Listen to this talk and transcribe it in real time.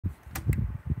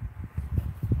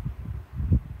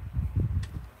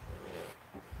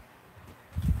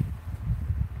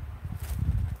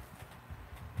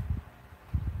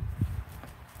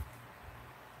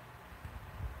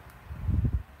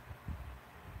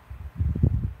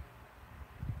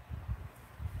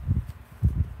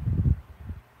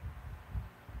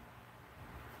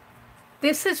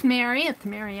This is Mary at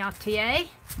TheMeriAtelier,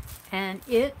 and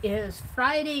it is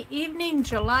Friday evening,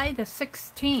 July the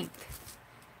 16th.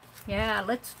 Yeah,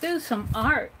 let's do some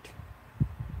art.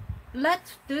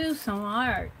 Let's do some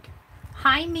art.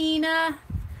 Hi, Nina.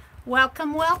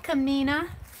 Welcome, welcome, Nina.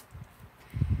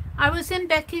 I was in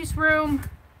Becky's room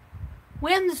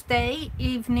Wednesday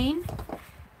evening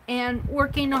and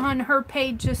working on her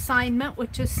page assignment,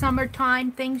 which is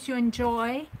Summertime, Things You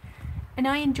Enjoy. And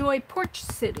I enjoy porch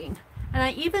sitting. And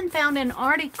I even found an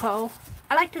article.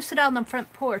 I like to sit on the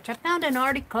front porch. I found an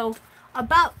article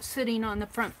about sitting on the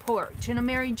front porch in a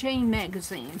Mary Jane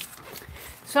magazine.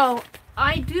 So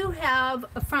I do have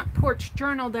a front porch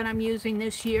journal that I'm using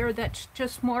this year that's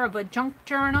just more of a junk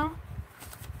journal.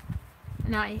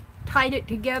 And I tied it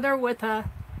together with a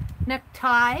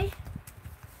necktie.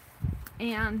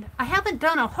 And I haven't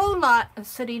done a whole lot of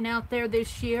sitting out there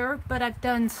this year, but I've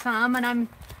done some, and I'm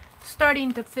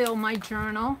starting to fill my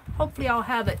journal. Hopefully I'll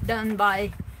have it done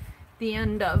by the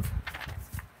end of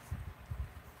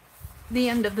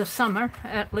the summer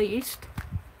at least.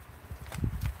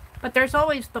 But there's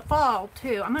always the fall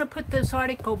too. I'm going to put this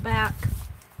article back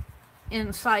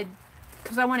inside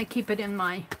because I want to keep it in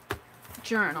my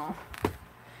journal.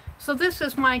 So this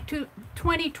is my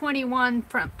 2021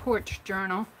 front porch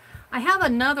journal. I have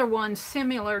another one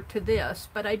similar to this,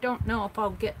 but I don't know if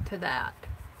I'll get to that.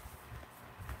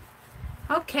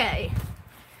 Okay,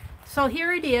 so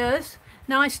here it is.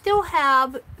 Now I still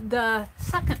have the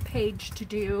second page to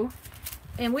do,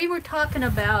 and we were talking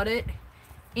about it,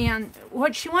 and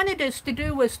what she wanted us to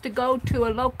do was to go to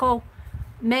a local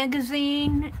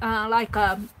magazine, like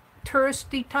a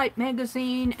touristy type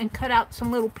magazine, and cut out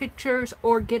some little pictures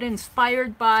or get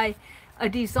inspired by a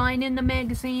design in the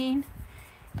magazine.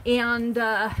 And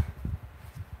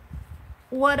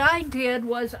what I did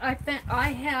was I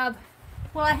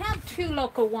have two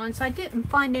local ones. I didn't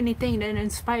find anything that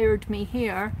inspired me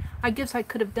here. I guess I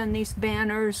could have done these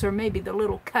banners or maybe the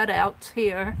little cutouts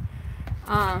here.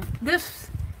 This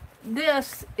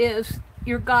is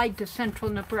your guide to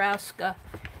central Nebraska.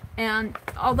 And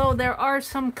although there are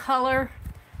some color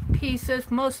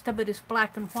pieces, most of it is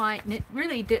black and white, and it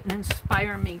really didn't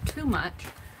inspire me too much.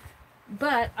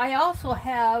 But I also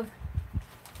have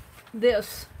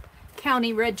this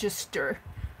county register,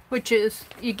 which is,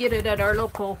 you get it at our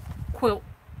local quilt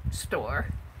store.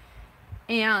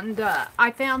 And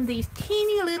I found these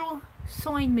teeny little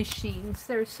sewing machines.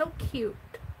 They're so cute.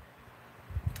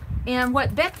 And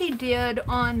what Becky did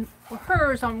on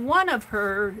hers, on one of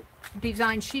her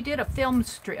designs, she did a film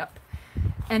strip.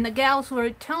 And the gals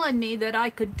were telling me that I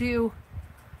could do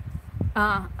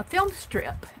a film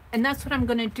strip. And that's what I'm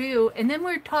going to do. And then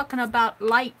we're talking about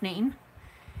lightning.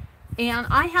 And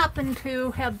I happen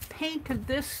to have painted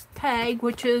this tag,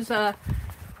 which is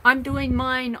I'm doing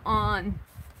mine on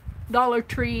Dollar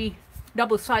Tree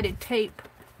double-sided tape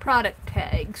product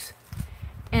tags.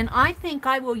 And I think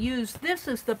I will use this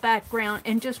as the background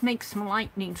and just make some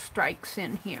lightning strikes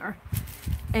in here.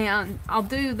 And I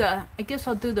guess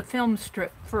I'll do the film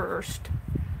strip first.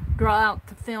 Draw out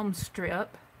the film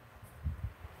strip.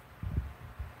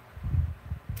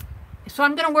 So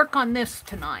I'm going to work on this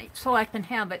tonight so I can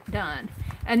have it done.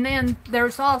 And then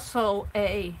there's also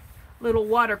a little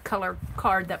watercolor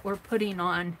card that we're putting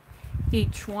on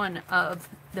each one of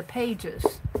the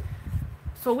pages.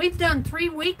 So we've done 3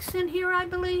 weeks in here, I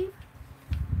believe.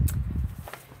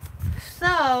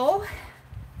 So,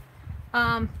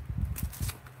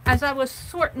 as I was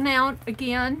sorting out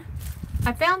again,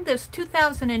 I found this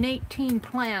 2018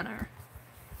 planner.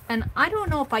 And I don't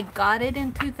know if I got it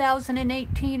in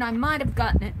 2018. I might have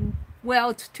gotten it in,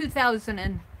 well, it's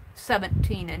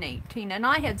 2017 and 18. And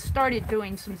I had started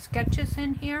doing some sketches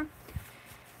in here.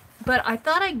 But I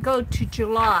thought I'd go to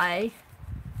July.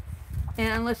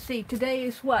 And let's see, today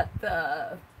is what,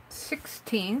 the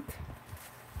 16th.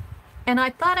 And I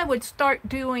thought I would start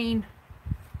doing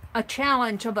a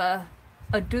challenge of a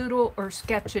doodle or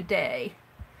sketch a day.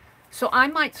 So I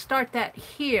might start that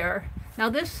here. Now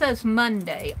this says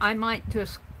Monday. I might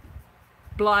just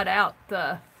blot out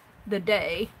the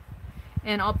day,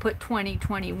 and I'll put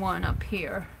 2021 up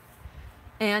here.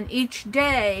 And each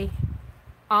day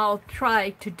I'll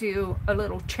try to do a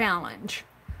little challenge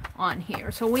on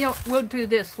here. So we'll do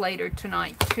this later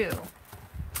tonight too.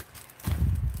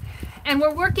 And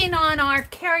we're working on our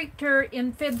character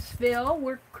in Phibbsville.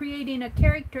 We're creating a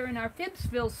character in our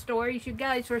Phibbsville stories. You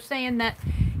guys were saying that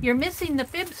you're missing the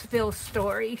Phibbsville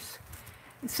stories.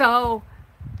 So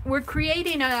we're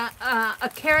creating a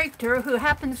character who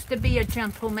happens to be a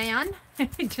gentleman,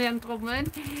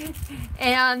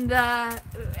 and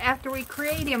after we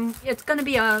create him, it's going to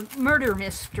be a murder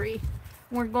mystery.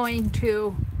 We're going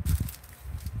to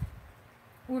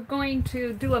we're going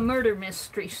to do a murder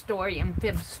mystery story in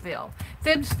Phibbsville.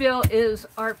 Phibbsville is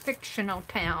our fictional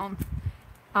town.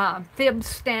 Phibbs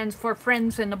stands for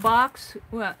Friends in the Box.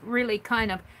 Well, really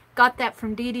kind of got that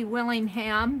from Dee Dee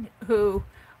Willingham, who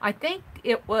I think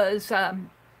it was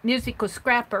Musical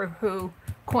Scrapper who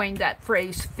coined that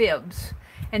phrase, Phibbs.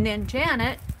 And then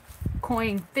Janet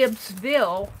coined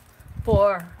Phibbsville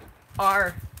for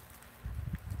our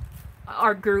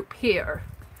group here.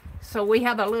 So we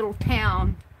have a little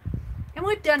town, and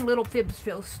we've done little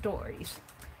Phibbsville stories.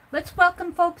 Let's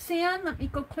welcome folks in. Let me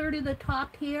go clear to the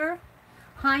top here.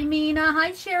 Hi, Mina.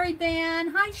 Hi, Sherry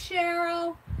Van. Hi,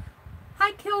 Cheryl.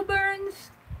 Hi,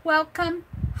 Kilburns. Welcome.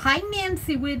 Hi,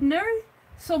 Nancy Widner.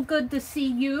 So good to see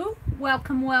you.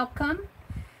 Welcome, welcome.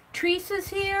 Teresa's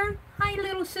here. Hi,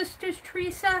 little sisters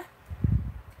Teresa.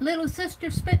 Little sister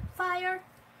Spitfire.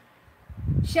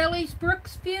 Shelley's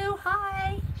Brooksview.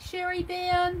 Hi. Sherry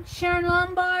Van. Sharon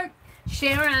Lombard.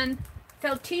 Sharon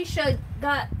Feltisha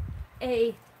got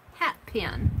a hat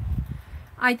pin.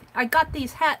 I got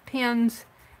these hat pins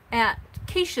at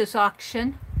Keisha's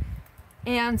auction,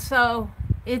 and so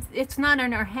it's not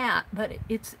in her hat, but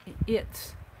it's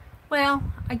well,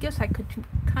 I guess I could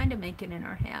kind of make it in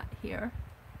her hat here,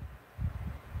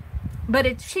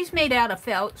 but she's made out of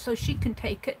felt, so she can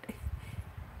take it.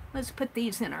 Let's put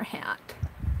these in her hat.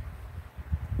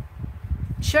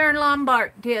 Sharon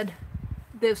Lombard did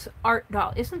this art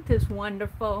doll. Isn't this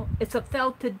wonderful? It's a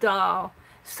felted doll.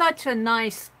 Such a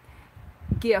nice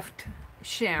gift,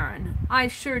 Sharon. I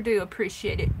sure do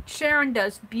appreciate it. Sharon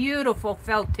does beautiful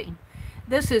felting.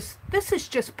 This is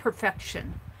just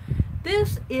perfection.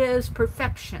 This is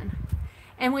perfection.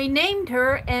 And we named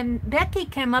her, and Becky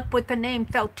came up with the name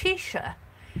Feltisha.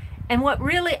 And what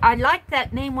really, I liked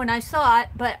that name when I saw it,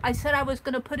 but I said I was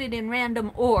going to put it in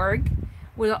random org,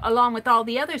 along with all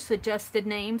the other suggested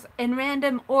names, and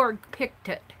random org picked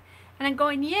it. And I'm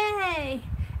going, yay!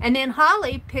 And then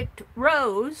Holly picked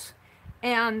Rose,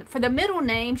 and for the middle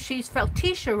name, she's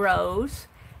Feltisha Rose,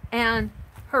 and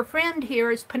her friend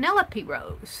here is Penelope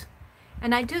Rose.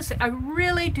 And I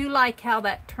really do like how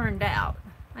that turned out.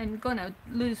 I'm going to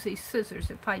lose these scissors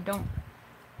if I don't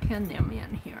pin them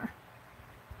in here.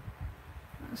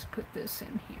 Let's put this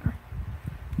in here.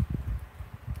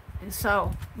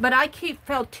 So, but I keep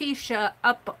Feltisha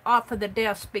up off of the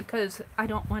desk because I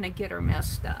don't want to get her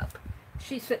messed up.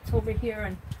 She sits over here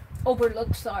and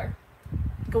overlooks our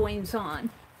goings on.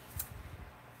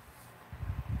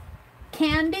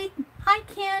 Candy. Hi,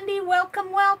 Candy.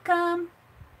 Welcome, welcome.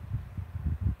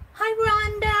 Hi,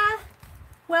 Rhonda.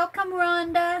 Welcome,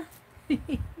 Rhonda.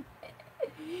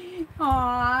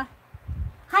 Aw.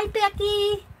 Hi,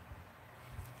 Becky.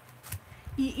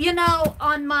 You know,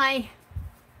 on my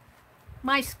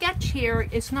sketch here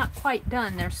is not quite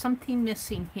done. There's something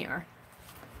missing here.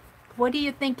 What do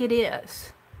you think it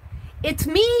is? It's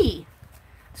me.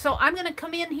 So I'm going to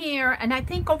come in here, and I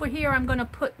think over here I'm going to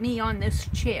put me on this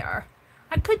chair.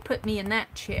 I could put me in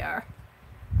that chair.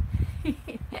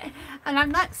 And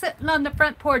I'm not sitting on the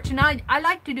front porch, and I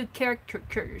like to do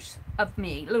caricatures of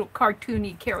me, little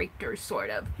cartoony characters, sort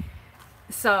of.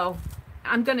 So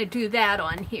I'm going to do that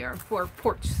on here for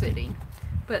porch sitting.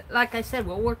 But like I said,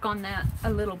 we'll work on that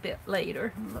a little bit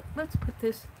later. Look, let's put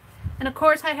this. And of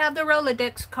course, I have the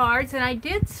Rolodex cards, and I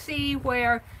did see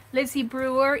where Lizzie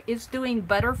Brewer is doing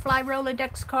butterfly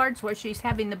Rolodex cards, where she's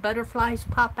having the butterflies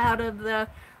pop out of the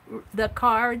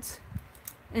cards.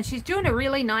 And she's doing a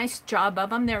really nice job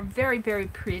of them. They're very, very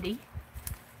pretty.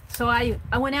 So I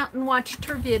went out and watched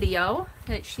her video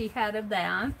that she had of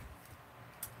that.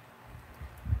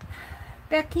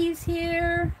 Becky's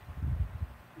here.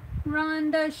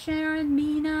 Rhonda, Sharon,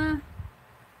 Mina.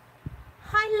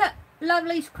 Hi,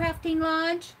 Lovely's Crafting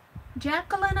Lodge.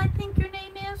 Jacqueline, I think your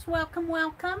name is. Welcome,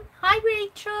 welcome. Hi,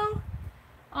 Rachel.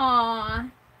 Aw,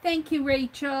 thank you,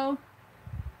 Rachel.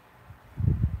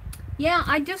 Yeah,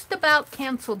 I just about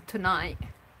canceled tonight.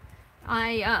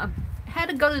 I had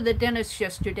to go to the dentist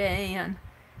yesterday, and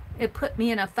it put me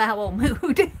in a foul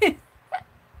mood.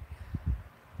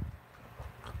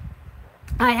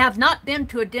 I have not been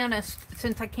to a dentist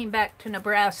since I came back to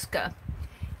Nebraska.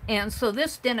 And so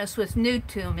this dentist was new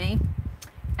to me.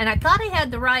 And I thought I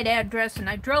had the right address, and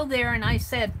I drove there and I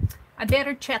said, I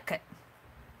better check it.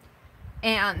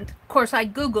 And of course I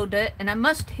Googled it, and I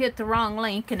must hit the wrong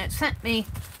link, and it sent me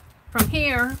from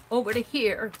here over to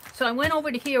here. So I went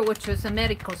over to here, which was the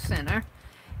medical center.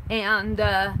 And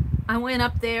I went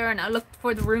up there and I looked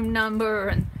for the room number,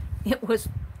 and it was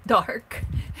dark.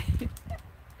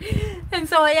 And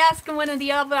so I asked in one of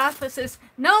the other offices,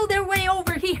 no, they're way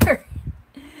over here.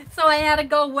 So I had to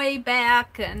go way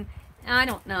back, and I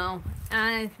don't know.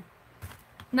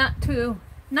 Not too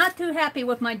Not too happy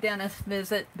with my dentist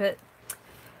visit, but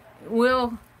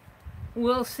we'll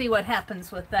see what happens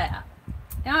with that.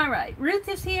 All right, Ruth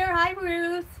is here. Hi,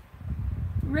 Ruth.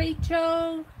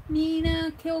 Rachel,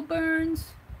 Nina, Kilburns,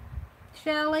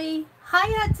 Shelley.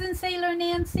 Hi, Hudson Sailor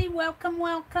Nancy. Welcome,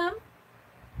 welcome.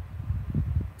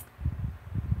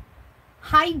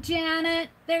 Hi, Janet.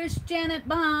 There's Janet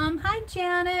Baum. Hi,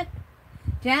 Janet.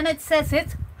 Janet says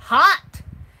it's hot.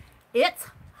 It's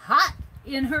hot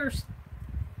in her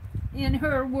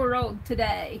world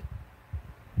today.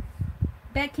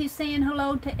 Becky's saying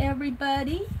hello to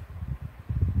everybody.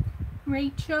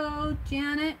 Rachel,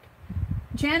 Janet.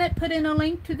 Janet put in a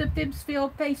link to the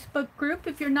Phibbsville Facebook group.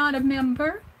 If you're not a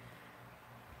member,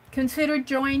 consider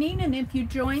joining, and if you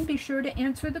join, be sure to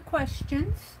answer the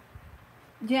questions.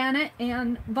 Janet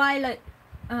and Violet.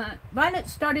 Violet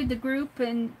started the group,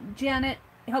 and Janet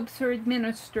helps her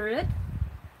administer it.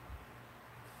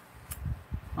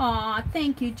 Aw,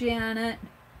 thank you, Janet.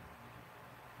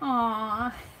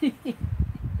 Aw.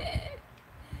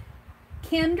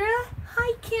 Kendra?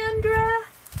 Hi, Kendra.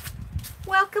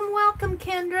 Welcome, welcome,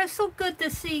 Kendra. So good to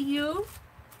see you.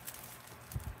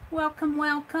 Welcome,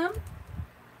 welcome.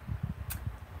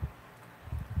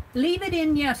 Leave it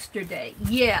in yesterday.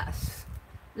 Yes.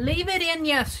 Leave it in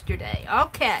yesterday.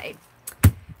 Okay.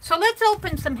 So let's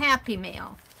open some Happy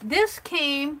Mail. This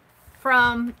came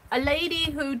from a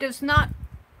lady who does not,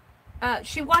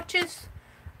 she watches,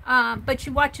 but she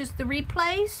watches the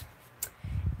replays.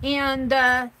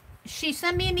 And she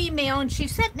sent me an email, and she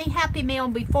sent me Happy Mail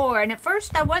before. And at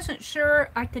first I wasn't sure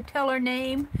I could tell her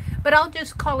name, but I'll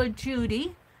just call her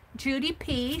Judy. Judy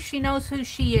P. She knows who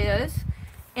she is.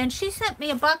 And she sent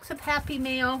me a box of Happy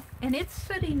Mail, and it's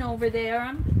sitting over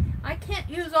there. I can't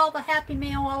use all the Happy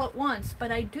Mail all at once,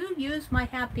 but I do use my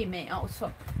Happy Mail.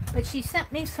 So, but she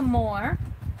sent me some more.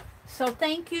 So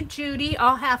thank you, Judy.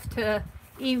 I'll have to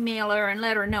email her and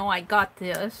let her know I got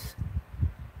this.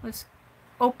 Let's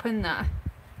open the,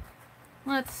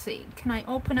 let's see. Can I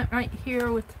open it right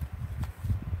here without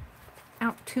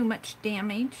too much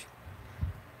damage?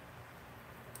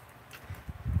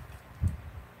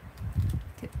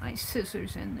 Get my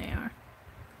scissors in there.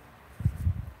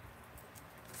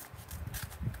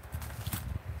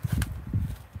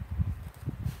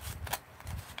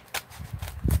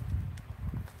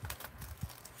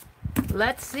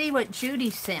 Let's see what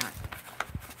Judy sent.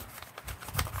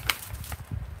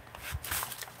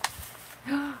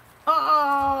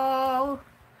 Oh,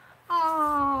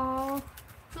 oh,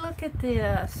 look at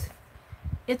this.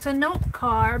 It's a note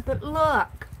card, but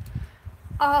look.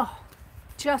 Oh,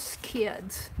 just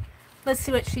kids. Let's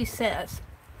see what she says.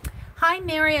 Hi,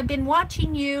 Mary. I've been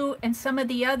watching you and some of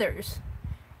the other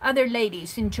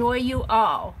ladies. Enjoy you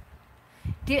all.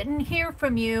 Didn't hear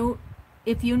from you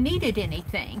if you needed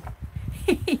anything.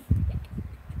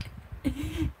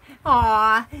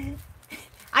 Aw,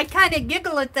 I kind of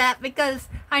giggle at that because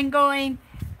I'm going,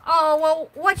 oh, well,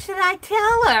 what should I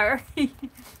tell her?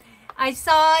 I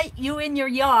saw you in your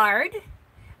yard.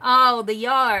 Oh, the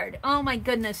yard. Oh, my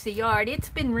goodness, the yard. It's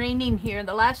been raining here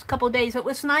the last couple of days. It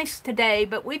was nice today,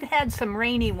 but we've had some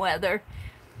rainy weather.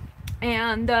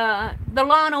 And the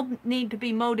lawn will need to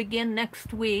be mowed again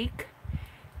next week.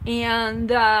 And,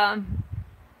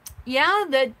 yeah,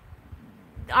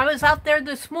 I was out there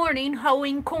this morning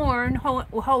hoeing corn, I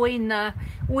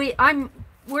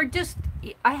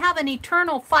have an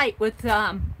eternal fight with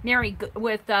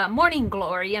Morning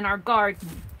Glory in our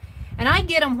garden, and I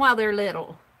get them while they're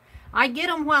little.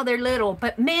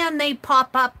 But man, they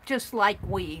pop up just like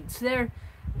weeds. They're,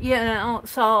 you know,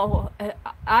 so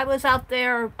I was out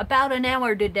there about an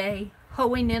hour today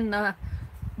hoeing in the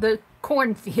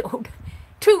cornfield,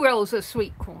 2 rows of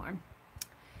sweet corn.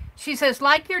 She says,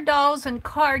 like your dolls and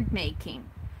card making.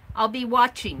 I'll be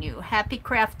watching you. Happy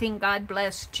crafting. God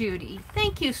bless, Judy.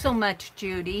 Thank you so much,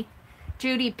 Judy.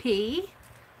 Judy P.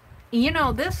 You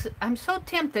know, this, I'm so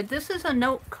tempted. This is a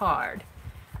note card.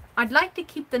 I'd like to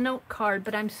keep the note card,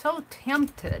 but I'm so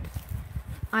tempted.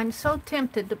 I'm so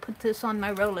tempted to put this on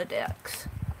my Rolodex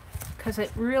because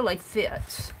it really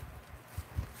fits.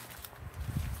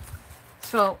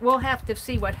 So we'll have to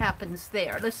see what happens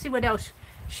there. Let's see what else.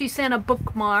 She sent a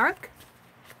bookmark.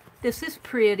 This is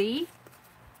pretty.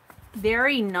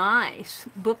 Very nice.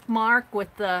 Bookmark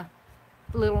with the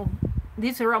little,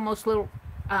 these are almost little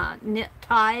knit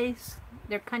ties.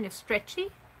 They're kind of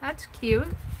stretchy. That's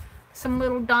cute. Some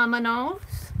little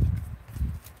dominoes.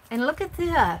 And look at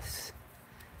this.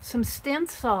 Some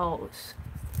stencils.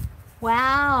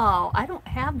 Wow. I don't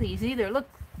have these either. Look,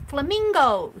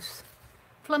 flamingos.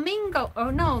 Flamingo, oh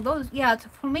no, those, yeah, it's a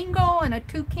flamingo and a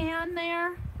toucan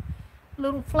there.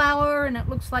 little flower, and it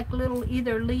looks like little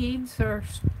either leaves or,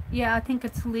 yeah, I think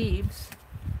it's leaves.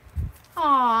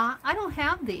 Aw, I don't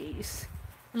have these.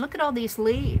 And look at all these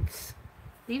leaves.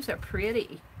 These are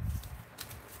pretty.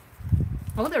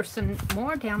 Oh, there's some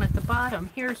more down at the bottom.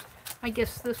 Here's, I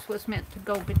guess this was meant to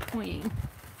go between.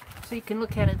 So you can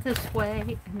look at it this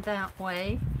way and that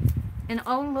way. And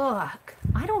oh look,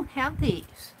 I don't have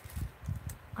these.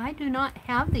 I do not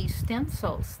have these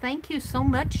stencils. Thank you so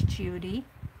much, Judy.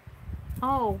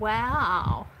 Oh,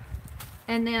 wow.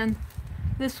 And then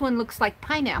this one looks like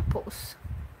pineapples.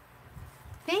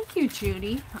 Thank you,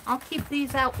 Judy. I'll keep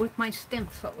these out with my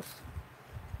stencils.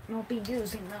 I'll be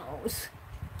using those.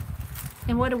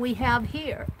 And what do we have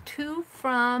here? Two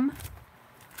from,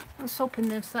 let's open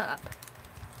this up.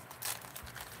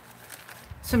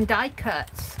 Some die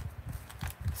cuts.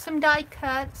 Some die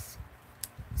cuts.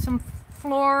 Some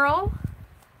floral.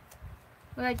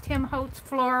 Like Tim Holtz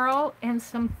floral. And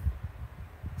some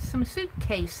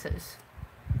suitcases.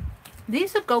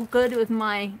 These will go good with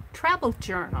my travel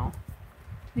journal.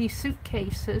 These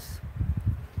suitcases.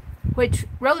 Which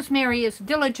Rosemary is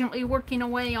diligently working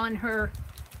away on her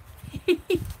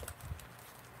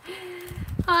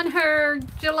on her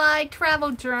July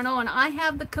travel journal, and I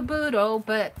have the caboodle,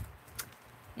 but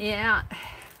yeah,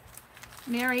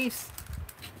 Mary's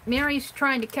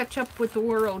trying to catch up with the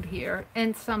world here.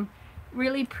 And some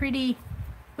really pretty,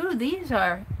 ooh, these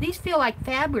feel like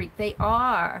fabric. They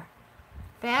are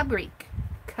fabric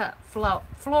cut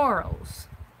florals.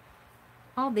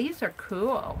 Oh, these are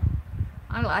cool.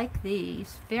 I like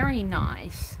these. Very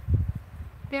nice.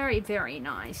 Very, very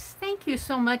nice. Thank you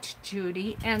so much,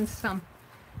 Judy. And some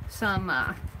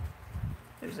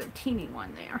there's a teeny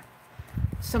one there.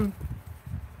 Some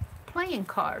playing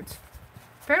cards.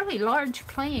 Fairly large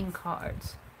playing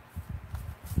cards.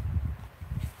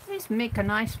 These make a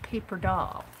nice paper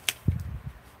doll.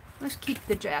 Let's keep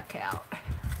the jack out.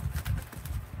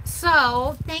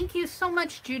 So, thank you so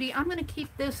much, Judy. I'm going to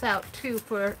keep this out, too,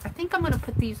 for, I think I'm going to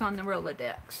put these on the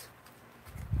Rolodex.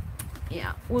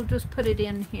 Yeah, we'll just put it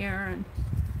in here and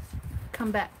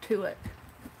come back to it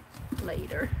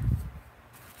later.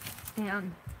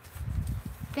 And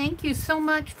thank you so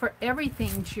much for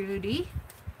everything, Judy.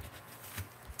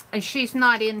 And she's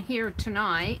not in here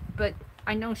tonight, but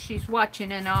I know she's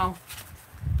watching, and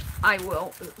I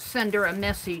will send her a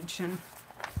message and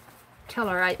tell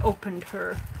her I opened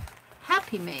her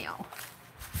Happy Mail.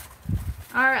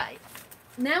 Alright,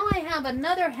 now I have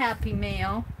another Happy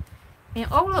Mail. And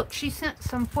oh look, she sent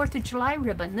some 4th of July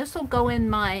ribbon. This will go in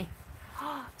my,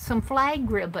 some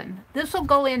flag ribbon. This will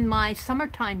go in my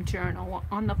summertime journal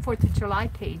on the 4th of July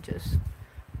pages.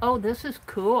 Oh, this is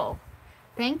cool.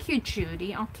 Thank you,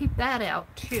 Judy. I'll keep that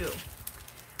out too.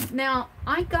 Now,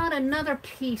 I got another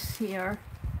piece here,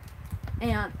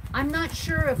 and I'm not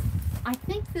sure if, I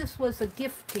think this was a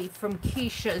giftie from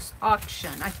Keisha's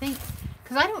auction. I think,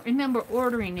 because I don't remember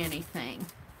ordering anything.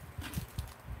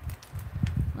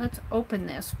 Let's open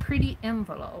this pretty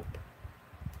envelope.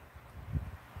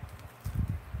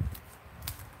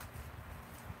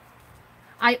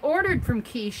 I ordered from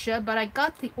Keisha, but I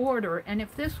got the order, and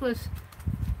if this was,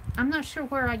 I'm not sure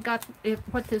where I got it,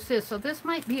 what this is, so this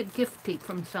might be a giftie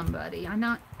from somebody.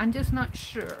 I'm just not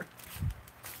sure.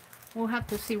 We'll have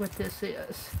to see what this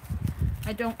is.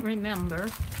 I don't remember.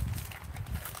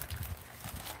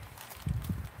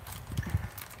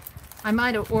 I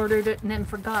might have ordered it and then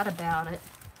forgot about it.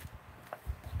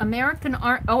 American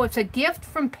Art. Oh, it's a gift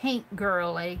from Paint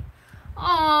Girly.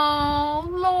 Oh,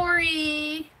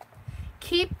 Lori.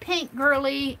 Keep Paint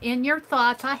Girly in your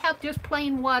thoughts. I have just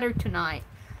plain water tonight.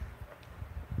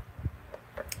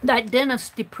 That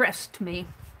dentist depressed me.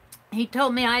 He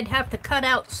told me I'd have to cut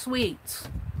out sweets.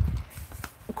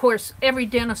 Of course, every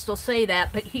dentist will say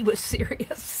that, but he was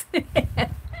serious.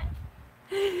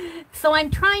 So I'm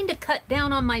trying to cut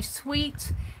down on my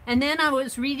sweets. And then I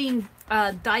was reading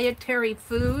dietary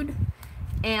food,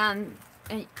 and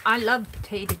I love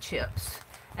potato chips.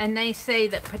 And they say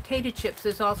that potato chips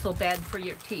is also bad for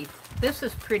your teeth. This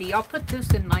is pretty. I'll put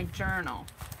this in my journal.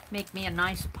 Make me a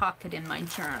nice pocket in my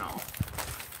journal.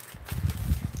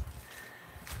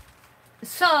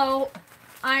 So,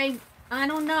 I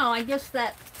don't know. I guess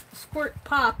that squirt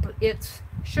pop, it's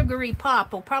sugary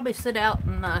pop, will probably sit out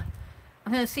in the,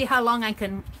 I'm going to see how long I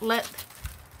can let,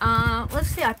 let's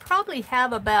see, I probably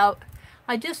have about,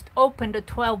 I just opened a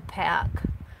 12-pack.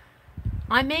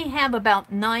 I may have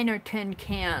about 9 or 10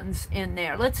 cans in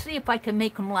there. Let's see if I can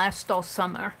make them last all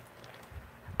summer.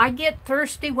 I get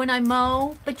thirsty when I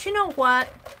mow, but you know what?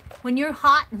 When you're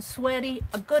hot and sweaty,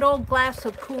 a good old glass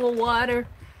of cool water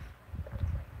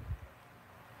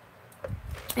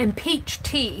and peach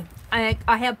tea I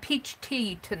have peach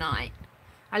tea tonight.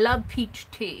 I love peach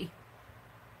tea.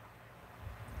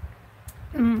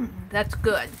 That's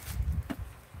good.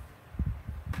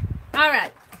 All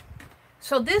right.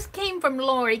 So this came from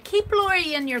Lori. Keep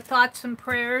Lori in your thoughts and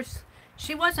prayers.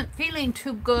 She wasn't feeling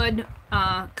too good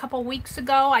a couple weeks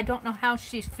ago. I don't know how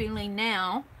she's feeling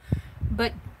now,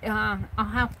 but I'll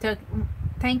have to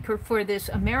thank her for this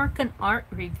American Art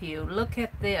Review. Look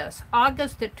at this.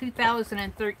 August of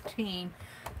 2013.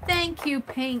 Thank you,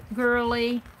 Paint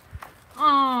Girly.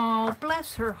 Oh,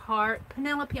 bless her heart.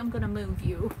 Penelope, I'm going to move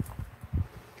you.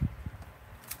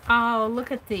 Oh,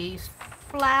 look at these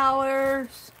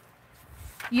flowers.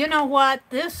 You know what?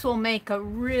 This will make a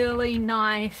really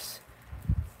nice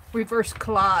reverse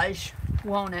collage,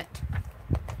 won't it?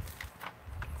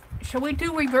 Shall we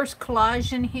do reverse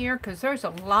collage in here? Because there's a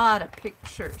lot of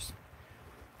pictures.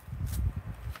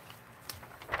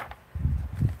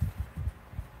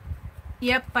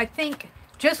 Yep, I think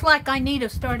just like I need to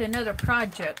start another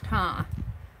project, huh?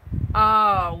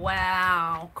 Oh,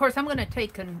 wow. Of course, I'm going to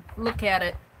take a look at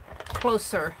it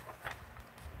closer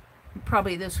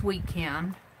probably this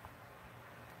weekend.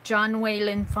 John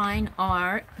Whalen Fine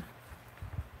Art.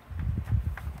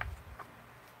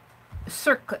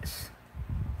 Circus.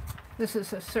 This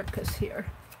is a circus here.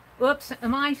 Whoops,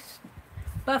 am I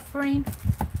buffering?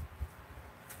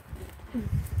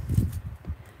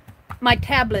 My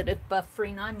tablet is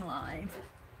buffering. I'm live.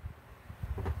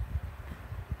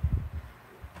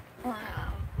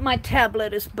 Wow, my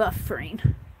tablet is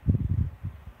buffering.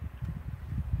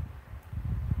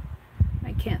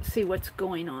 I can't see what's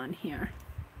going on here.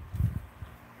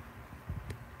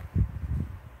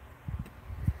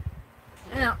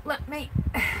 Now, let me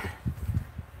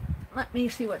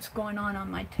see what's going on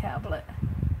my tablet.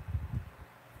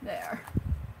 There.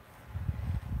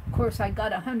 Of course, I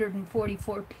got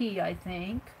 144p, I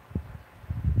think.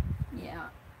 Yeah.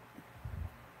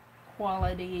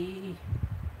 Quality.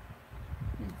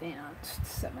 Advanced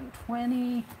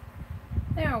 720.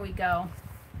 There we go.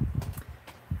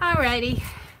 Alrighty.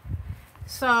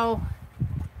 So,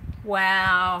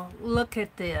 wow, look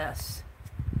at this.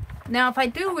 Now, if I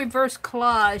do reverse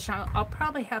collage, I'll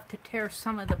probably have to tear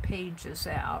some of the pages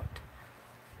out.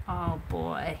 Oh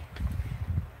boy.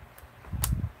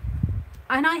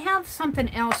 And I have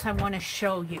something else I want to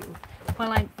show you.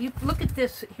 Well, you look at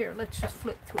this here. Let's just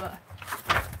flip to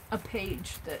a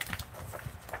page that,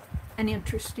 an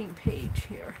interesting page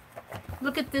here.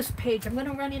 Look at this page. I'm going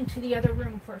to run into the other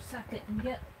room for a second and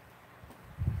get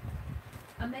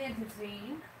a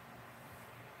magazine.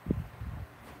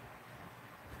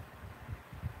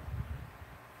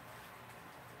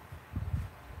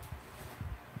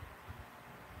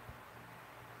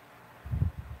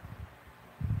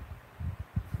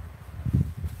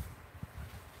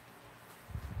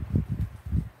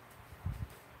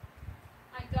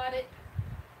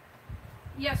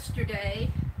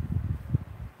 Yesterday.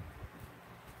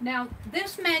 Now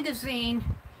this magazine,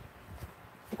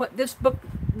 what this book,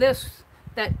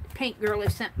 that Paint Girly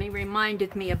sent me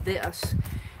reminded me of this.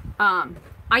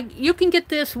 You can get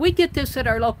this, we get this at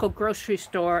our local grocery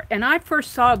store, and I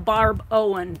first saw Barb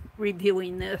Owen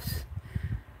reviewing this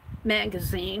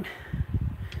magazine.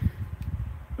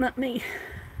 And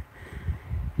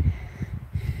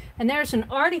there's an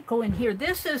article in here.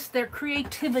 This is their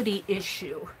creativity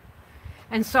issue.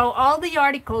 And so all the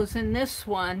articles in this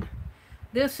one,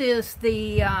 this is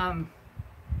the,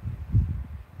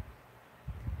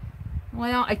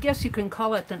 well, I guess you can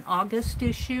call it an August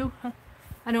issue.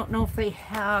 I don't know if they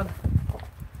have,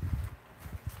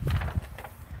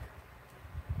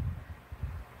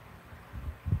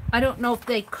 I don't know if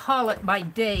they call it by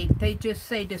date. They just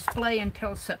say display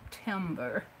until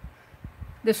September.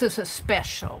 This is a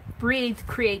special, Breathe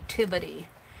Creativity.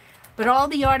 But all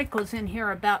the articles in here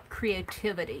are about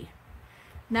creativity.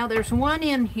 Now there's one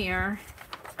in here,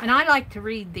 and I like to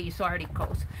read these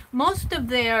articles. Most of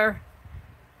their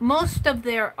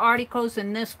articles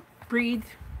in this Breathe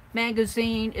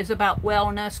magazine is about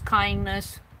wellness,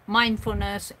 kindness,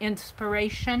 mindfulness,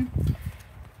 inspiration.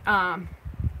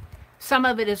 Some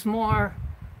of it is more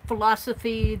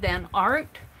philosophy than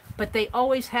art, but they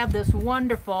always have this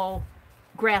wonderful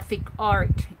graphic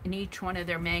art in each one of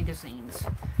their magazines.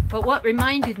 But what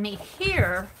reminded me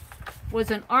here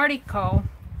was an article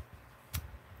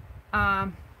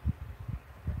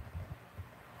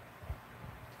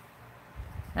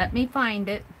let me find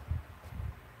it.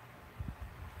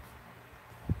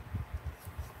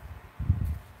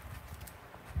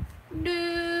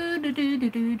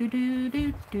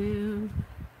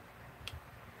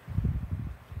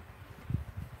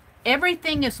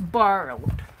 Everything is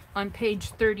borrowed on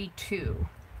page 32.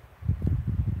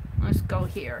 go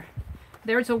here.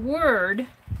 There's a word,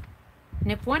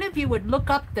 and if one of you would look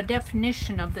up the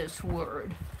definition of this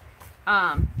word,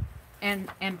 and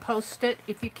post it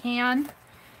if you can.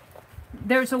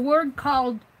 There's a word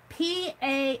called P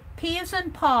as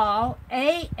in Paul,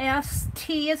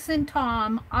 A-S-T as in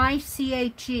Tom,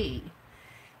 I-C-H-E.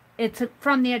 It's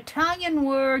from the Italian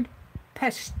word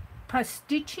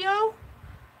pasticcio,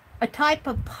 a type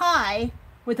of pie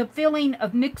with a filling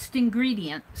of mixed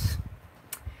ingredients.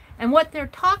 And what they're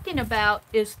talking about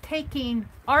is taking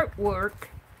artwork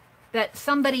that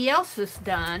somebody else has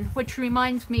done, which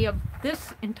reminds me of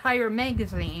this entire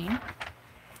magazine,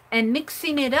 and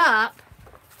mixing it up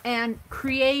and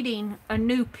creating a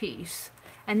new piece.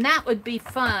 And that would be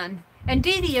fun. And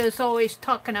Dee Dee is always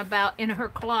talking about, in her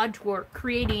collage work,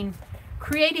 creating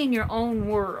your own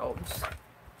worlds.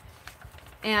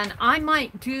 And I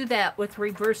might do that with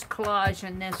reverse collage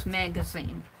in this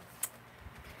magazine.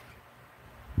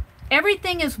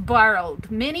 Everything is borrowed.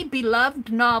 Many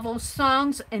beloved novels,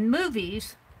 songs, and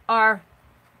movies are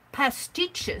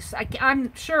pastiches.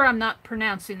 I'm sure I'm not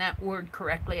pronouncing that word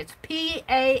correctly. It's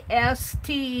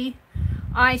P-A-S-T-I-C-H-E-S,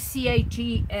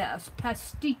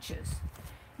 pastiches.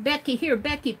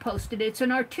 Becky posted, it's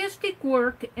an artistic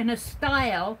work in a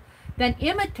style that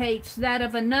imitates that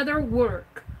of another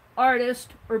work,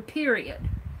 artist, or period.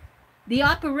 The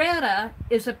operetta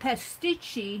is a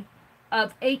pastiche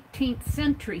of 18th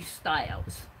century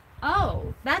styles.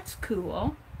 Oh, that's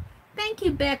cool. Thank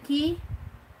you, Becky.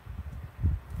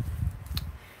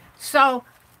 So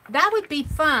that would be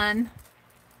fun.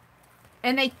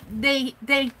 And they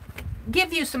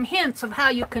give you some hints of how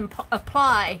you can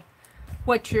apply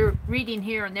what you're reading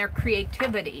here in their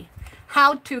creativity.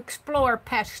 How to explore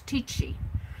pastiche.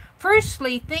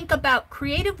 Firstly, think about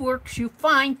creative works you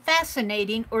find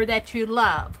fascinating or that you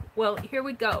love. Well, here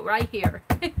we go, right here.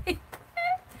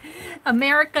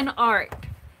 American art.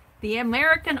 The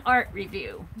American Art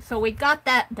Review. So we got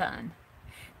that done.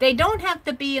 They don't have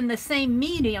to be in the same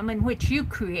medium in which you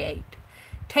create.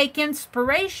 Take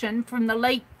inspiration from the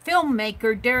late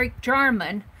filmmaker Derek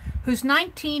Jarman, whose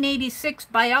 1986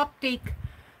 biopic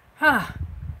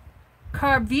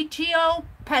Caravaggio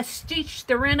pastiche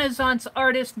the Renaissance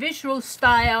artist's visual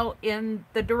style in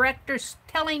the director's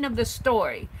telling of the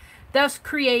story, thus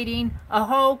creating a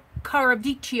whole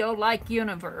Caravaggio-like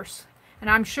universe. And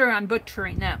I'm sure I'm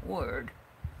butchering that word.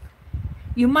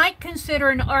 You might consider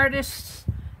an artist's,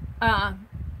 I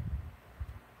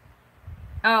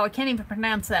can't even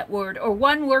pronounce that word, or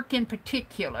one work in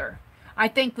particular. I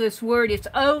think this word is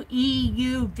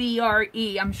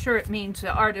O-E-U-V-R-E. I'm sure it means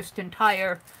the artist's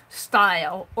entire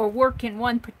style, or work in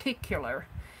one particular.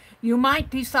 You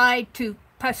might decide to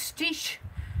pastiche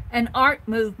an art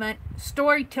movement,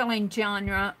 storytelling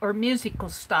genre, or musical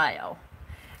style.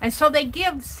 And so they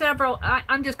give several,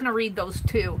 I'm just going to read those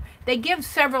two. They give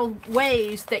several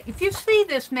ways that if you see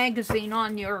this magazine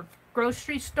on your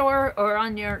grocery store or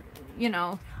on your,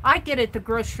 I get it at the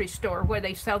grocery store where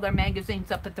they sell their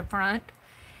magazines up at the front.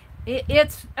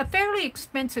 It's a fairly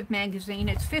expensive magazine.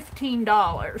 It's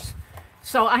 $15.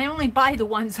 So I only buy the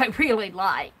ones I really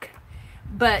like.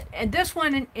 But this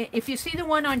one, if you see the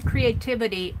one on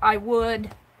creativity, I would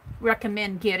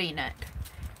recommend getting it.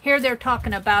 Here they're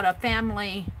talking about a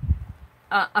family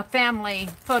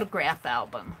photograph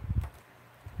album.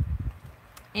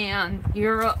 And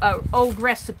your old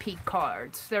recipe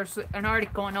cards. There's an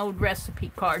article on old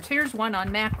recipe cards. Here's one on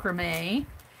macrame.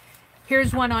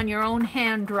 Here's one on your own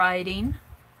handwriting.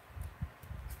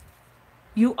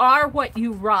 You are what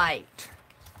you write.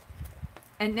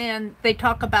 And then they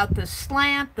talk about the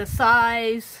slant, the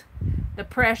size, the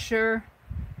pressure,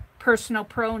 personal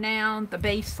pronoun, the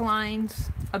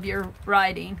baselines of your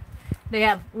writing. They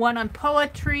have one on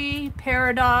poetry,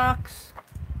 paradox,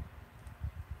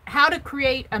 how to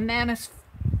create a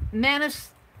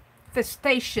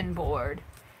manifestation board.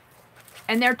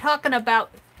 And they're talking about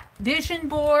vision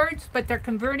boards, but they're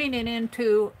converting it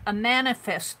into a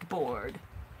manifest board.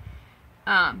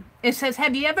 It says,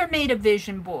 have you ever made a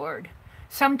vision board?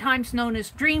 Sometimes known as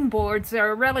dream boards,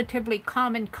 they're a relatively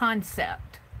common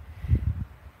concept.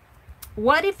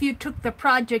 What if you took the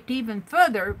project even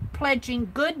further,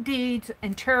 pledging good deeds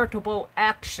and charitable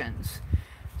actions?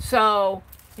 So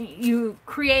you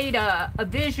create a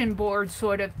vision board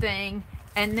sort of thing,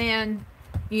 and then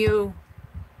you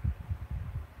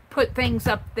put things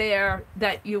up there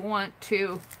that you want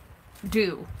to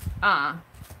do.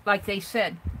 Like they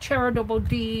said, charitable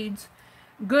deeds,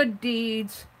 good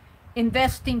deeds,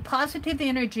 investing positive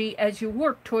energy as you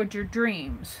work toward your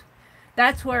dreams.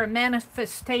 That's where a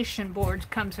manifestation board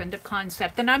comes into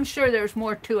concept. And I'm sure there's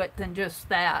more to it than just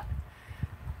that.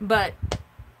 But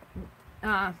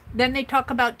then they talk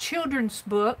about children's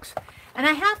books. And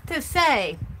I have to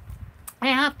say,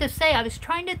 I was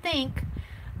trying to think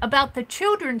about the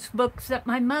children's books that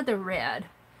my mother read.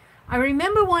 I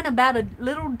remember one about a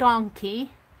little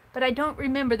donkey, but I don't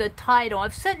remember the title.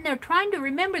 I'm sitting there trying to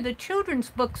remember the children's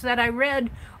books that I read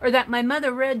or that my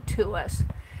mother read to us.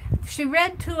 She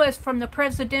read to us from the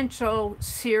presidential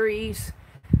series.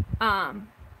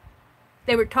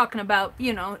 They were talking about,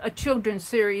 you know, a children's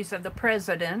series of the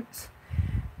presidents.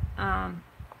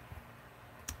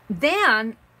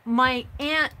 Then my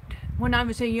aunt, when I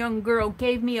was a young girl,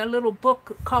 gave me a little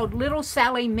book called Little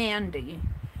Sally Mandy.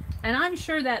 And I'm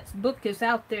sure that book is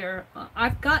out there.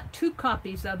 I've got 2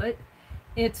 copies of it.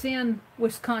 It's in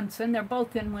Wisconsin. They're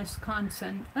both in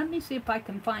Wisconsin. Let me see if I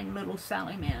can find Little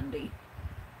Sally Mandy.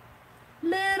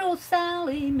 Little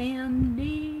Sally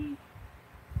Mandy.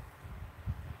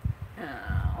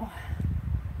 Oh.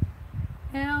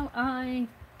 L-I-T-T-L-E.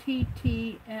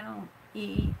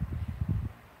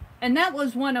 And that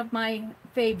was one of my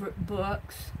favorite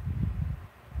books.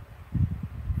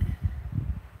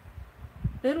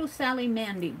 Little Sally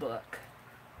Mandy book.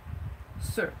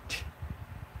 Search.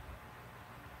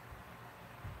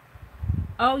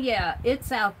 Oh yeah,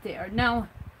 it's out there. Now,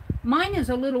 mine is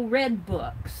a little red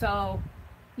book, so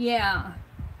yeah.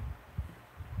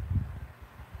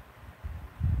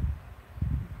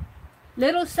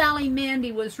 Little Sally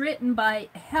Mandy was written by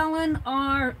Helen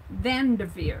R.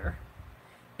 Vanderveer.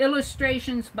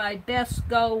 Illustrations by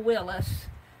Besco Willis.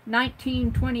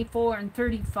 1924 and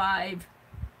 35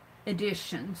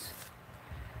 editions.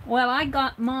 Well, I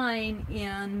got mine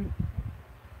in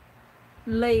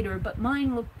later, but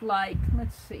mine looked like,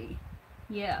 let's see,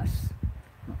 yes.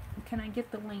 Can I get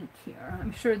the link here?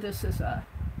 I'm sure this is a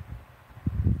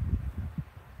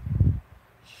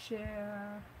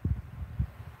share.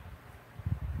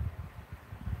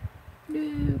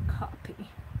 New copy.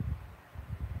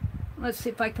 Let's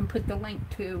see if I can put the link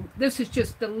to, this is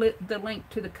just the link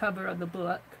to the cover of the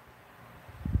book.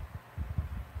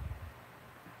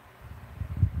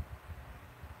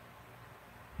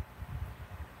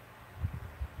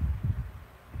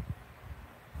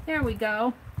 There we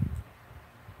go.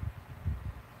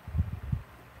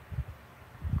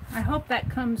 I hope that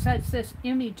comes, that's this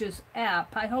Images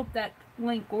app. I hope that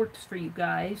link works for you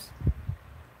guys.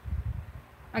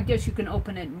 I guess you can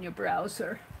open it in your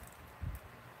browser.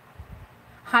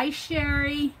 Hi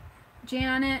Sherry,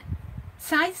 Janet.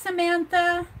 Hi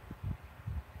Samantha.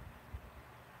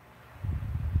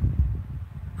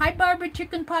 Hi Barbara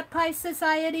Chicken Pot Pie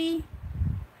Society.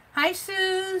 Hi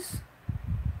Suze.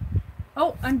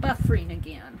 Oh, I'm buffering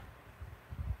again.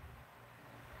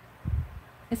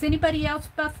 Is anybody else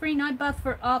buffering? I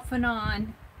buffer off and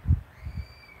on.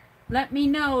 Let me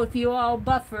know if you all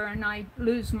buffer and I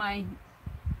lose my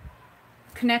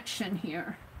connection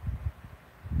here.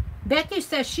 Becky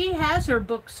says she has her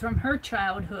books from her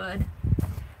childhood.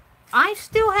 I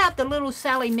still have the Little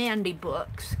Sally Mandy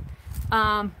books.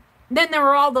 Then there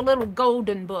were all the little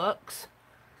golden books.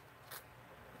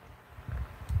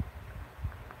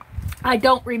 I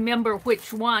don't remember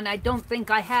which one. I don't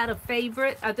think I had a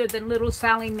favorite other than Little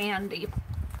Sally Mandy.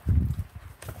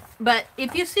 But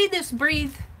if you see this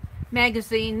Breathe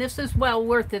magazine, this is well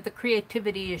worth it, the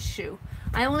creativity issue.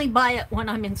 I only buy it when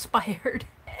I'm inspired.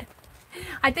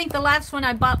 I think the last one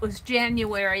I bought was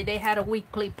January. They had a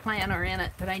weekly planner in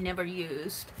it that I never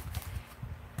used.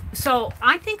 So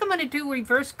I think I'm going to do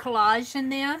reverse collage in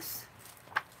this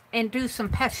and do some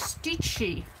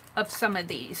pastiche of some of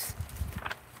these.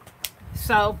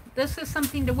 So this is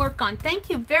something to work on. Thank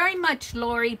you very much,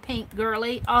 Lori Paint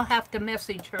Girly. I'll have to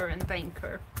message her and thank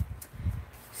her.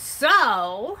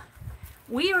 So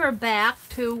we are back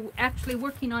to actually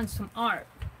working on some art.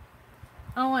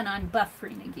 Oh, and I'm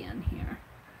buffering again here.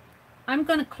 I'm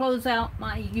going to close out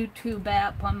my YouTube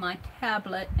app on my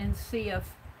tablet and see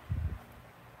if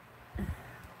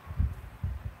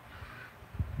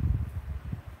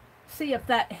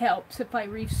that helps if I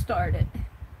restart it.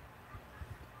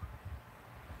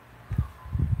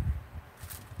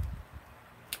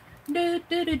 Do,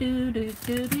 do, do, do, do,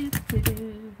 do, do,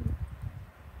 do.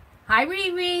 Hi,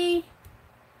 Riri.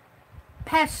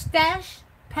 Pastiche?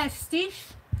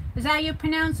 Is that how you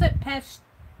pronounce it? Pastiche.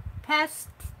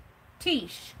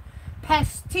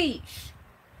 Pastiche.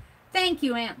 Thank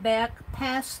you, Aunt Beck.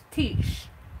 Pastiche.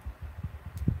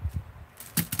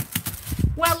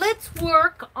 Well, let's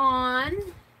work on,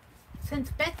 since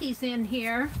Becky's in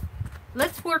here,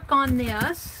 let's work on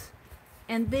this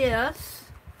and this.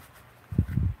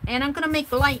 And I'm going to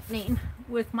make lightning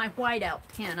with my whiteout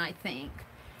pen, I think.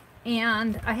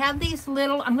 And I have these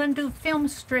little, I'm going to do film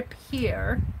strip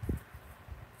here.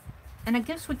 And I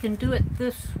guess we can do it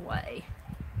this way.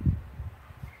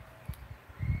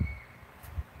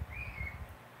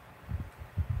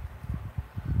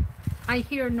 I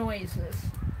hear noises.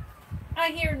 I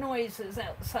hear noises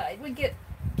outside. We get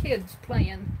kids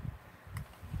playing.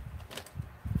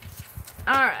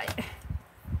 All right.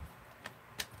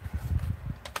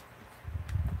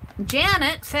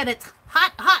 Janet said it's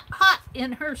hot, hot, hot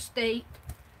in her state.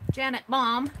 Janet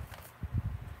Baum.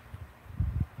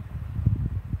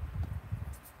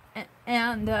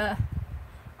 And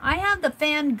I have the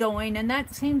fan going, and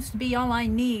that seems to be all I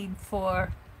need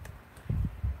for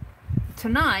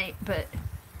tonight, but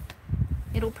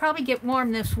it'll probably get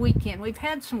warm this weekend. We've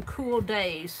had some cool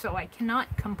days, so I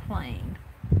cannot complain.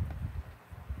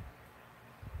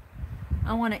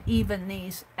 I want to even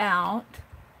these out.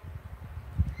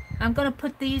 I'm going to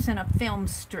put these in a film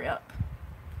strip.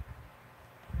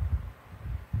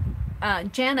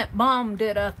 Janet Baum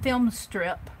did a film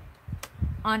strip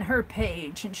on her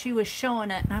page, and she was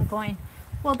showing it, and I'm going,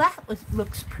 well, that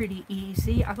looks pretty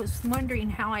easy. I was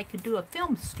wondering how I could do a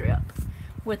film strip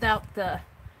without the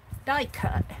die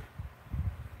cut.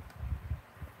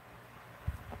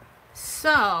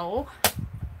 So,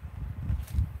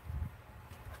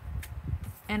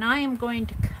 and I am going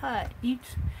to cut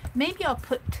each, maybe I'll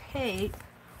put tape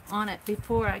on it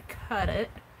before I cut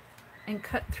it and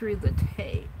cut through the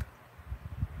tape.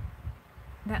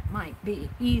 That might be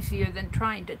easier than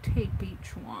trying to tape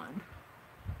each one.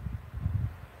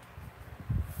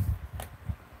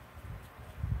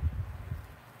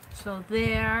 So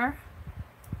there.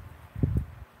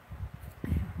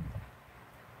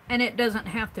 And it doesn't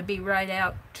have to be right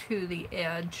out to the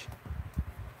edge.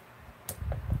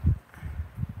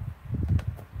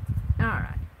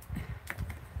 Alright.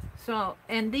 So,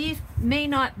 and these may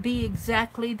not be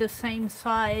exactly the same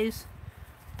size,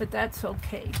 but that's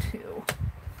okay too.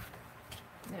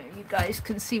 There, you guys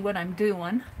can see what I'm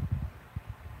doing.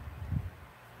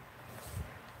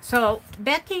 So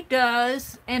Becky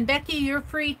does, and Becky, you're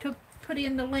free to put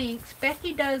in the links.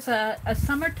 Becky does a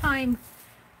summertime,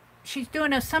 she's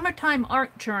doing a summertime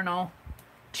art journal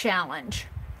challenge.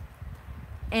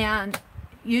 And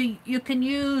you can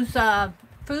use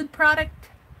food product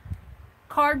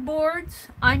cardboards.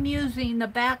 I'm using the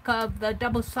back of the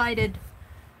double-sided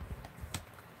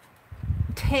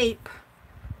tape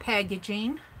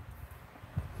packaging,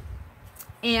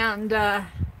 and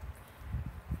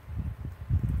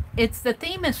it's the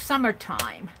theme is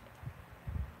summertime,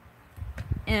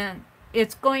 and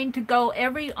it's going to go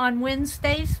on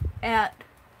Wednesdays at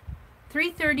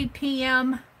 3:30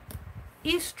 p.m.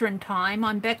 Eastern time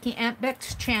on Aunt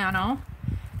Beck's channel,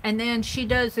 and then she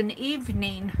does an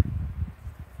evening,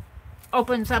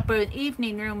 opens up an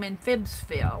evening room in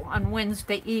Phibbsville on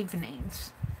Wednesday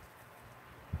evenings.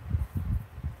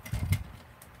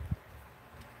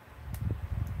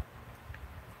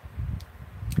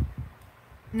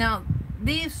 Now,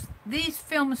 these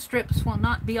film strips will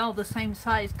not be all the same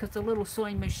size because the little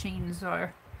sewing machines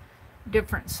are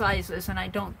different sizes, and I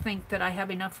don't think that I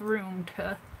have enough room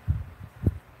to.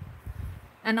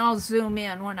 And I'll zoom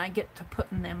in when I get to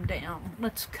putting them down.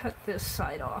 Let's cut this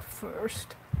side off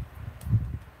first.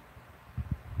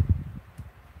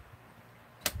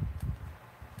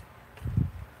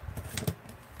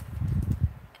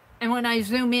 And when I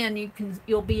zoom in,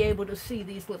 you'll be able to see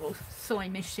these little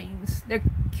sewing machines. They're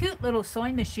cute little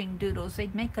sewing machine doodles.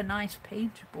 They'd make a nice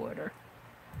page border.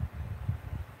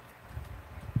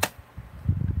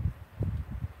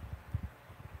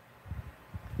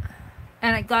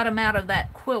 And I got them out of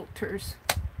that Quilters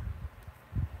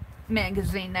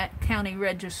magazine, that County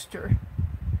Register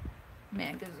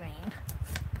magazine.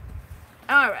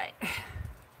 All right.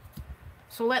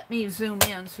 So let me zoom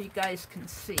in so you guys can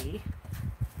see.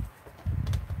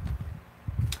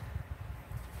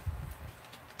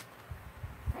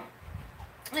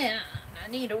 And I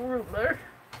need a ruler.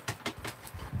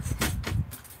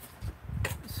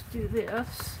 Let's do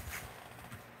this.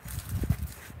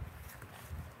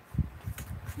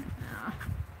 Now,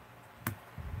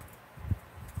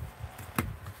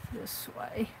 this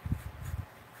way.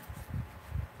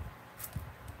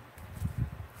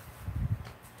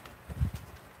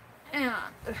 And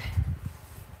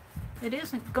it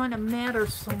isn't going to matter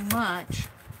so much.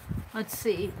 Let's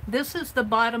see, this is the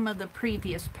bottom of the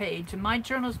previous page, and my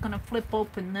journal is going to flip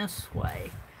open this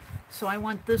way. So I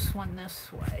want this one this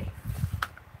way.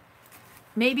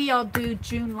 Maybe I'll do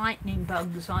June lightning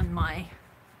bugs on my,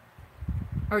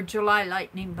 or July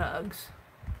lightning bugs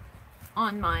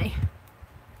on my,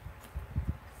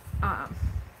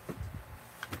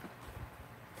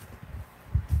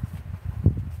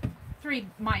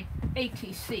 my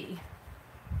ATC.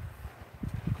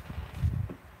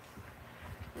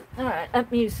 All right,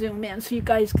 let me zoom in so you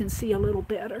guys can see a little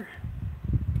better.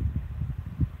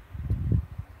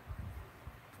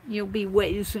 You'll be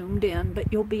way zoomed in,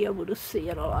 but you'll be able to see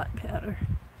it a lot better.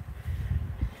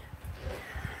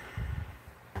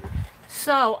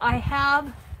 So I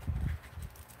have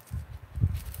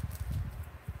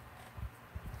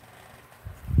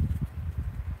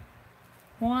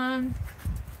one,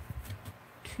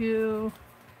 two,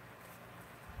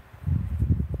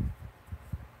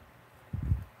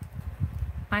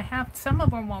 I have, some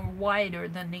of them are wider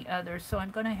than the others, so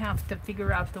I'm going to have to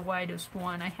figure out the widest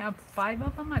one. I have 5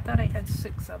 of them. I thought I had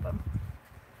 6 of them.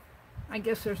 I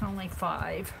guess there's only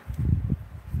 5.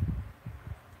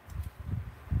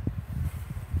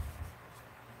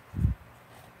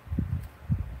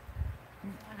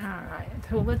 Alright,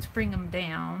 so let's bring them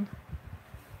down.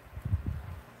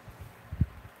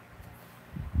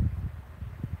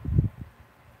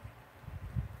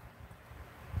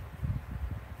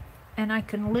 And I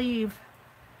can leave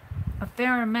a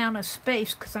fair amount of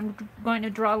space because I'm going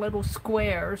to draw little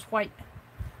squares,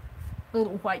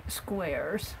 little white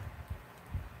squares.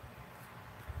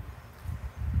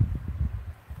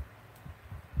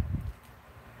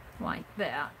 Like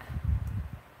that.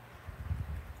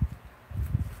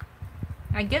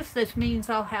 I guess this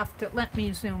means I'll have to, let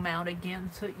me zoom out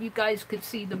again so you guys could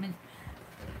see them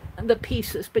in the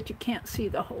pieces, but you can't see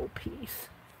the whole piece.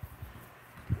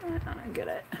 I get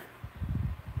it.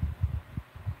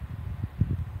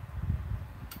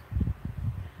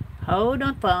 Hold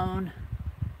on phone.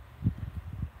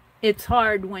 It's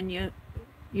hard when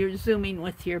you're zooming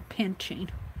with your pinching.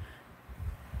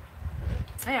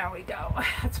 There we go.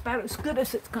 That's about as good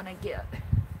as it's gonna get.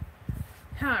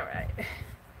 Alright.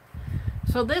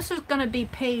 So this is gonna be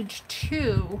page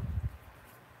 2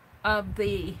 of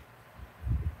the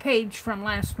page from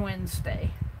last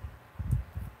Wednesday.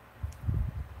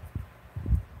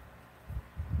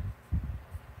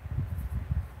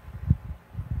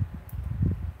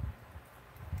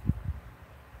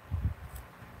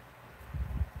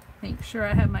 Make sure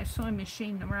I have my sewing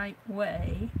machine the right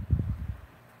way.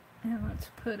 And let's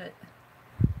put it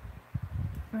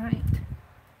right.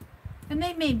 And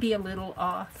they may be a little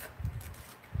off.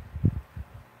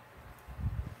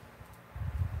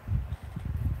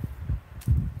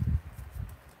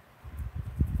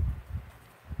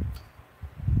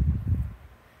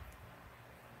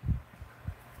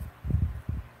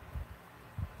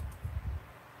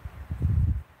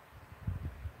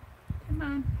 Come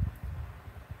on.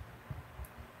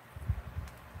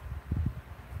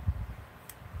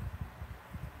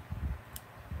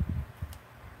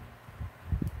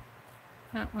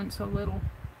 That one's a little,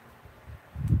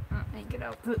 I'll make it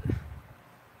out.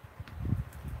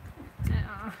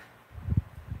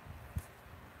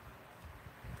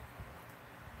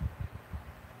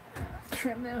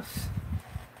 Trim this.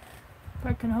 If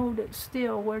I can hold it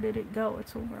still, where did it go?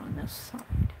 It's over on this side.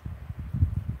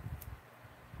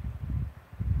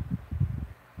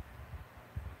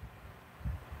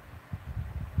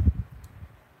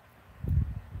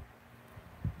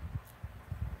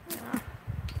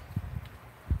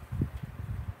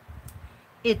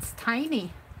 It's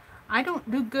tiny. I don't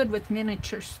do good with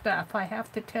miniature stuff. I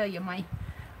have to tell you,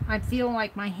 I feel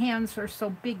like my hands are so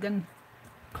big and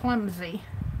clumsy.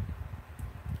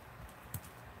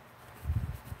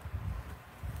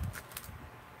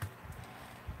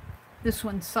 This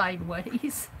one's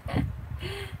sideways.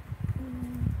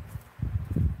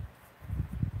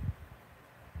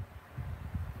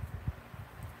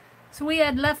 So we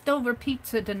had leftover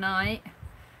pizza tonight.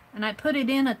 And I put it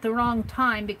in at the wrong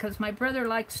time because my brother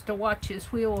likes to watch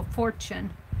his Wheel of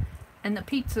Fortune. And the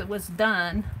pizza was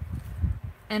done.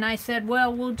 And I said,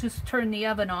 well, we'll just turn the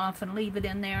oven off and leave it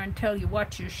in there until you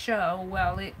watch your show.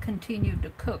 Well, it continued to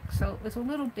cook. So it was a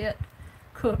little bit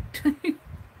cooked.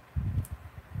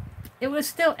 It was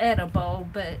still edible,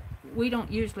 but we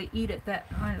don't usually eat it that.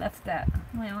 I left that.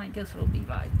 Well, I guess it'll be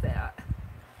like that.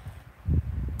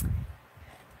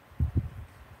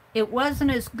 It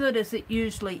wasn't as good as it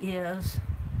usually is.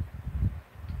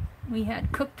 We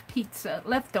had cooked pizza,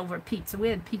 leftover pizza. We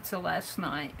had pizza last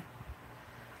night.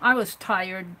 I was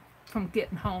tired from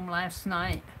getting home last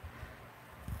night.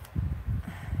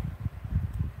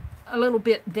 A little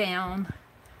bit down.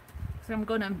 So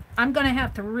I'm gonna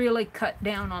have to really cut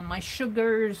down on my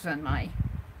sugars and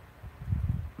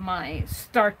my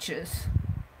starches,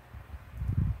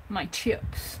 my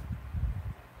chips.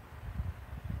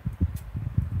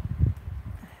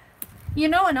 You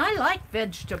know, and I like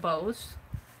vegetables.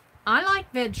 I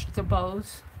like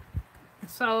vegetables.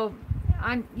 So,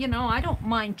 I don't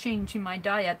mind changing my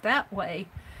diet that way.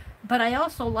 But I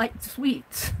also like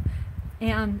sweets.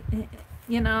 And,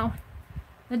 you know.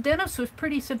 The dentist was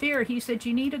pretty severe. He said,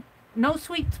 you need no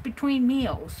sweets between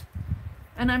meals.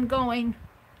 And I'm going,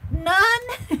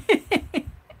 none?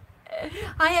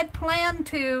 I had planned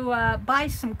to buy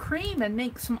some cream and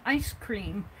make some ice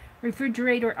cream,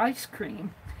 refrigerator ice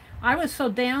cream. I was so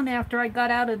down after I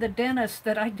got out of the dentist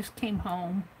that I just came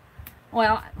home.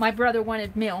 Well, my brother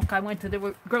wanted milk. I went to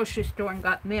the grocery store and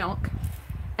got milk.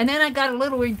 And then I got a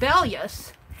little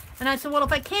rebellious. And I said, well,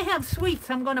 if I can't have sweets,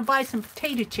 I'm going to buy some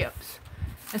potato chips.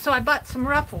 And so I bought some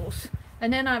Ruffles.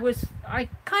 And then I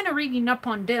kind of reading up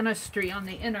on dentistry on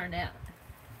the internet.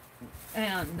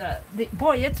 And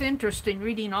boy, it's interesting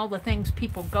reading all the things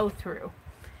people go through.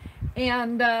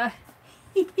 And I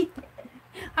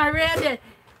read that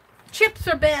chips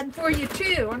are bad for you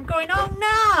too. I'm going, oh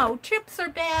no, chips are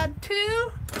bad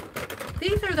too.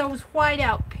 These are those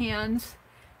whiteout pens.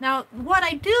 Now, what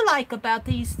I do like about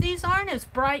these aren't as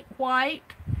bright white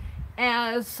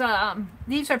as,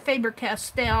 these are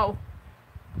Faber-Castell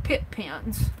Pitt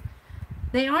pens.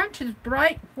 They aren't as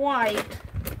bright white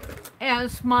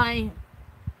as my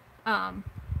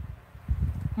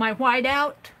my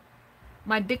whiteout,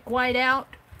 my Bic whiteout.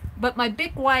 But my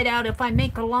Bic whiteout, if I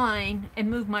make a line and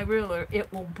move my ruler,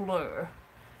 it will blur.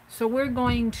 So we're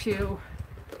going to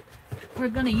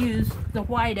use the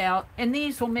whiteout, and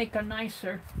these will make a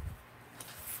nicer.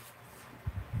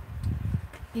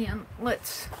 And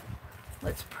let's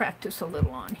practice a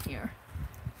little on here.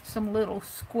 Some little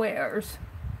squares.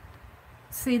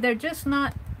 See, they're just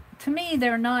not, to me,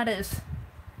 they're not as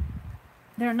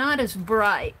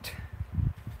bright.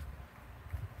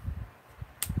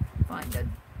 Find a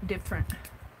different,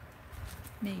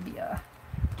 maybe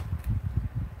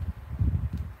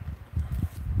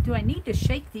do I need to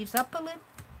shake these up a little?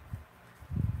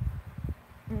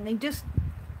 And they just,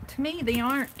 to me, they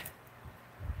aren't.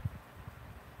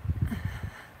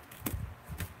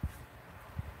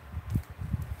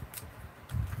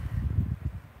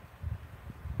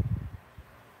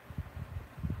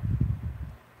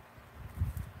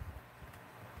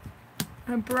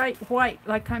 A bright white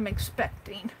like I'm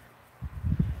expecting.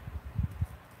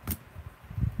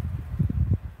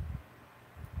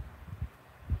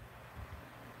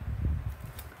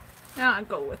 I'll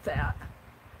go with that.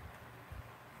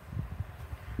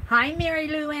 Hi, Mary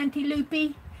Lou, Auntie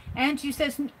Loopy. Angie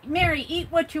says, Mary, eat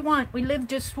what you want. We live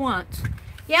just once.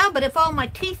 Yeah, but if all my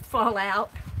teeth fall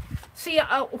out. See,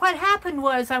 what happened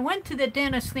was I went to the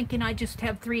dentist thinking I just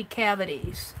have 3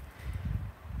 cavities.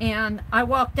 And I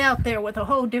walked out there with a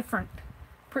whole different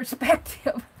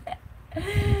perspective.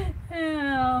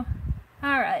 Oh,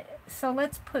 all right, so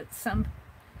let's put some,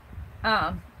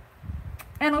 and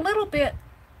a little bit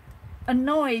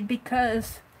annoyed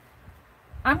because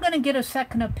I'm going to get a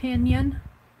second opinion.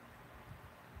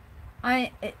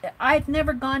 I've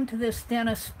never gone to this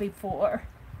dentist before,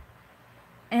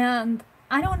 and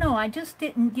I don't know, I just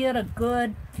didn't get a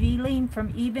good feeling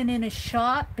from even in a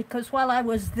shop, because while I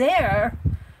was there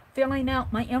filling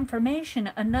out my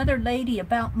information, another lady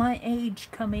about my age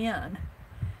come in,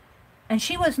 and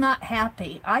she was not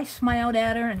happy. I smiled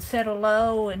at her and said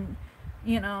hello, and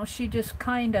you know, she just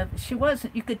kind of, she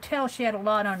wasn't, you could tell she had a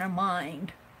lot on her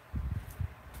mind.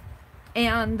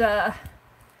 And I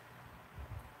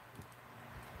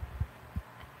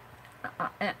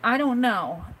don't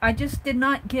know, I just did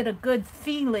not get a good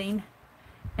feeling.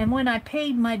 And when I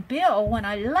paid my bill, when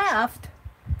I left,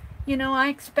 you know, I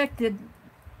expected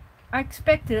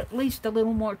at least a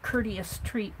little more courteous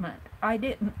treatment. I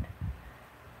didn't,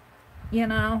 you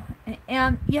know.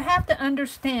 And you have to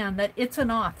understand that it's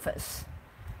an office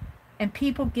and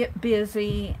people get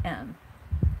busy, and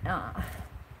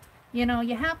you know,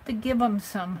 you have to give them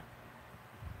some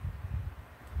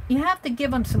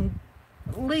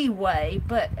leeway.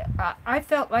 But I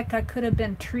felt like I could have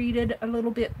been treated a little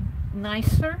bit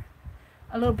nicer,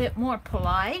 a little bit more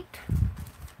polite.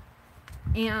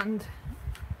 And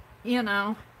you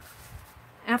know,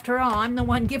 after all, I'm the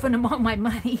one giving them all my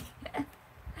money.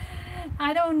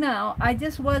 I don't know. I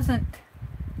just walked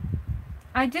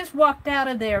out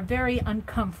of there very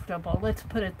uncomfortable. Let's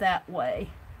put it that way.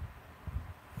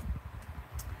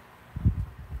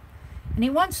 And he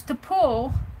wants to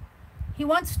pull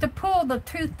the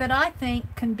tooth that I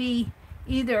think can be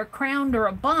either a crown or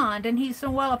a bond. And he said,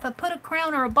 well, if I put a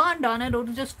crown or a bond on it, it'll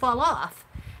just fall off.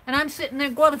 And I'm sitting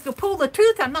there going, if you pull the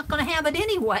tooth, I'm not going to have it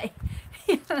anyway.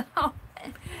 You know?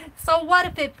 So what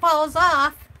if it falls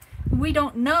off? We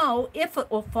don't know if it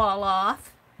will fall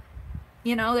off.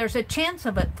 You know, there's a chance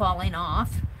of it falling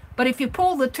off. But if you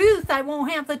pull the tooth, I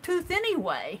won't have the tooth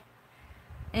anyway.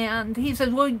 And he says,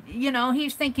 well, you know,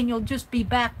 he's thinking you'll just be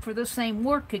back for the same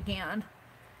work again.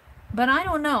 But I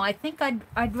don't know. I think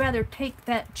I'd rather take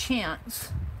that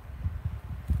chance.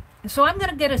 So I'm going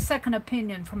to get a second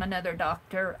opinion from another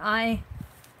doctor.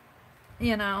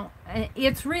 You know,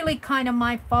 it's really kind of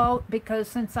my fault because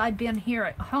since I've been here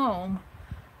at home,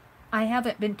 I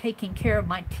haven't been taking care of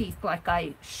my teeth like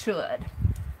I should.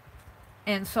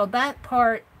 And so that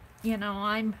part, you know,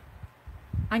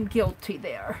 I'm guilty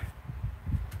there.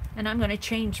 And I'm going to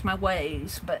change my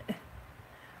ways. But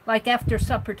like after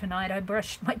supper tonight, I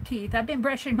brushed my teeth. I've been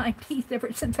brushing my teeth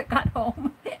ever since I got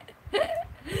home.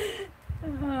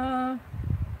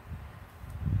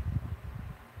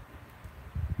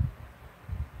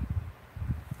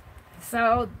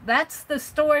 So that's the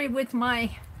story with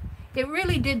my... It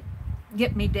really did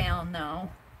get me down, though.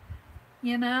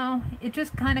 You know, it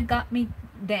just kind of got me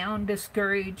down,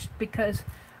 discouraged, because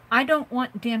I don't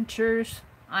want dentures.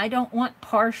 I don't want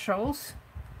partials.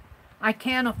 I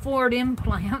can't afford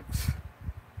implants.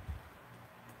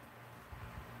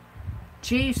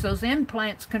 Geez, those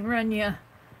implants can run you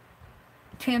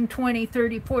 10, 20,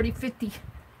 30, 40, 50,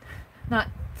 not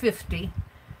 50.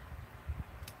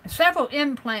 Several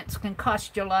implants can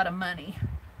cost you a lot of money.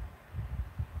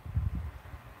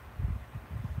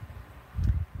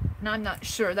 And I'm not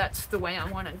sure that's the way I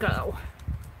want to go.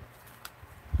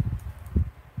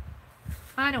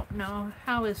 I don't know.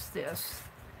 How is this?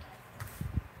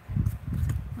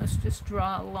 Let's just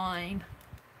draw a line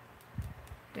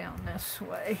down this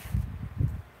way.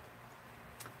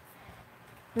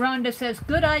 Rhonda says,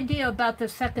 good idea about the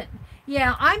second.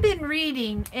 Yeah, I've been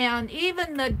reading, and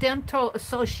even the Dental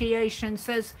Association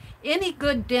says any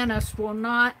good dentist will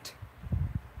not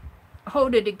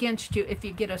hold it against you if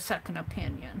you get a second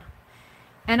opinion.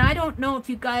 And I don't know if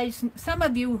you guys, some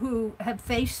of you who have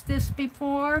faced this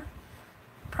before,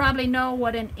 probably know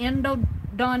what an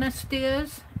endodontist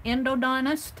is.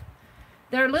 Endodontist.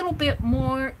 They're a little bit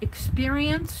more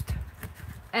experienced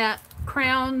at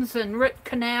crowns and root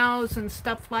canals and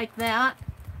stuff like that.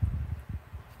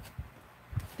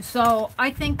 So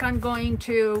I think I'm going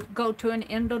to go to an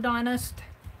endodontist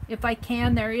if I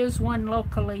can. There is one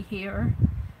locally here.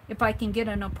 If I can get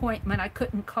an appointment. I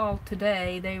couldn't call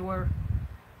today. They were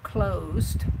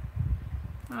closed.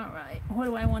 All right. What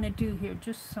do I want to do here?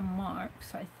 Just some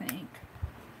marks, I think.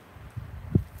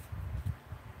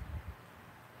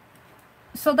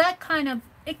 So that kind of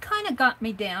got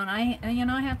me down. I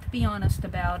have to be honest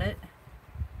about it.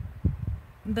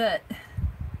 But,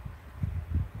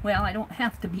 well, I don't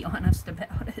have to be honest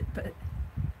about it, but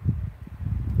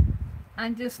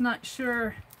I'm just not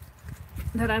sure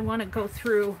that I want to go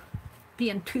through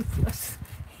being toothless.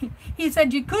 He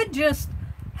said you could just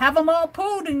have them all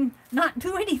pulled and not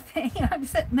do anything. I'm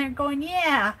sitting there going,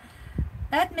 yeah,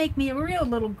 that'd make me a real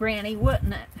little granny,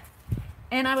 wouldn't it?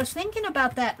 And I was thinking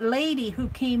about that lady who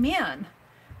came in,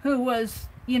 who was,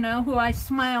 you know, who I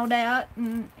smiled at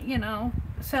and, you know,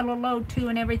 said hello to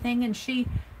and everything, and she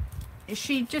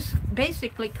just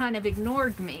basically kind of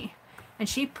ignored me. And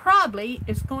she probably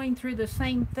is going through the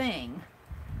same thing.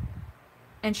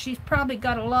 And she's probably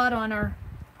got a lot on her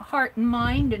heart and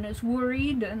mind and is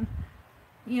worried, and,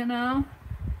 you know,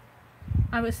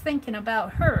 I was thinking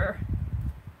about her.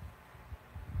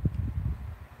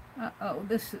 Uh-oh,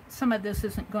 some of this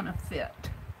isn't going to fit,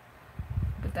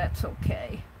 but that's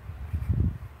okay.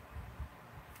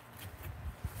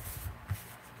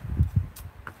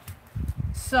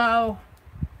 So,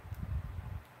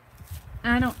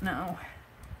 I don't know.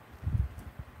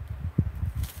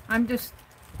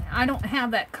 I don't have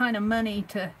that kind of money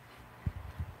to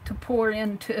pour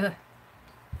into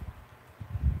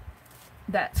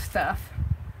that stuff.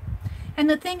 And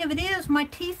the thing of it is, my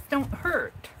teeth don't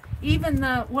hurt. Even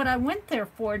what I went there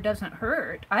for doesn't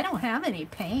hurt. I don't have any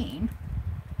pain.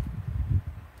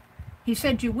 He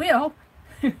said, you will.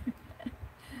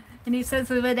 And he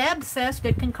says, if it abscessed,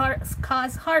 it can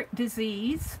cause heart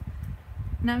disease.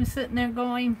 And I'm sitting there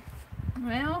going,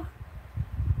 well,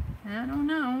 I don't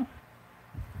know.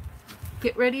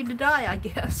 Get ready to die, I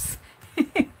guess.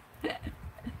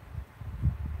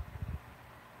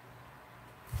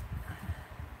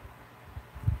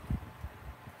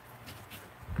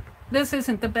 This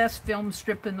isn't the best film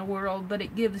strip in the world, but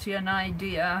it gives you an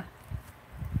idea.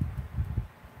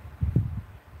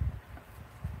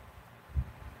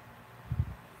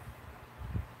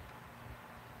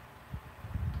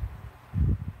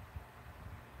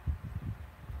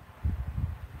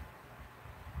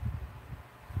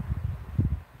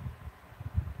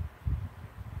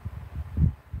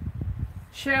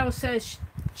 Cheryl says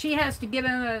she has to give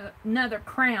him another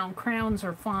crown. Crowns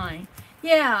are fine.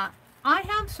 Yeah, I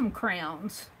have some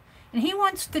crowns. And he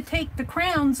wants to take the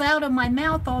crowns out of my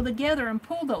mouth altogether and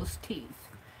pull those teeth.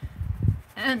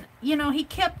 And, you know, he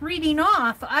kept reading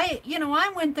off. I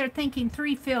went there thinking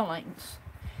 3 fillings.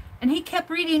 And he kept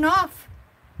reading off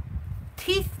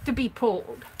teeth to be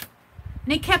pulled.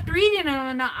 And he kept reading it,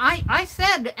 and I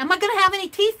said, am I going to have any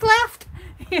teeth left?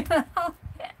 You know,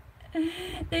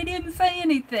 they didn't say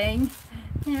anything,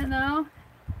 you know.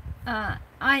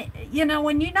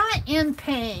 When you're not in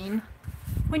pain,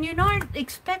 when you're not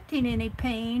expecting any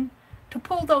pain, to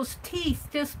pull those teeth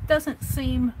just doesn't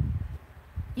seem,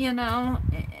 you know,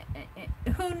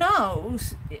 who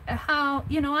knows how,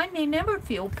 you know, I may never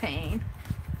feel pain.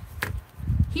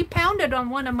 He pounded on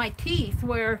one of my teeth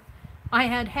where I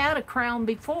had a crown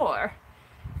before,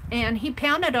 and he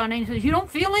pounded on it and he says, you don't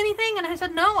feel anything? And I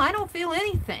said, no, I don't feel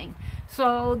anything.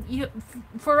 So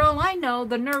for all I know,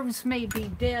 the nerves may be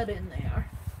dead in there.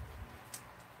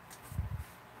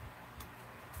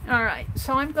 All right,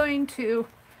 so I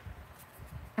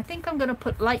think I'm going to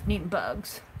put lightning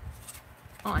bugs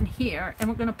on here, and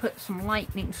we're going to put some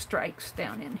lightning strikes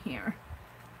down in here.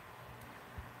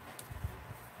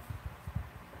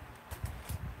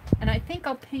 And I think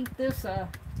I'll paint this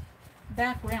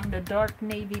background a dark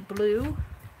navy blue.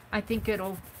 I think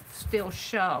it'll still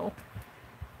show.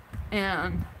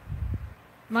 And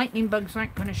lightning bugs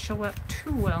aren't going to show up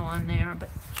too well on there, but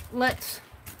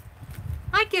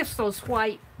I guess those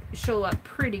white show up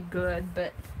pretty good,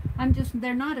 but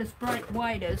they're not as bright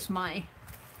white as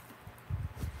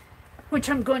which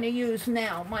I'm going to use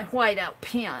now, my whiteout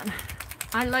pen.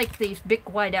 I like these big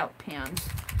whiteout pens.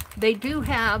 They do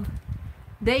have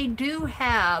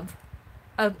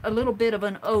a little bit of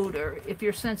an odor if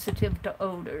you're sensitive to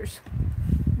odors.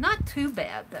 Not too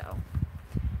bad though.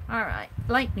 All right,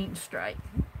 lightning strike.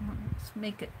 Let's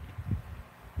make it.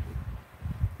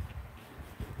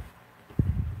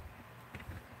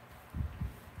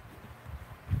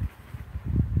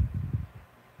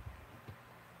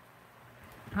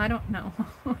 I don't know.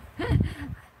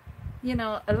 You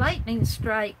know, a lightning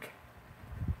strike.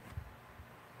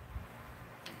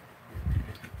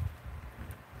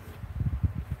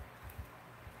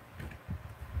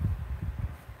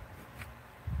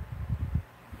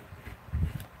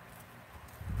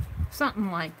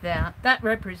 Something like that. That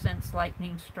represents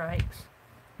lightning strikes.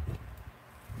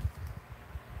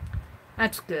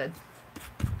 That's good.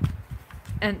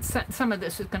 And some of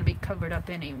this is going to be covered up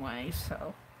anyway,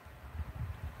 so.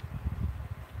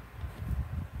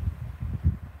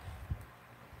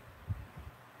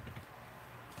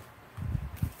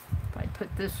 If I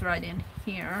put this right in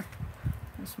here,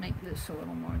 let's make this a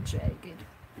little more jagged.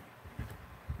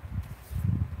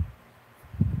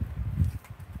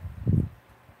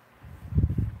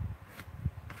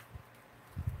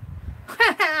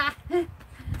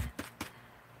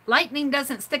 Lightning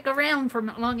doesn't stick around for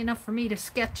long enough for me to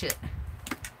sketch it.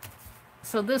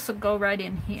 So this will go right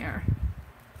in here.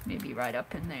 Maybe right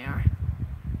up in there.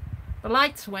 The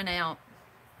lights went out.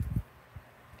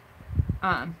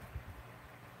 Now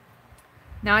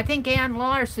I think Ann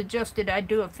Lahr suggested I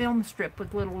do a film strip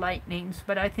with little lightnings,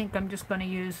 but I think I'm just going to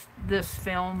use this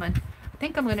film, and I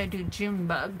think I'm going to do June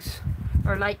bugs,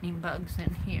 or lightning bugs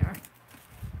in here.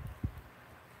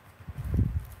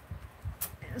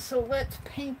 So let's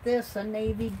paint this a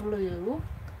navy blue.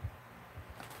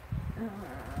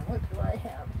 What do I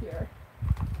have here?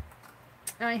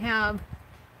 I have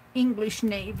English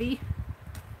navy.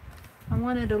 I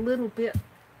want it a little bit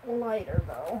lighter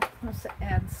though. Let's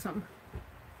add some.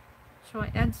 Shall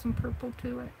I add some purple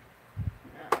to it?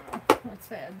 No,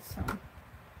 let's add some.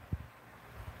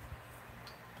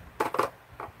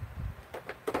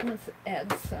 Let's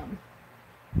add some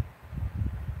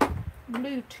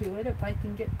blue to it, if I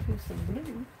can get to some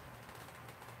blue.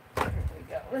 There we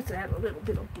go. Let's add a little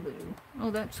bit of blue. Oh,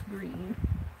 that's green.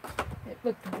 It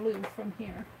looked blue from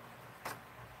here.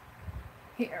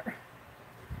 Here.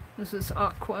 This is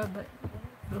aqua, but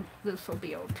this will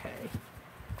be okay.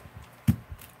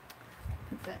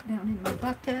 Put that down in my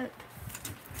bucket.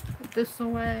 Put this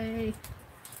away.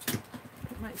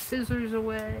 Put my scissors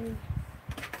away.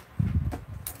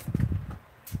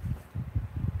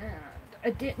 I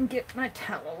didn't get my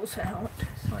towels out,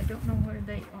 so I don't know where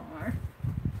they are.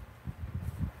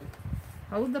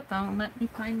 Hold the phone, let me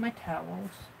find my towels.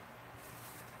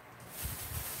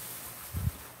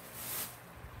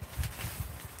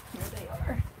 Here they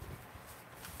are.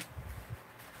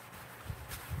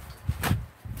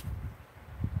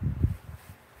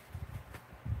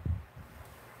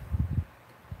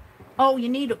 Oh, you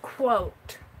need a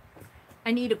quote.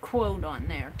 I need a quote on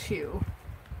there too.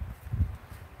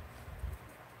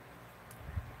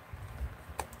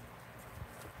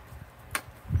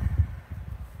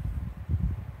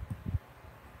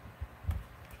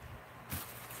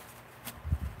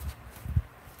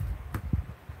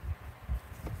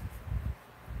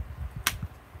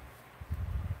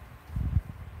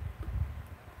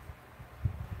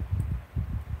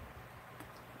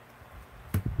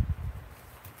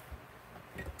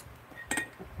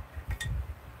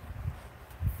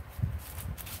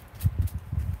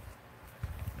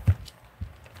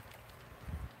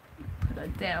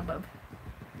 dab of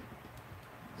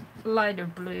lighter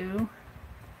blue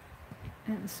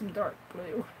and some dark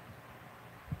blue.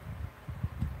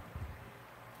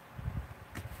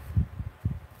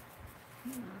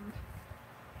 And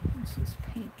let's just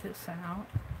paint this out.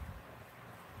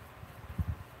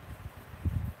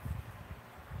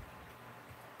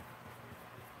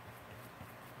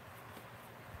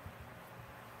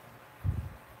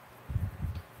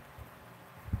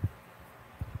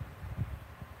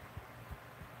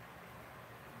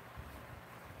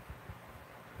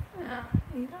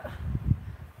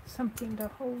 Something to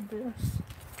hold this.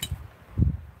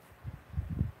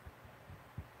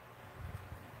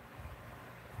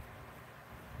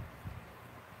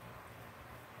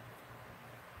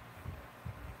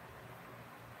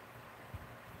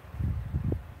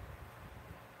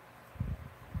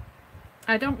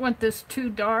 I don't want this too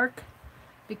dark,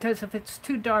 because if it's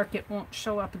too dark it won't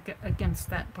show up against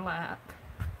that black.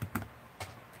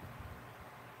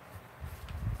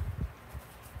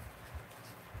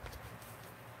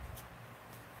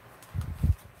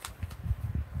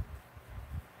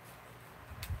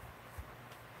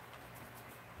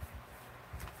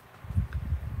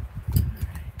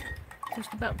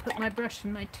 Just about put my brush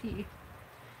in my teeth.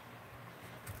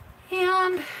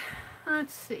 And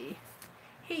let's see.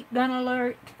 Heat gun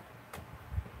alert.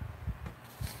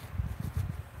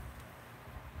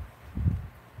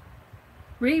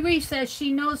 Riri says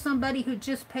she knows somebody who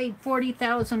just paid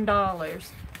 $40,000.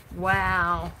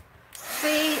 Wow.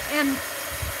 See, and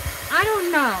I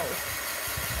don't know.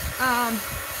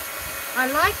 I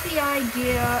like the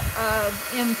idea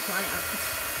of implants.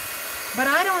 But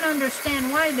I don't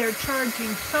understand why they're charging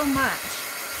so much.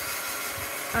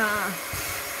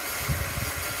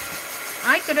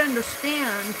 I could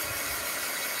understand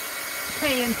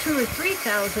paying $2,000 or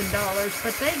 $3,000,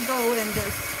 but they go into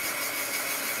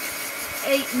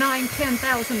 $8,000, $9,000,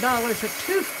 $10,000 a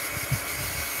tooth.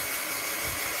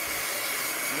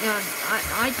 And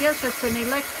I guess it's an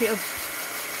elective.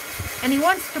 And he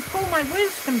wants to pull my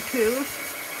wisdom tooth.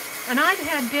 And I've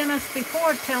had dentists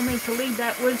before tell me to leave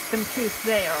that wisdom tooth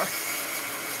there,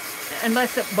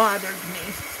 unless it bothered me.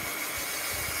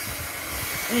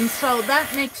 And so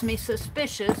that makes me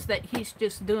suspicious that he's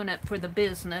just doing it for the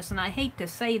business. And I hate to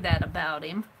say that about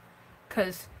him,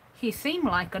 because he seemed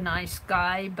like a nice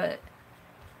guy, but,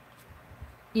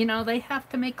 you know, they have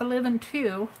to make a living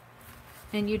too.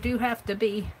 And you do have to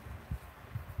be.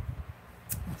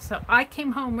 So I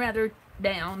came home rather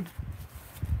down.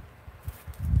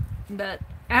 But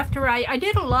after I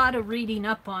did a lot of reading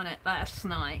up on it last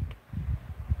night.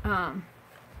 One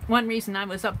reason I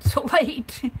was up so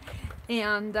late.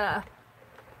 And there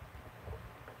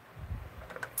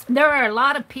are a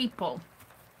lot of people.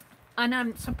 And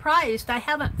I'm surprised I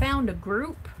haven't found a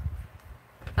group.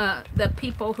 The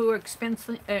people who are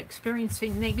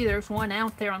experiencing, maybe there's one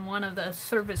out there on one of the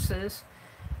services.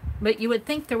 But you would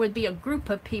think there would be a group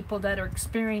of people that are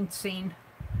experiencing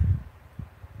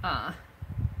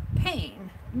pain,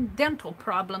 dental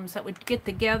problems, that would get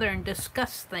together and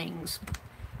discuss things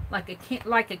like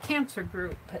a cancer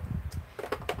group.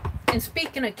 And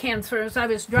speaking of cancer, as I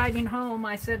was driving home,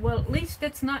 I said, well, at least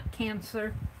it's not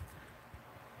cancer.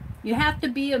 You have to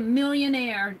be a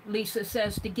millionaire, Lisa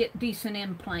says, to get decent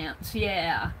implants.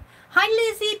 Yeah. Hi,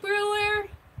 Lizzie Brewer.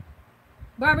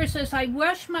 Barbara says, I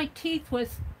brush my teeth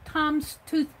with Tom's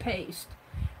toothpaste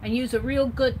and use a real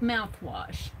good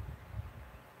mouthwash.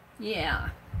 Yeah.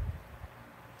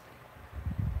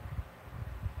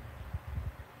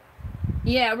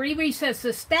 Yeah, Riri says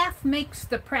the staff makes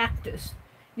the practice.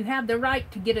 You have the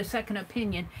right to get a second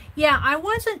opinion. Yeah, I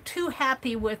wasn't too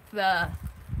happy with the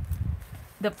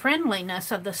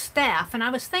friendliness of the staff, and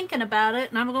I was thinking about it,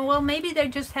 and I'm going, well, maybe they're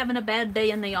just having a bad day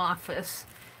in the office,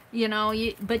 you know.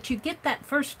 But you get that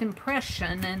first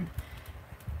impression, and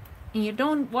you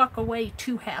don't walk away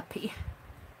too happy.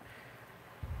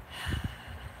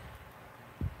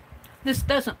 This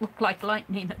doesn't look like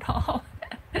lightning at all.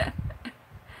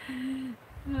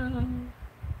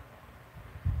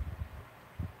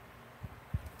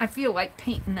 I feel like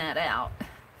painting that out.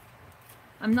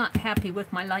 I'm not happy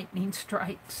with my lightning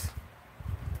strikes.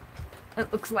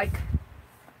 It looks like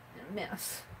a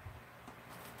mess.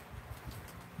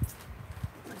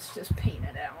 Let's just paint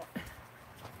it out.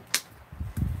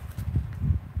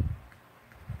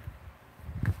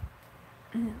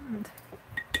 And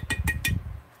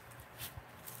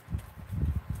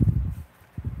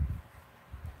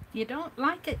you don't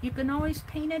like it, you can always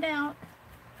paint it out.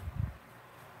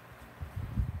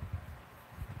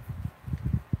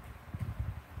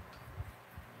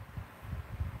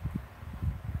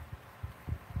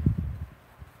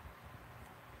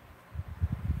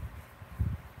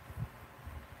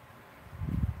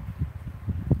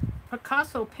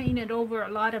 Picasso painted over a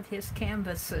lot of his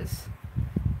canvases.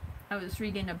 I was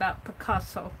reading about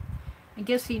Picasso. I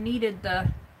guess he needed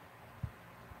the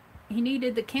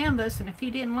canvas, and if he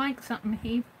didn't like something,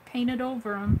 he painted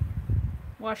over them,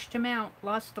 washed them out,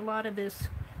 lost a lot of his,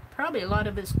 probably a lot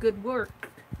of his good work.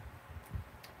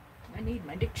 I need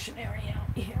my dictionary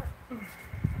out here.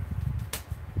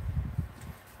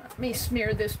 Let me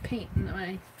smear this paint in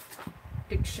my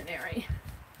dictionary.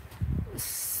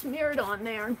 Smear it on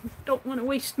there. Don't want to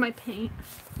waste my paint.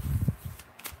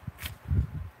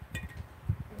 Put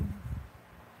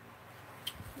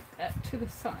that to the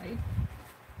side.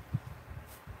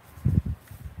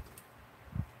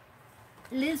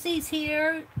 Lizzie's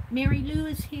here. Mary Lou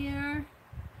is here.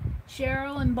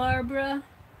 Cheryl and Barbara.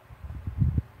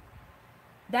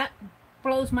 That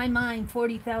blows my mind,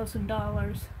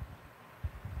 $40,000.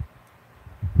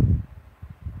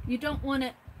 You don't want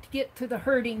it to get to the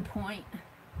hurting point.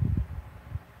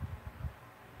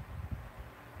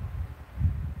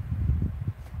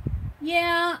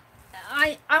 Yeah,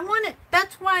 I want it.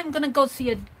 That's why I'm going to go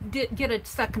get a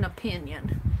second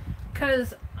opinion.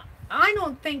 Because I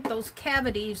don't think those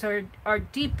cavities are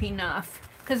deep enough.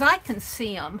 Because I can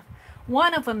see them.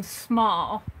 One of them's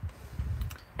small.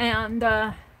 And,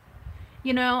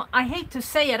 you know, I hate to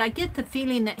say it, I get the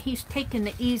feeling that he's taking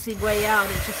the easy way out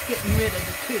and just getting rid of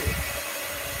the tooth.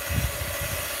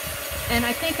 And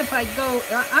I think if I go,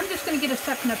 I'm just going to get a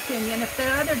second opinion. If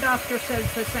the other doctor says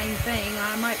the same thing,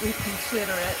 I might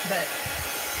reconsider it. But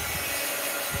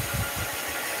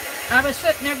I was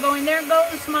sitting there going, there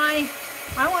goes my,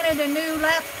 I wanted a new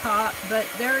laptop, but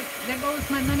there goes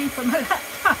my money for my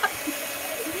laptop.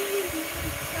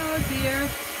 Oh dear.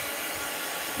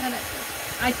 And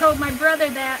I told my brother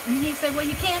that, and he said, well,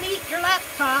 you can't eat your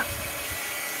laptop.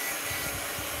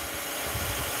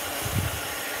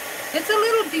 It's a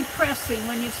little depressing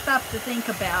when you stop to think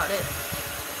about it.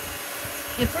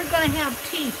 If we're going to have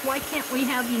teeth, why can't we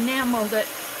have enamel that,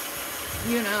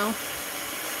 you know,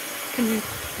 can,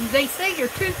 they say your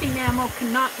tooth enamel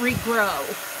cannot regrow.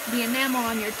 The enamel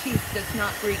on your teeth does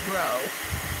not regrow.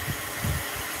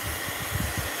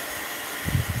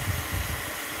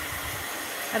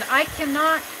 And I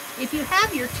cannot, if you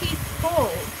have your teeth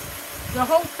pulled, the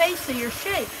whole face of your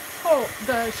shape,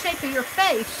 the shape of your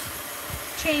face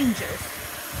changes.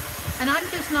 And I'm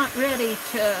just not ready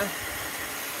to,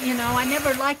 you know, I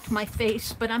never liked my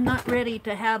face, but I'm not ready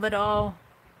to have it all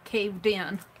caved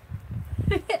in.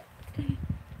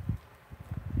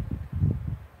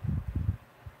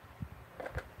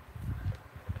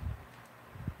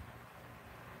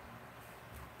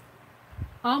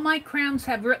 All my crowns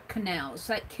have root canals.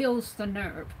 That kills the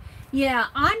nerve. Yeah,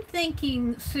 I'm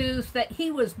thinking, Suze, that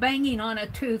he was banging on a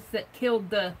tooth that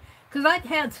killed the... Because I've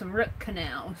had some root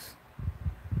canals.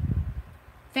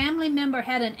 Family member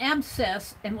had an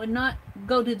abscess and would not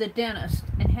go to the dentist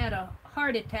and had a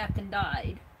heart attack and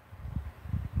died.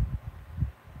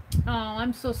 Oh,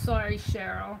 I'm so sorry,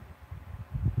 Cheryl.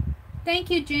 Thank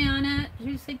you, Janet.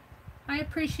 She said, I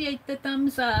appreciate the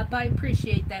thumbs up. I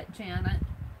appreciate that, Janet.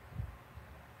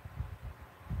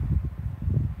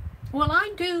 Well,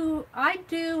 I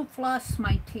do floss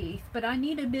my teeth, but I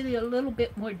need to be a little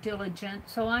bit more diligent.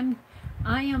 So I've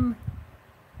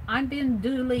been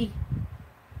duly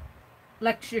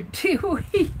lectured to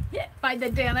by the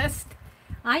dentist.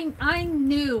 I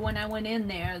knew when I went in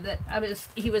there that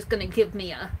he was going to give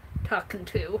me a talking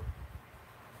to.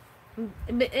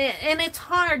 And it's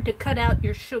hard to cut out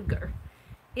your sugar.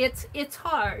 It's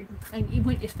hard,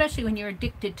 especially when you're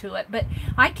addicted to it. But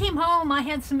I came home, I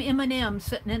had some M&Ms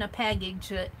sitting in a package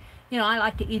that, you know, I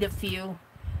like to eat a few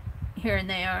here and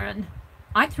there, and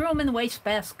I threw them in the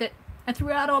wastebasket. I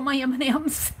threw out all my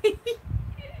M&Ms.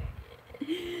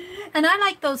 And I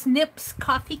like those Nips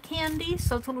coffee candies,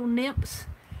 those little Nips.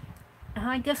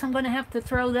 I guess I'm going to have to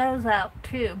throw those out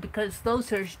too, because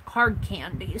those are hard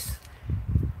candies.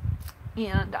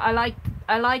 And I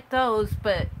like those,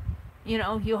 but you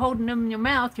know, you holding them in your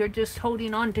mouth, you're just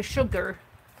holding on to sugar.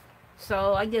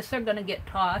 So I guess they're going to get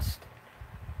tossed.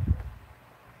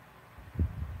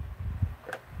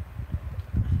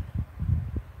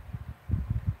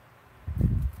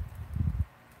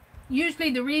 Usually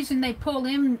the reason they pull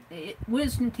in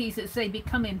wisdom teeth is they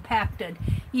become impacted.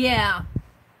 Yeah.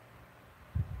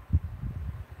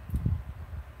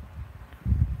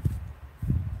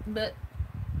 But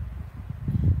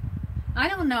I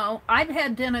don't know. I've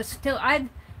had dentists still.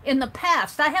 In the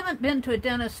past, I haven't been to a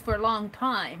dentist for a long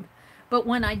time, but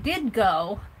when I did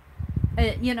go,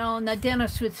 you know, and the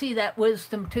dentist would see that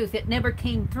wisdom tooth, it never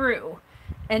came through,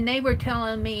 and they were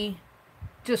telling me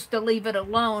just to leave it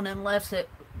alone unless it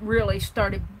really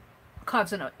started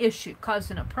causing an issue,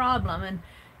 causing a problem. And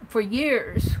for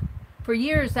years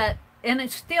that, and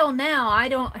it's still now, I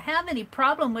don't have any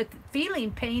problem with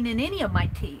feeling pain in any of my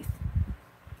teeth.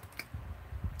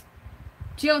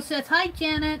 Jill says, hi,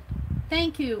 Janet.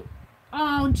 Thank you.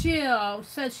 Oh, Jill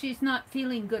says she's not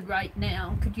feeling good right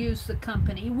now. Could use the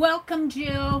company. Welcome,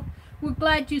 Jill. We're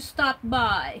glad you stopped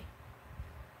by.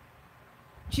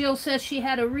 Jill says she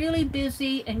had a really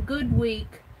busy and good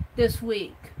week this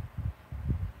week,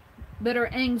 but her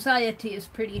anxiety is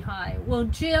pretty high. Well,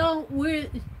 Jill,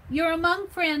 you're among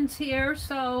friends here,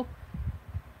 so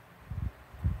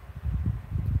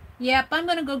yep, I'm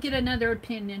going to go get another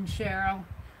opinion, Cheryl.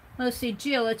 Let's see,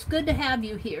 Jill, it's good to have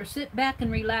you here. Sit back and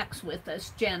relax with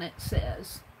us, Janet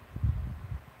says.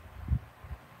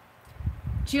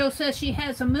 Jill says she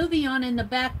has a movie on in the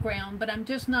background, but I'm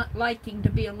just not liking to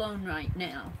be alone right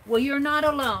now. Well, you're not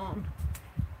alone.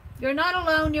 You're not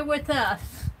alone, you're with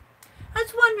us.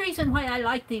 That's one reason why I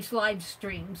like these live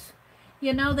streams.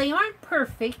 You know, they aren't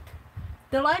perfect.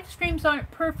 The live streams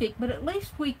aren't perfect, but at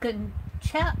least we can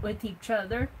chat with each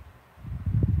other.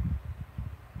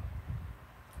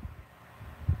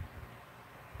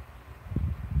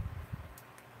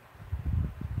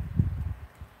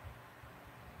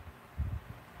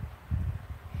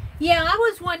 Yeah, I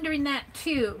was wondering that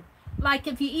too. Like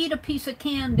if you eat a piece of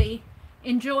candy,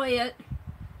 enjoy it,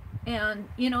 and,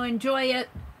 you know, enjoy it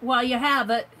while you have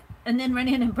it, and then run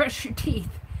in and brush your teeth.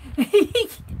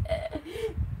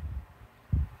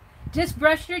 Just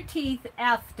brush your teeth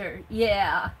after,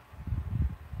 yeah.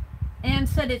 Anne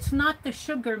said it's not the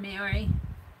sugar, Mary.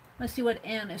 Let's see what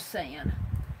Anne is saying.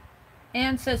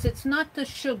 Anne says it's not the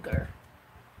sugar.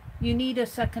 You need a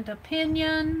second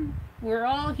opinion. We're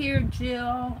all here,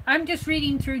 Jill. I'm just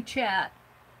reading through chat.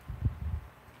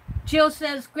 Jill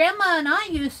says, Grandma and I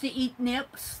used to eat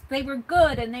nips. They were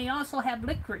good, and they also have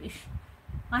licorice.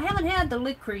 I haven't had the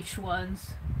licorice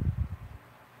ones.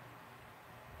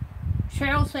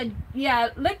 Cheryl said, yeah,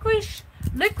 licorice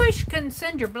can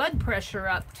send your blood pressure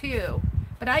up, too.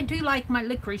 But I do like my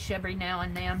licorice every now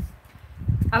and then.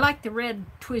 I like the red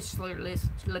Twizzler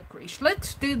licorice.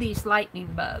 Let's do these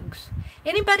lightning bugs.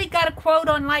 Anybody got a quote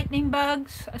on lightning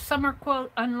bugs? A summer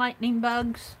quote on lightning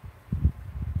bugs?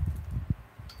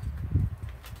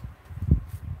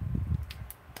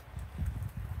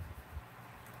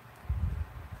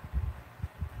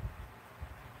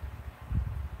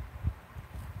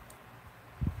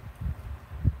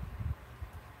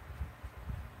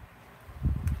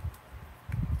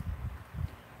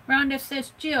 Rhonda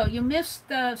says, Jill, you missed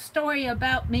the story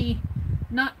about me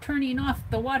not turning off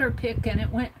the water pick and it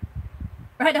went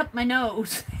right up my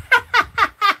nose.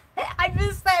 I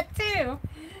missed that too.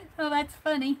 Oh, that's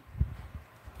funny.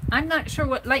 I'm not sure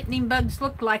what lightning bugs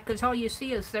look like because all you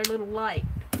see is their little light.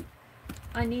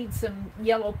 I need some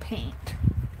yellow paint.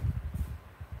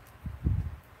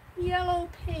 Yellow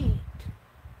paint.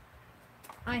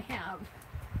 I have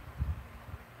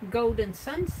Golden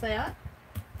Sunset.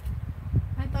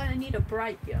 I thought I need a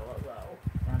bright yellow, though.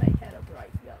 I thought I had a bright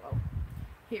yellow.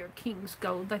 Here, King's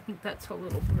Gold. I think that's a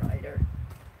little brighter.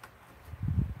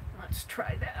 Let's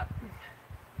try that.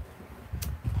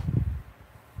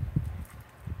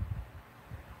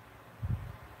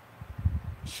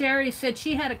 Sherry said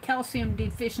she had a calcium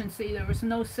deficiency. There was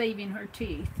no saving her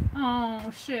teeth.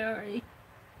 Oh, Sherry.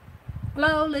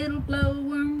 Glow, little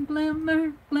glowworm,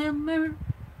 glimmer, glimmer.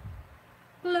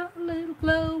 Glow, little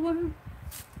glowworm.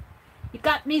 You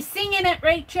got me singing it,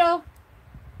 Rachel.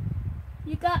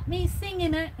 You got me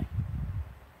singing it.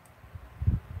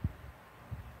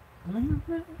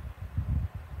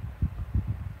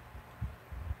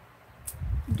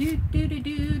 Doot, doot, doot,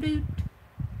 doot, doot.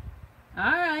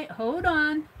 All right, hold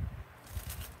on.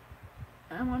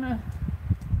 I want to...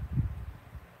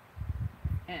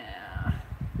 Yeah.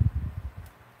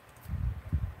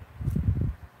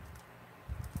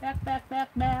 Back, back, back,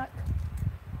 back.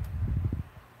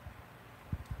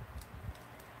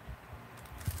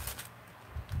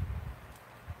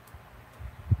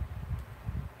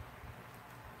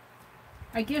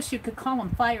 I guess you could call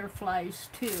them fireflies,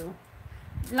 too.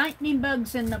 Lightning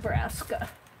bugs in Nebraska.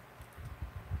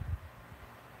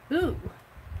 Ooh.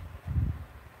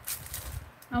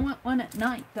 I want one at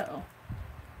night, though.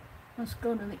 Let's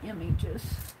go to the images.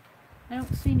 I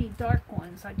don't see any dark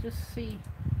ones. I just see...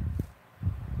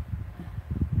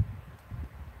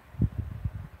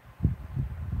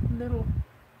 little...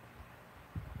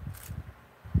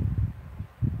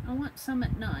 I want some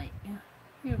at night.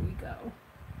 Here we go.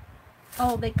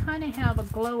 Oh, they kind of have a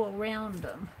glow around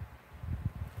them.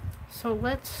 So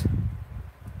let's...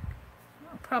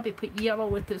 I'll probably put yellow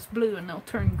with this blue and they'll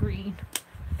turn green.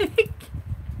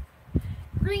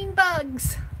 Green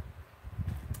bugs.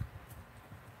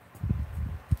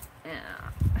 Yeah.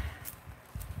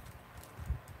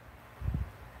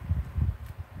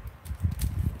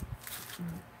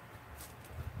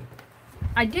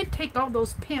 I did take all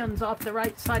those pins off the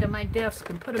right side of my desk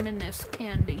and put them in this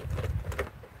candy.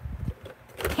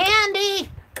 Candy!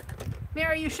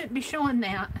 Mary, you shouldn't be showing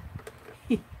that.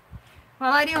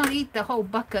 Well, I don't eat the whole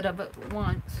bucket of it at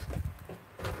once.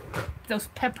 Those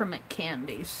peppermint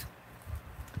candies.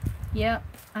 Yep,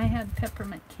 I had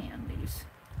peppermint candies.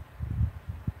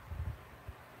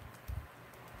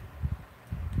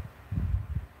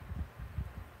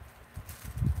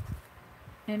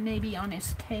 And maybe on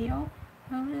his tail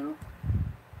a little.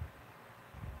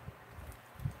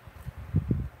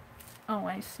 Oh,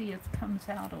 I see, it comes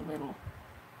out a little.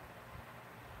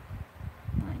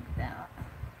 Like that.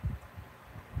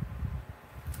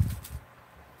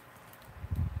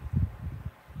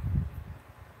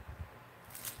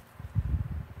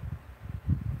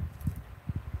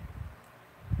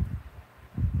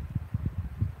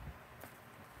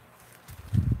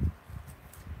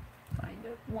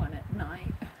 One at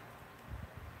night.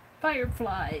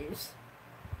 Fireflies.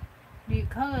 Do you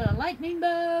call it a lightning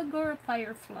bug or a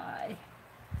firefly?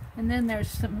 And then there's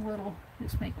some little,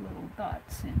 just make little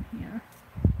dots in here.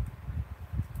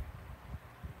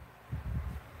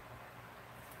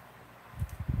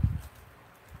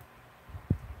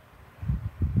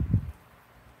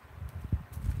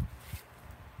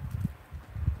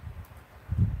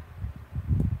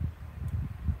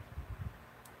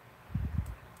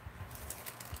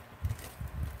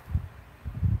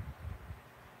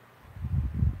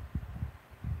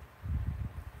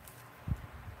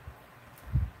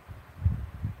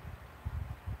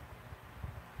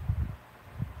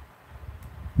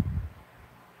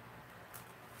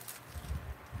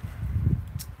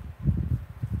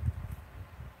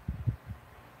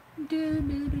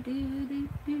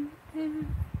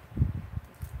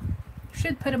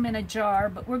 Should put them in a jar,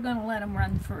 but we're going to let them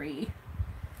run free.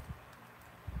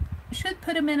 Should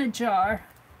put them in a jar.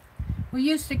 We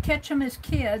used to catch them as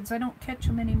kids. I don't catch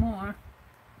them anymore.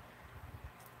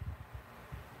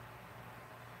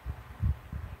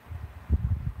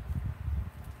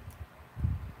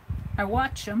 I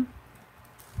watch them.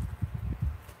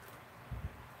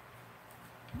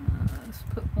 Let's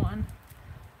put one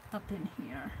up in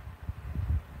here.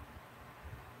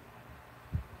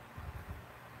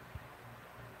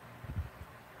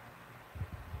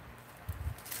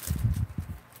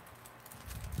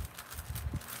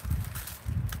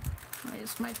 Why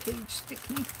is my page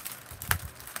sticky?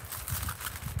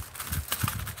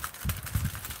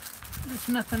 There's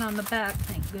nothing on the back,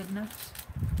 thank goodness.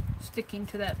 Sticking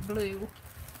to that blue.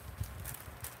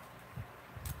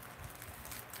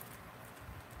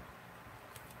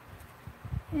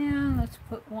 And let's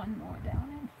put one more down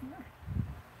in here.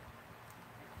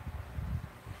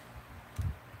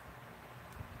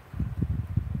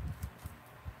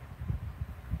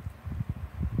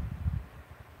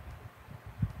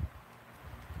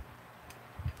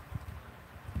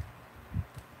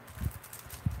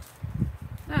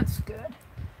 That's good.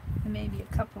 And maybe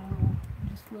a couple little,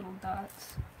 just little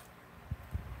dots.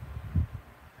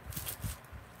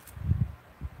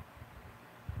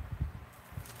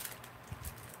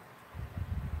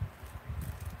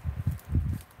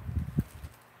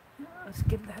 Let's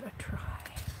give that a try.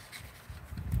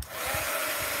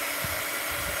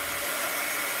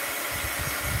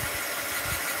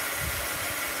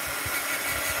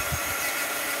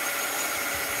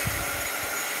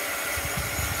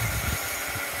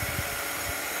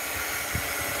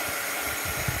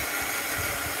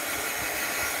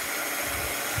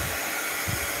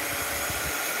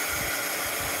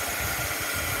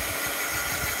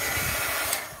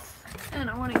 And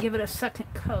I want to give it a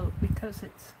second coat because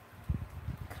it's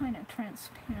kind of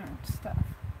transparent stuff.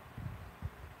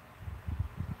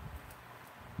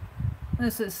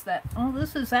 This is that, oh,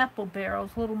 this is apple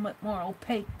barrels, a little bit more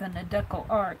opaque than the Deco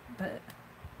Art, but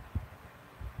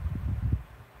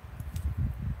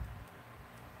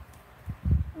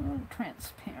a little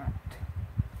transparent.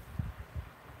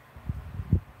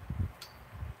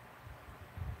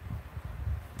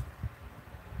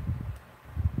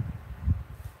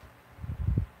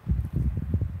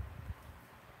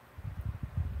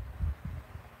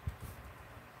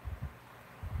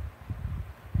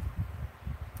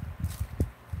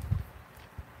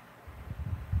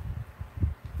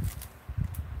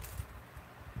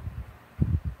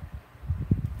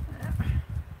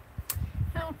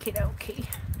 Okie dokie.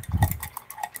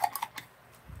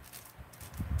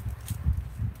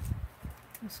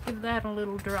 Let's give that a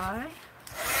little dry.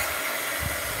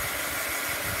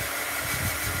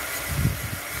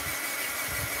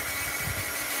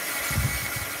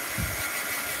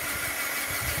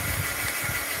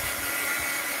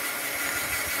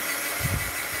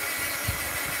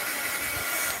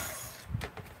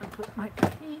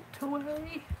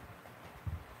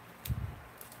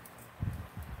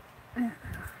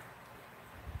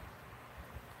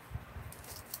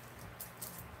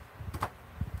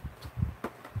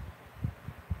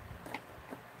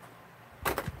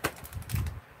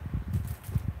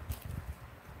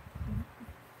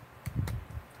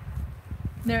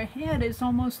 Their head is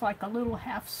almost like a little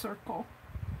half circle.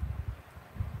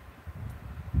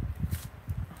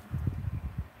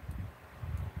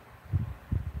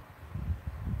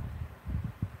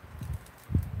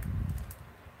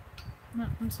 That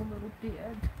one's a little big.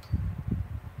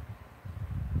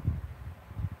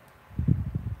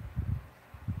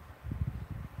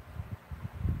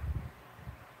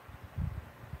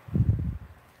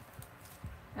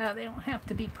 They don't have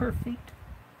to be perfect.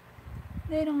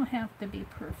 They don't have to be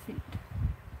perfect.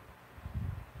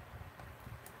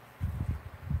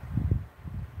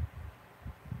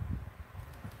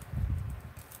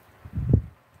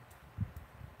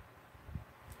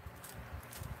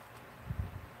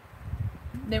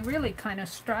 They're really kind of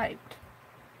striped.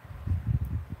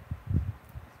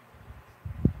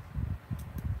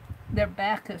 Their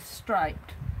back is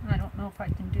striped. I don't know if I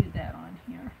can do that on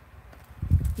here.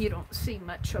 You don't see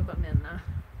much of them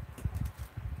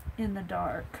in the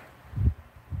dark.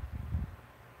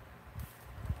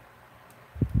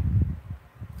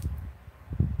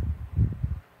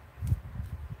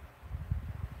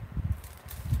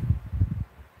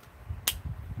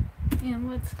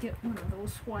 And let's get one of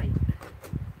those white.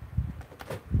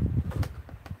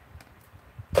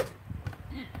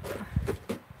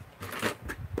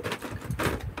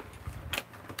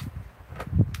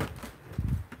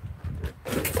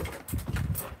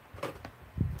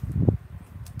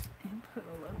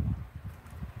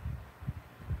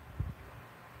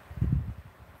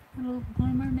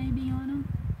 Glimmer maybe on them.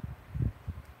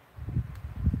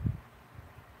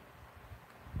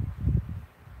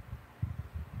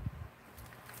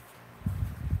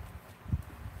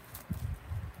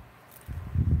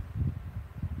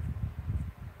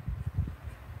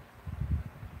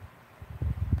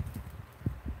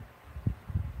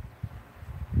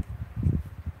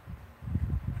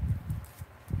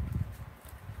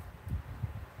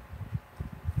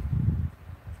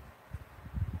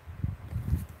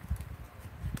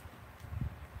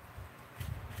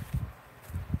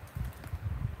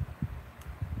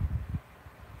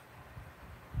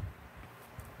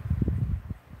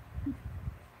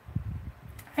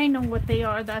 I know what they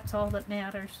are, that's all that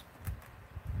matters.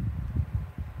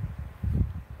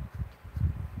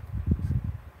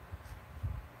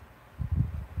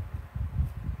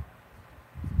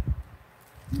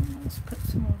 Let's put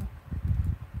some more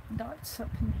dots up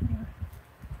in here.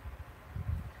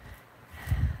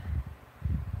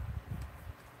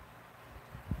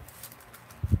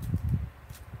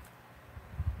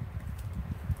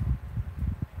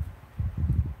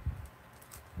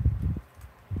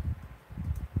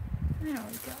 There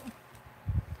we go.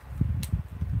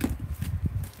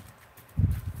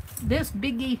 This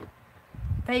Biggie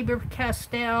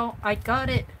Faber-Castell, I got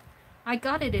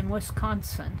it in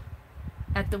Wisconsin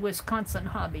at the Wisconsin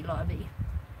Hobby Lobby.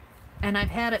 And I've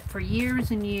had it for years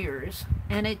and years,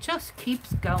 and it just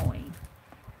keeps going.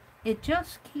 It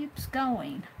just keeps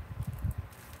going.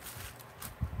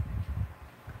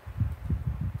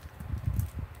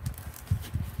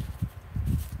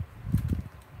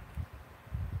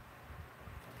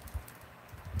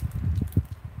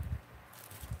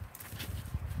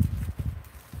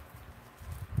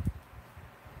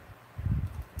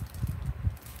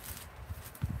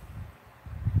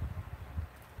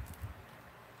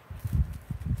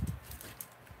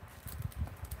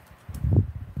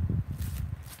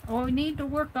 Well, we need to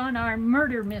work on our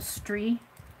murder mystery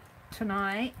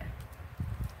tonight.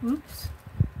 Oops.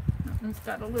 That one's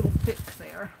got a little thick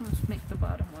there. Let's make the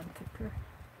bottom one thicker.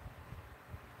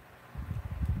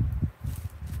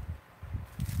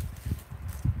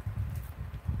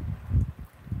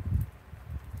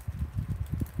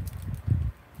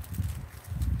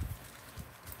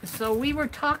 So we were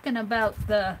talking about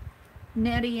the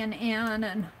Nettie and Ann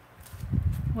and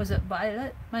was it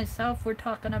Violet? Myself, we're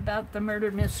talking about the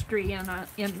murder mystery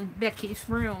in Becky's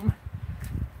room.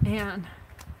 And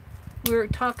we were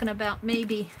talking about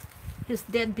maybe his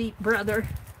deadbeat brother,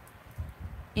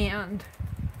 and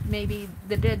maybe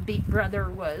the deadbeat brother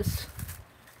was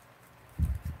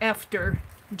after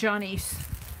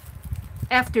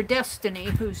Destiny,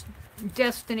 who's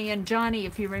Destiny and Johnny,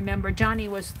 if you remember. Johnny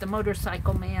was the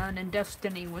motorcycle man and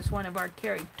Destiny was one of our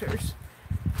characters.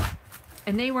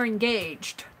 And they were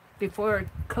engaged before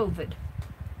COVID.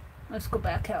 Let's go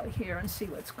back out here and see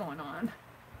what's going on.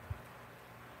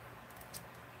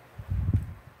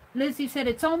 Lizzie said,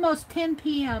 it's almost 10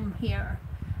 p.m. here,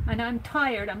 and I'm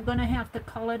tired. I'm going to have to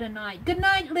call it a night. Good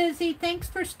night, Lizzie. Thanks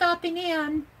for stopping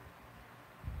in.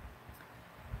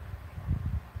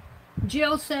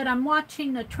 Jill said, I'm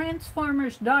watching the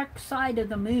Transformers Dark Side of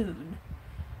the Moon.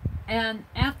 And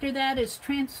after that is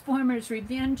Transformers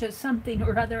Revenge of something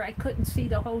or other. I couldn't see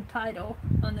the whole title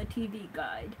on the TV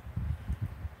guide.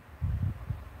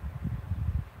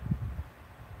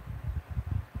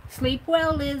 Sleep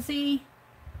well, Lizzie.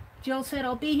 Jill said,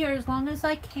 I'll be here as long as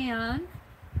I can.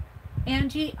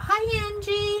 Angie, hi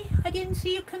Angie. I didn't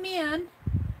see you come in.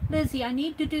 Lizzie, I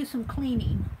need to do some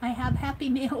cleaning. I have Happy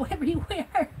Meal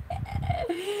everywhere.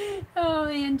 Oh,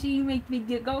 Angie, you make me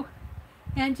giggle.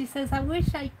 Angie says, I wish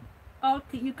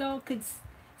you could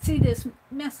see this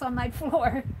mess on my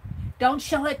floor. Don't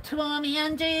show it to them,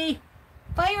 Angie.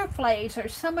 Fireflies are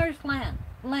summer's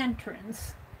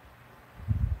lanterns.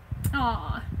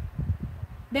 Aw.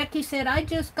 Becky said, I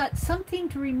just got Something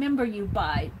to Remember You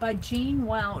by Gene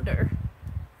Wilder.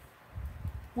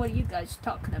 What are you guys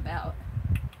talking about?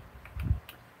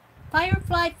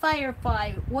 Firefly,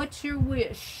 firefly, what's your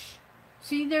wish?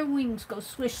 See their wings go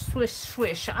swish, swish,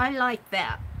 swish. I like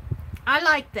that. I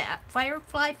like that.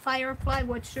 Firefly, firefly,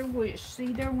 what's your wish?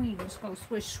 See their wings go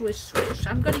swish, swish, swish.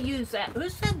 I'm going to use that. Who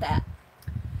said that?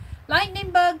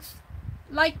 Lightning bugs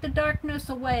light the darkness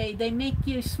away. They make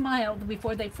you smile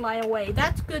before they fly away.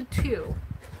 That's good too.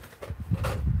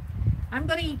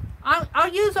 I'll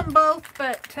use them both,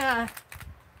 but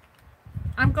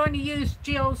I'm going to use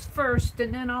Jill's first,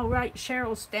 and then I'll write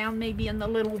Cheryl's down maybe in the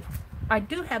little, I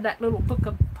do have that little book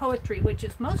of poetry, which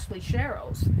is mostly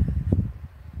Cheryl's.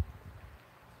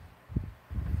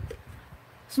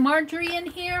 Is Marjorie in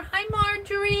here? Hi,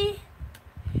 Marjorie.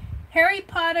 Harry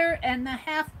Potter and the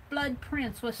Half-Blood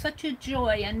Prince was such a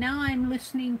joy, and now I'm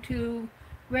listening to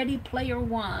Ready Player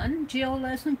One. Jill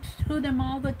listens to them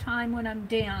all the time when I'm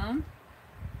down.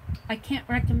 I can't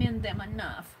recommend them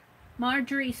enough.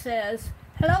 Marjorie says,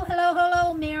 hello, hello,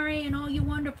 hello, Mary, and all you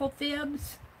wonderful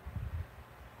fibs.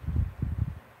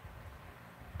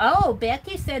 Oh,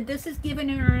 Becky said this is giving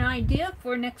her an idea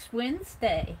for next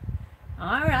Wednesday.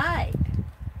 All right.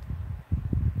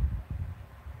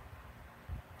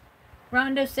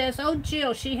 Rhonda says, oh,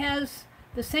 Jill, she has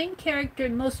the same character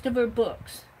in most of her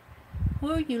books.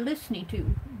 Who are you listening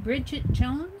to? Bridget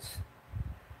Jones?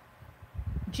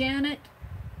 Janet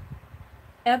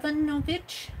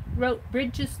Evanovich wrote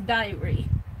Bridget's Diary.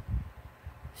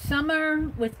 Summer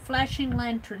with flashing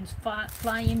lanterns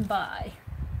flying by.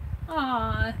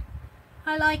 Ah,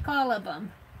 I like all of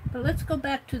them. But let's go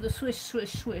back to the swish,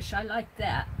 swish, swish. I like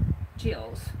that,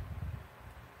 Jill's.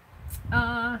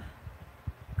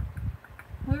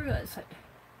 Where was it?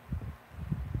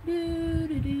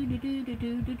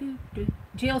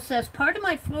 Jill says, part of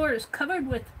my floor is covered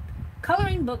with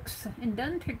coloring books and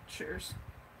done pictures.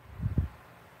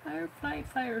 Firefly,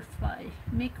 firefly,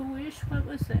 make a wish. What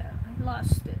was that? I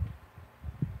lost it.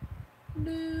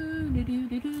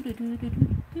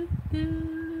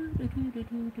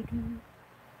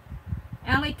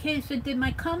 Allie K said, did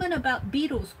my comment about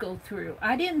beetles go through?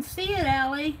 I didn't see it,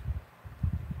 Allie.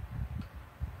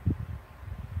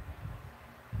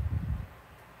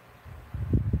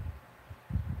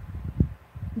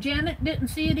 Janet didn't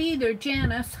see it either.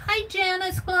 Janice. Hi,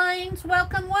 Janice Kleins.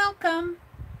 Welcome, welcome.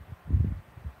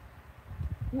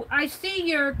 I see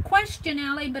your question,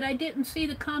 Allie, but I didn't see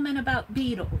the comment about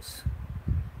beetles.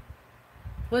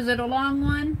 Was it a long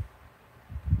one?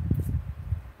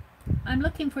 I'm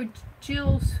looking for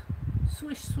Jill's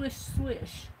swish, swish,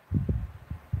 swish.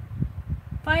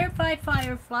 Firefly,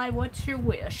 firefly, what's your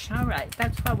wish? All right,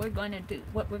 that's what we're going to do.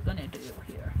 What we're going to do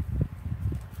here.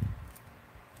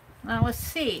 Now let's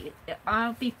see.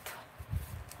 I'm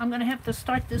going to have to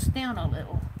start this down a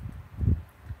little.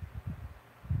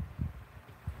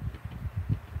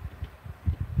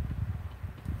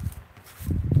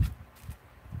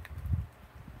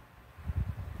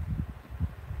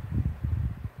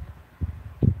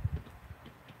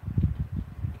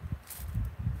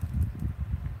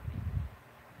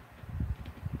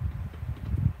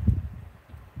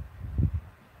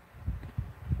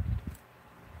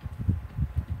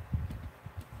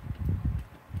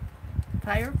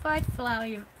 Firefly,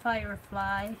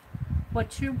 firefly,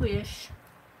 what's your wish?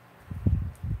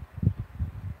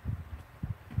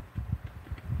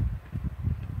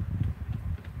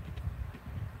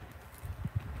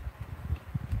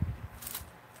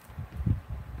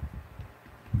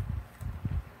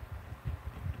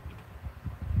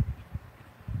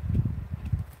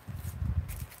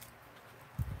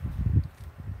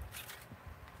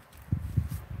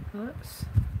 Oops.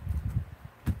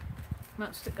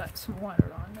 Must have got some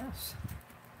water on this.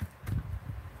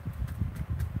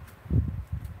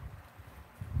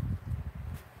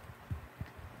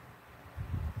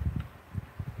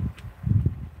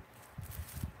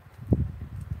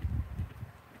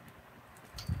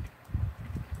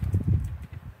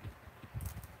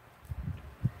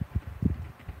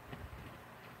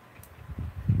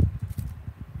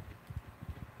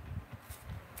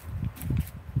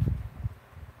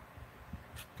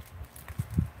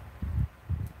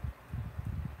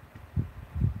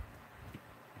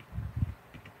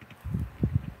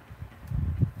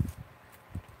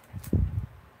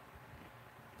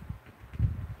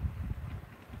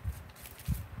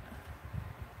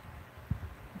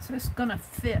 this gonna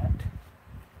fit?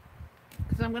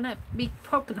 Because I'm gonna be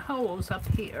poking holes up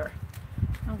here.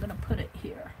 I'm gonna put it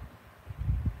here.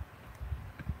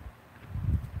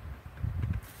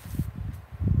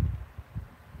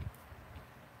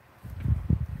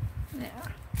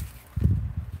 There.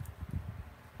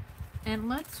 And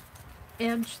let's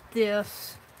edge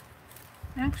this.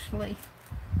 Actually,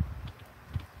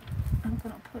 I'm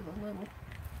gonna put a little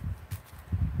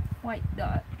white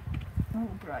dot, a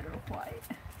little brighter white.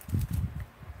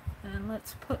 And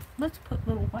let's put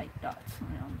little white dots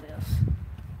around this.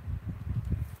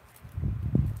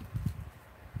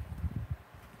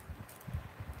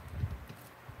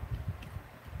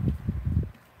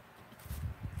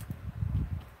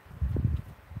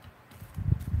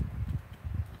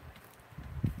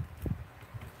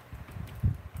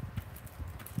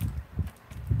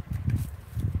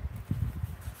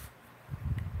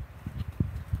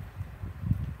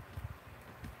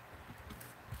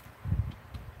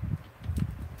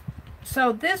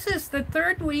 So this is the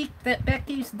third week that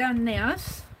Becky's done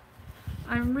this.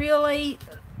 I'm really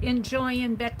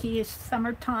enjoying Becky's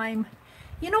summertime.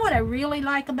 You know what I really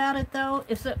like about it though,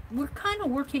 is that we're kind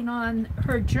of working on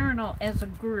her journal as a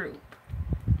group.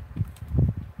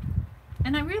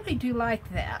 And I really do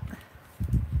like that.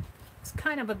 It's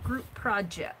kind of a group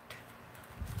project.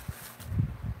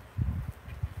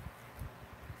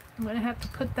 I'm going to have to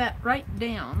put that right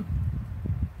down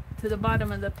to the bottom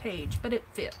of the page, but it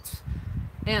fits.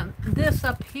 And this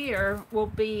up here will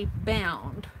be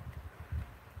bound.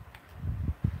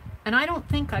 And I don't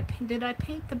think did I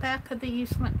paint the back of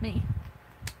these? Let me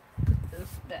put this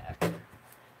back.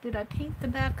 Did I paint the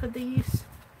back of these?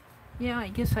 Yeah, I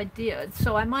guess I did.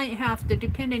 So I might have to,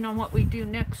 depending on what we do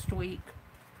next week,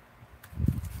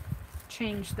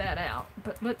 change that out.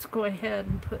 But let's go ahead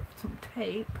and put some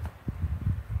tape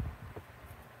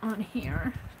on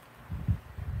here.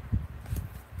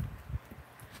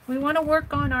 We want to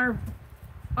work on our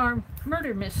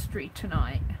murder mystery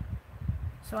tonight,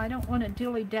 so I don't want to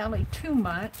dilly-dally too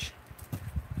much.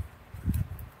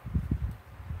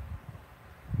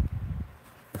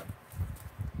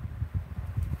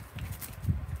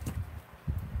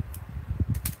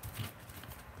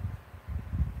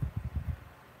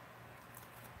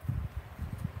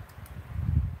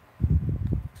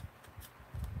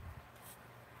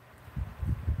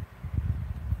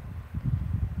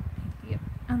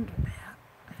 Under that.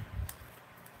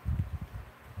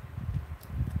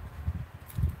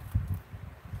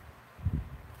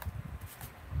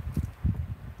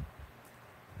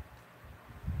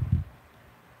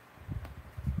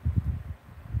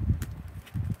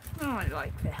 Oh, I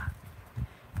like that.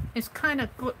 It's kind of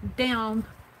down,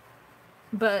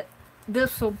 but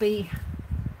this will be,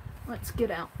 let's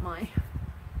get out my,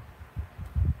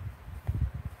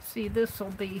 see, this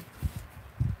will be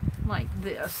like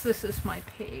this. This is my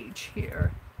page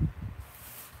here.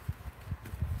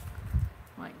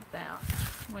 Like that.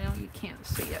 Well, you can't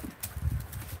see it.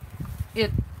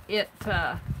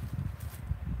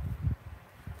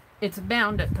 It's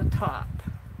bound at the top.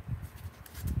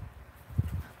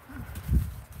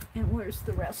 And where's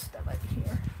the rest of it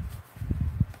here?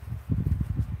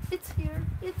 It's here.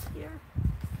 It's here.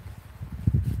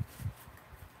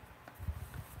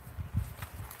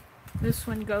 This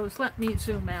one goes, let me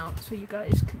zoom out so you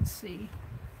guys can see.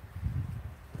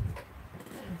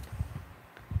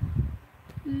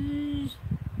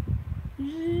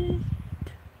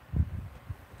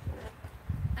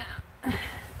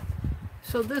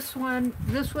 So this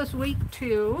was week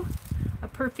 2, a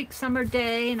perfect summer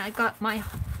day, and I got my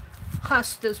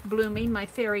hostas blooming, my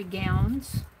fairy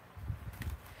gowns.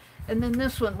 And then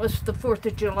this one was the 4th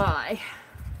of July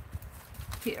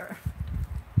here.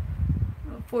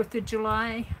 4th of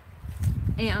July,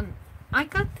 and I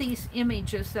got these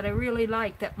images that I really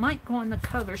like that might go on the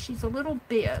cover. She's a little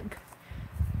big,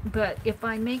 but if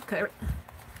I make a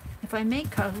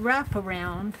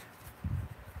wraparound,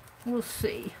 we'll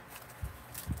see.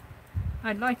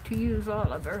 I'd like to use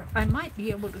all of her. I might be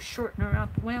able to shorten her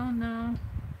up. Well, no,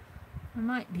 I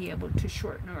might be able to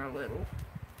shorten her a little.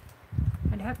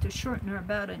 I'd have to shorten her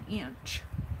about an inch.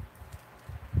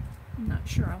 I'm not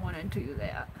sure I want to do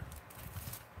that.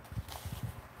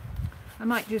 I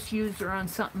might just use her on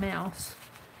something else.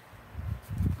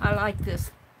 I like this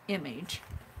image.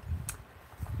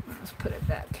 Let's put it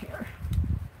back here.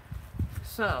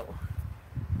 So,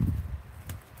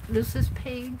 this is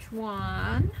page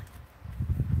 1.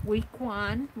 Week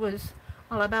 1 was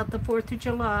all about the 4th of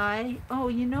July. Oh,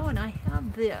 you know, and I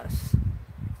have this.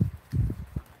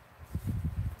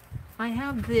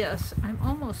 I'm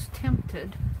almost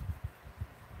tempted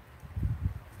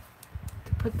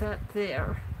to put that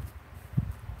there.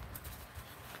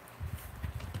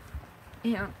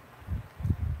 And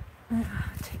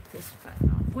take this back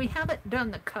off. We haven't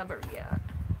done the cover yet.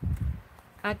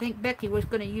 I think Becky was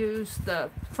going to use the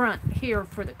front here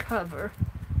for the cover.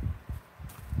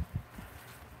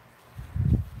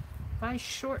 If I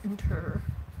shortened her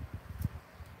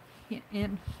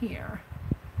in here,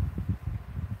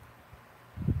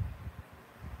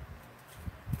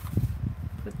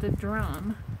 put the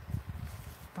drum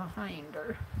behind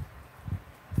her.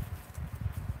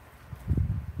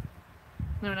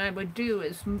 What I would do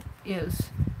is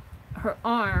her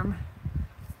arm,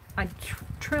 I'd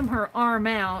trim her arm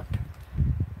out,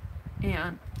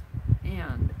 and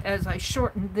as I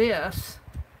shortened this,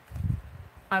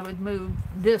 I would move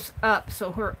this up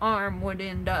so her arm would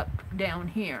end up down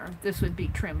here. This would be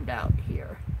trimmed out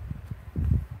here.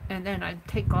 And then I'd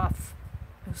take off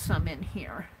some in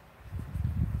here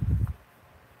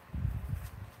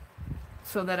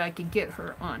so that I could get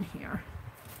her on here.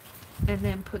 And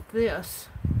then put this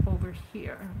over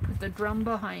here. Put the drum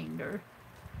behind her.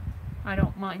 I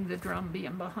don't mind the drum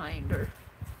being behind her.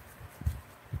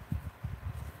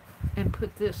 And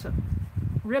put this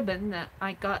ribbon that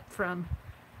I got from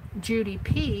Judy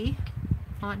P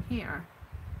on here.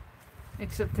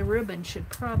 Except the ribbon should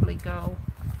probably go,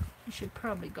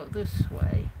 this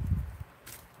way.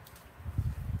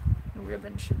 The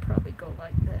ribbon should probably go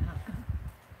like that.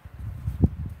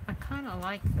 I kind of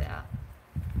like that.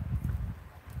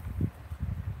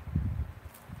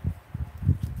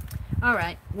 All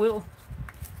right, we'll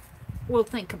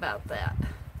think about that.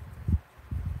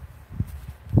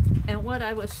 And what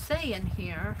I was saying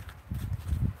here,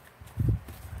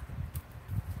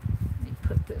 let me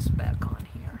put this back on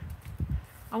here.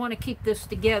 I want to keep this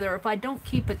together. If I don't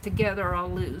keep it together,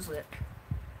 I'll lose it.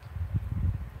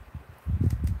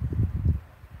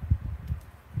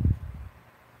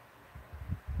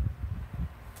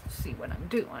 See what I'm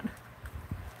doing.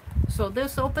 So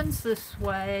this opens this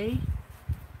way.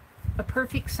 A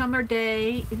perfect summer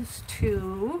day is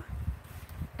 2,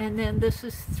 and then this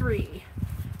is 3,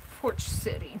 porch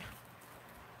sitting.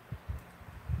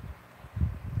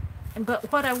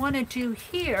 But what I want to do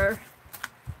here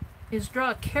is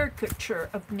draw a caricature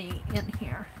of me in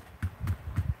here.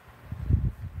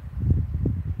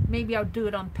 Maybe I'll do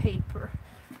it on paper.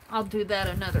 I'll do that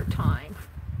another time.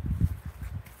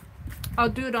 I'll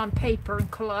do it on paper and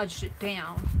collage it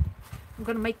down. I'm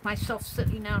going to make myself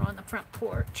sitting out on the front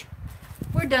porch.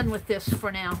 We're done with this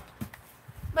for now.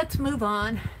 Let's move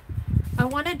on. I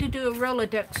wanted to do a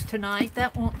Rolodex tonight.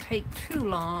 That won't take too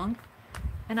long.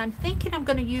 And I'm thinking I'm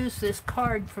going to use this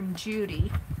card from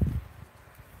Judy.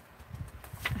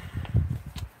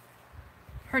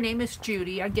 Her name is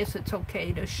Judy. I guess it's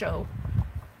okay to show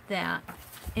that.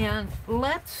 And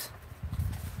let's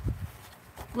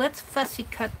fussy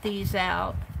cut these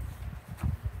out.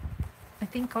 I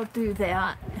think I'll do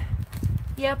that.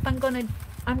 Yep, I'm going to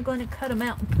cut them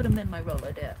out and put them in my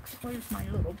Rolodex. Where's my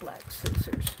little black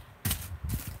scissors?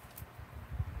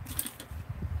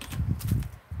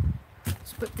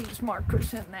 Let's put these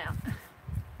markers in that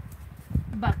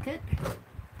bucket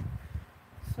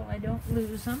so I don't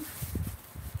lose them.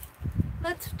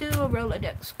 Let's do a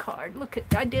Rolodex card. Look at,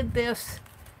 I did this.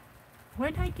 Where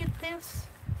did I get this?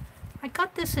 I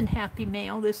got this in Happy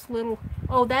Mail, this little,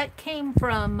 oh, that came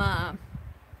from, I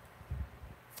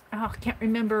can't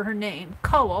remember her name.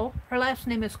 Cole. Her last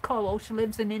name is Cole. She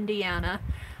lives in Indiana.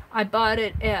 I bought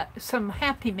it at some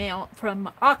Happy Mail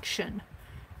from auction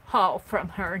haul from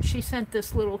her, and she sent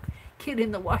this little kid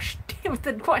in the wash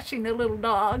washing the little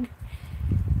dog.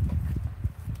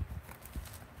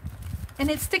 And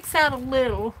it sticks out a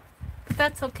little, but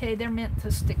that's okay. They're meant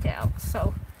to stick out.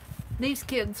 So these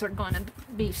kids are going to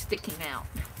be sticking out.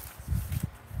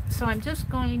 So I'm just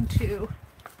going to,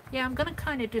 yeah, I'm going to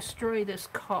kind of destroy this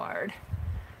card.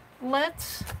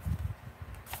 Let's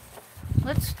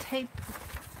tape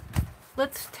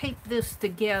this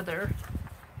together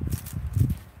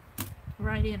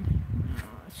right in. Oh,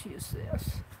 let's use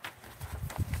this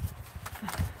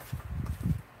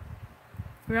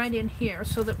right in here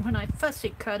so that when I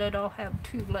fussy cut it, I'll have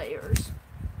 2 layers.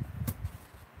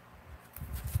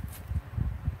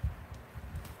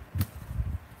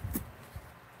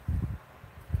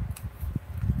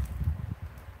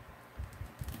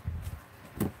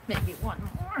 Maybe one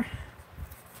more.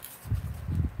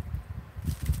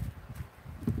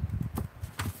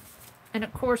 And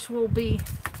of course we'll be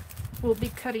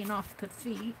cutting off the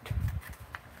feet.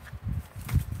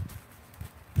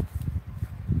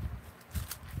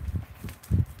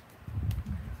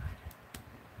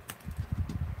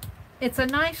 It's a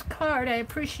nice card. I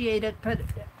appreciate it, but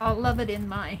I'll love it in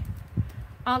my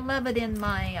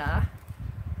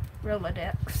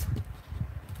Rolodex.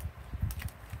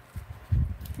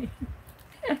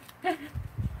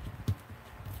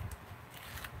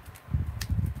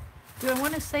 Do I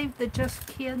want to save the Just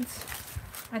Kids?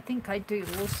 I think I do.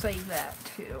 We'll save that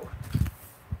too.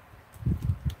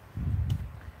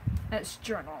 That's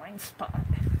journaling spot.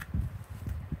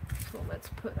 So let's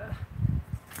put a,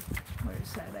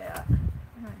 where's that at?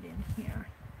 Right in here.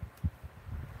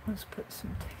 Let's put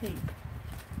some tape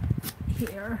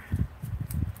here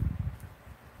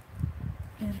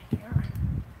and here.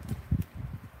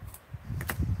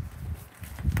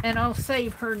 And I'll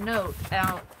save her note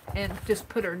out and just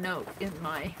put her note in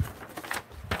my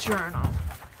journal.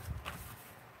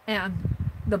 And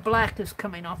the black is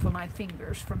coming off of my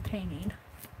fingers from painting.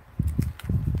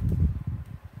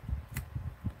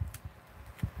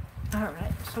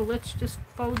 Alright, so let's just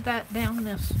fold that down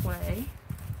this way.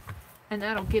 And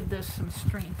that'll give this some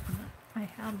strength. I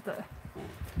have the...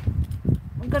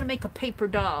 I'm going to make a paper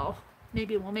doll.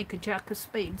 Maybe we'll make a Jack of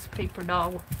Spades paper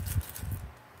doll.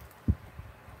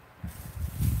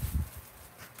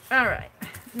 Alright,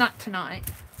 not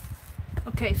tonight.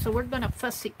 Okay, so we're going to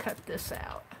fussy cut this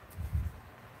out.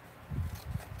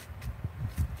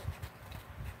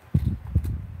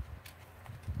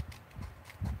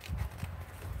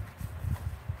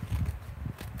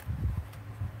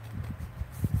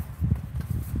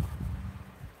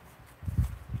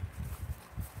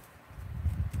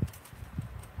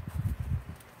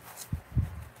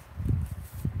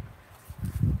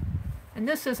 And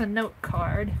this is a note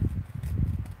card.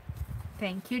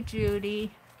 Thank you,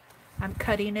 Judy. I'm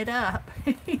cutting it up.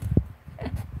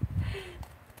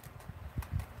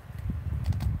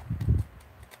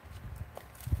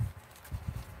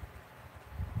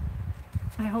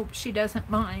 I hope she doesn't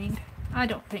mind. I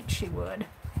don't think she would,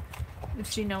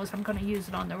 if she knows I'm going to use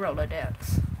it on the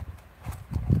Rolodex.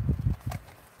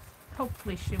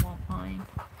 Hopefully she won't mind.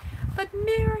 But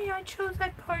Mary, I chose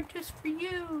that card just for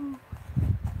you.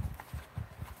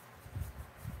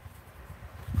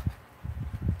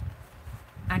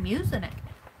 I'm using it.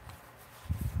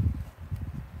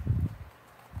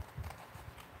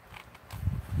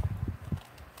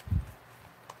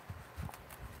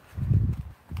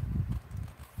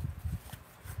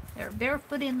 They're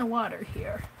barefoot in the water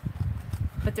here,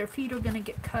 but their feet are going to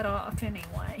get cut off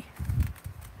anyway.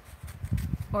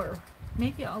 Or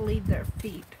maybe I'll leave their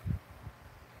feet.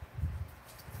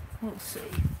 We'll see.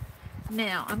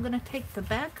 Now, I'm going to take the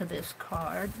back of this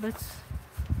card. Let's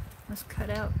cut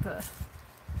out the...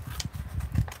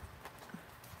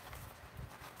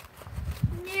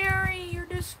 Mary, you're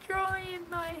destroying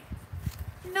my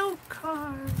note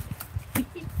card.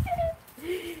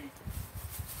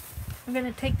 I'm going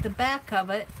to take the back of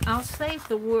it. I'll save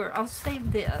the word. I'll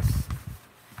save this.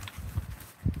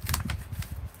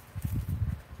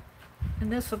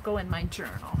 And this will go in my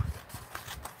journal.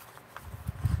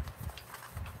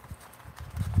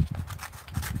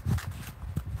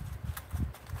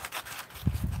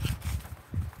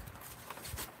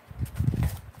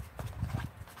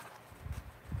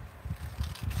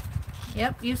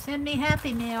 Yep, you send me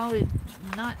happy mail. It's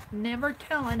never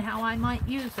telling how I might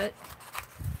use it.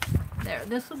 There,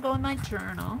 this will go in my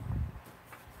journal.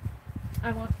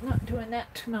 I'm not doing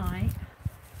that tonight.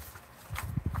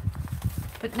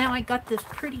 But now I got this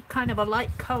pretty kind of a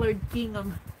light colored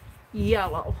gingham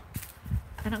yellow.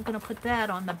 And I'm going to put that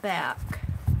on the back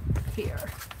here.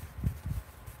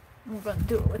 And we're going to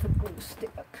do it with a glue stick.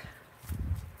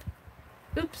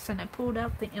 Oops, and I pulled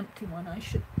out the empty one. I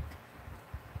should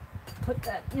put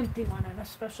that empty one in a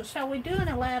special. Shall we do an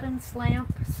Aladdin's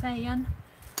lamp saying?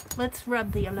 Let's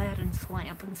rub the Aladdin's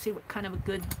lamp and see what kind of a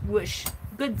good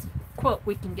quote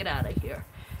we can get out of here.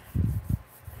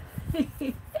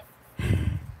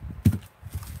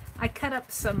 I cut up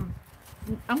some,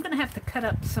 I'm going to have to cut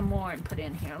up some more and put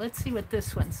in here. Let's see what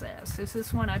this one says. Is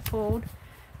this one I pulled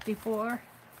before?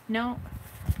 No?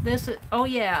 This is, oh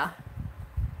yeah.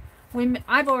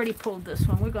 I've already pulled this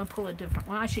one. We're going to pull a different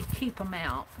one. I should keep them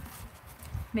out.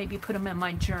 Maybe put them in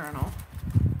my journal.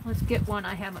 Let's get one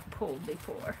I haven't pulled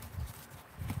before.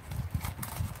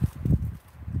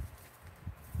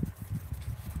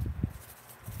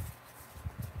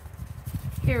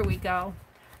 Here we go.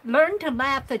 Learn to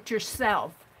laugh at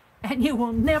yourself, and you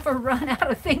will never run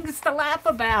out of things to laugh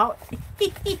about.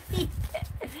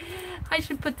 I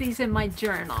should put these in my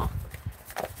journal.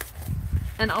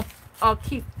 And I'll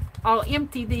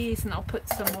empty these and I'll put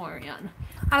some more in.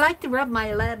 I like to rub my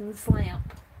Aladdin's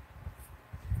lamp.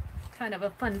 Kind of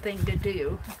a fun thing to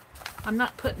do. I'm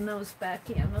not putting those back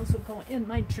in. Those will go in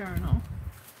my journal.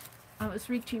 I was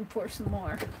reaching for some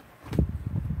more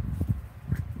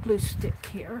glue stick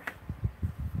here.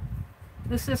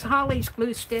 This is Holly's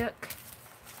glue stick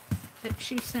that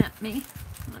she sent me.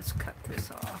 Let's cut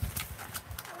this off.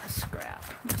 A scrap.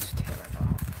 Let's tear it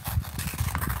off.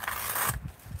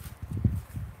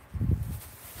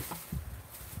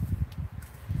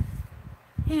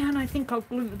 And I think I'll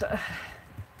glue the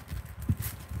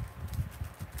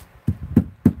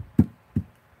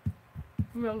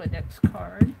Rolodex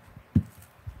card.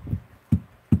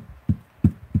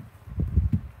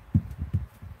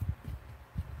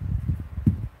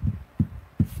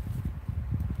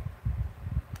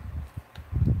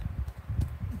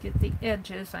 Get the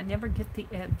edges. I never get the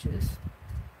edges.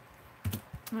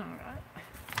 All right.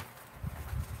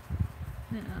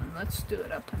 And let's do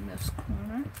it up in this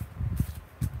corner.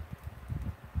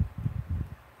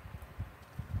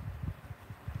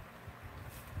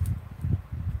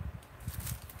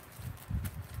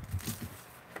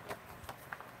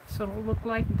 So it'll look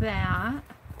like that.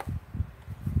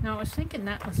 Now I was thinking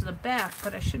that was the back,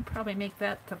 but I should probably make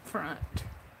that the front.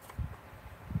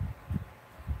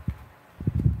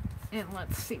 And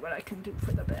let's see what I can do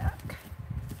for the back.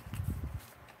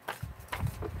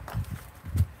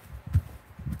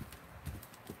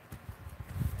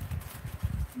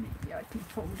 Maybe I can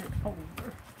fold it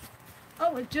over.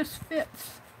 Oh, it just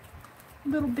fits. A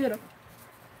little bit of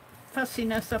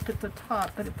fussiness up at the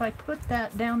top, but if I put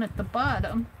that down at the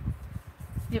bottom,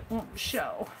 it won't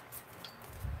show.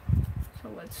 So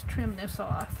let's trim this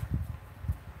off.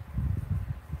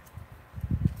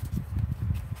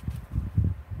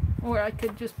 Or I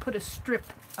could just put a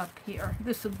strip up here.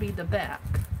 This would be the back.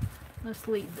 Let's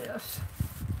leave this.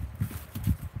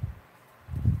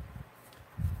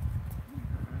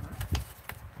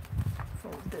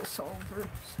 Fold this over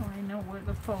so I know where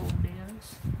the fold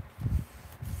is.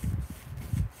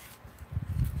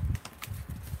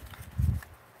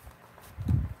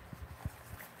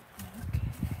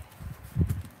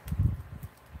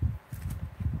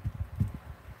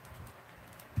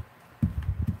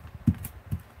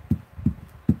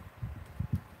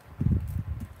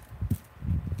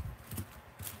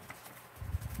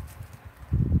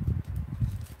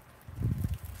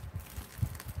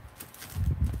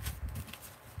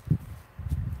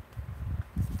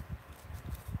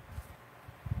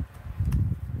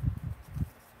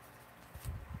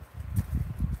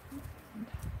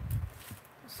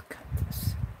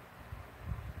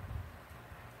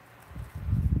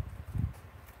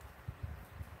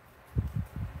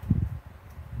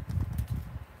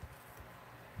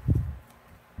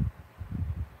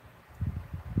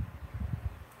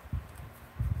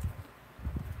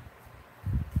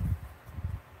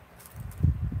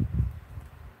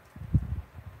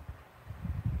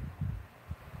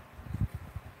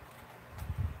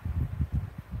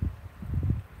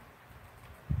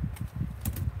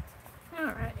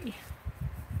 Alrighty.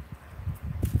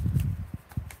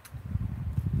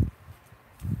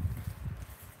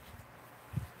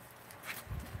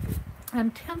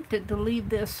 I'm tempted to leave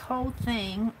this whole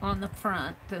thing on the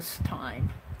front this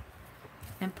time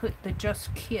and put the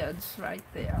Just Kids right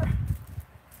there.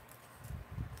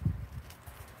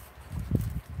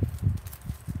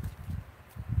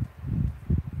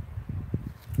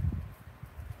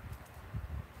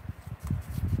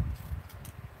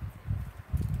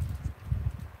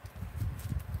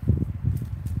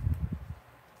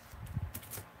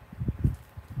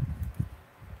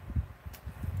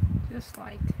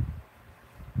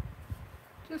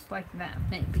 Just like that,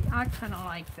 maybe. I kind of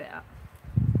like that.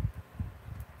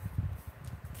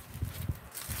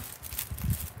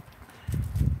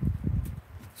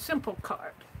 Simple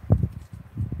card.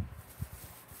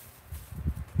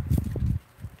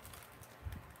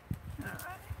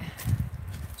 Alright.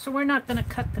 So we're not going to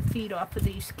cut the feet off of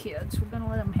these kids. We're going to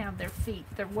let them have their feet.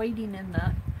 They're wading in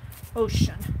the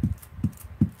ocean.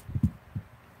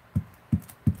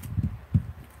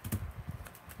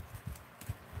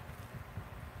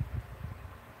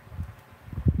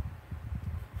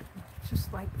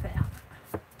 Just like that.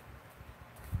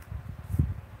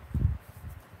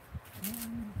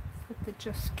 And put the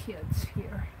Just Kids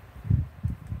here.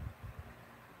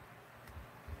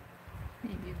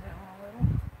 Maybe that a little.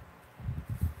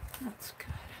 That's good.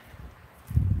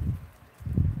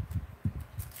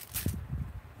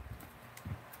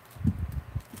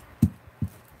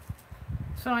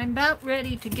 So I'm about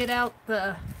ready to get out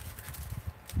the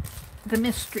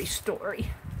mystery story.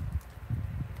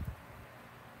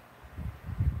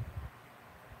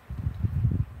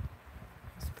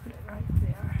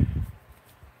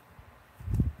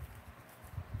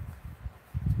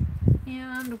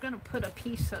 And we're going to put a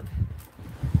piece of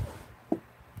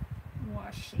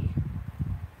washi.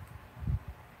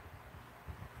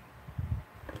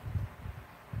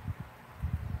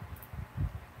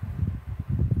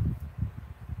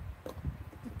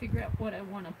 figure out what I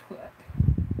want to put.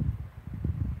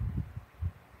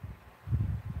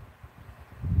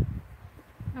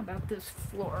 How about this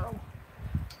floral?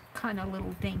 Kind of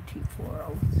little dainty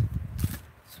floral.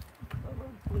 Let's put a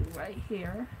little glue right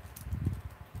here.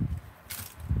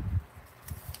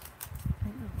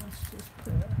 And then let's just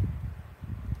put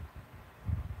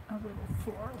a little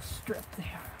floral strip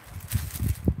there.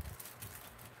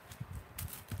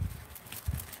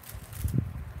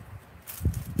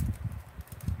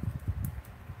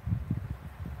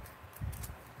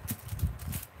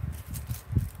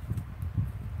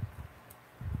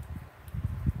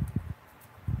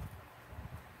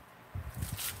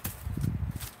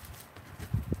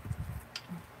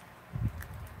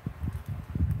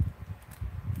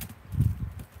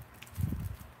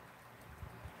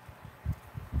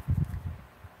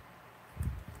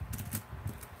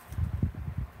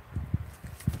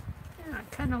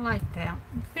 Kind of like that.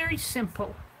 Very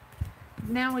simple.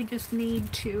 Now we just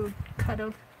need to cut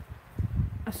a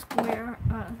square,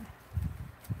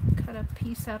 cut a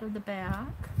piece out of the back.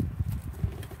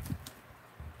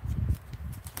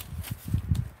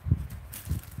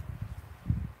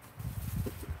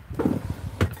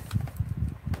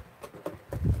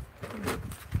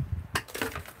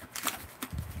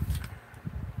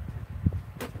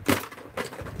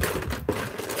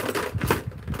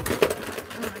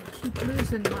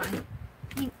 Losing my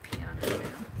ink pen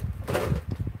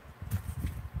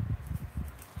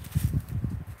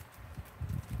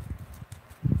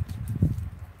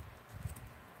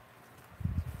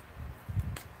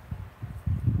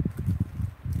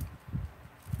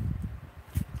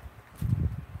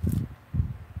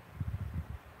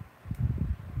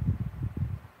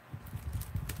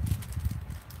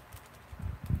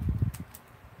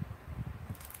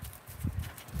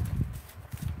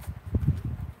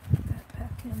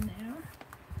now.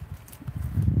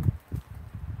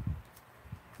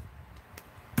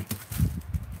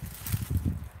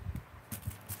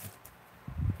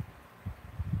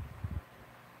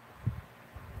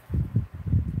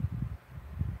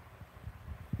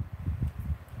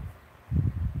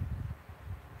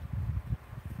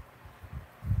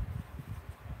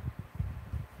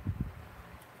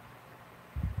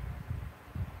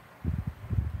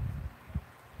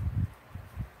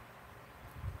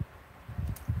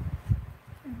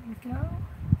 Go.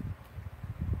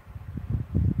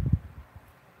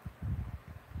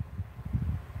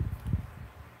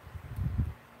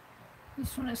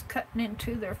 This one is cutting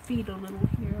into their feet a little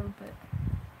here, but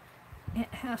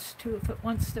it has to if it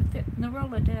wants to fit in the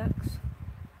Rolodex.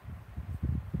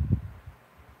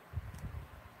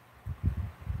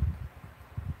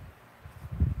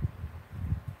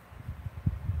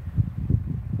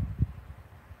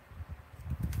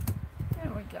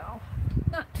 There we go.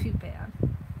 Not too bad.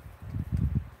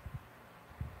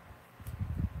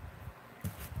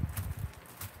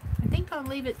 I'll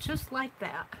leave it just like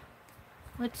that.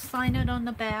 Let's sign it on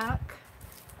the back.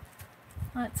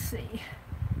 Let's see,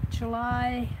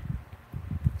 July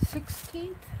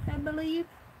 16th, I believe.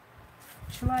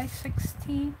 July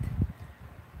 16th,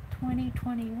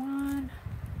 2021.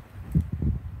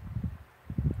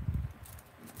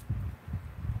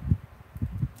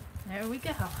 There we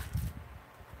go.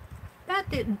 That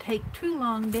didn't take too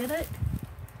long, did it?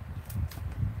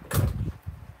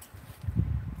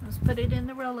 Put it in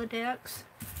the Rolodex.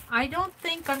 I don't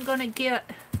think I'm going to get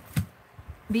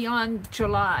beyond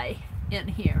July in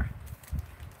here.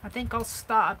 I think I'll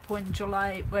stop when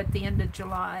July, at the end of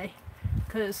July,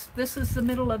 because this is the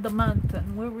middle of the month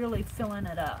and we're really filling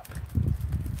it up.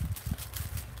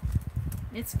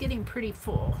 It's getting pretty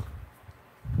full.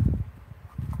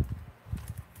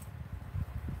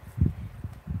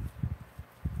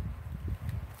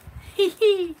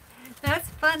 That's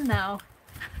fun though.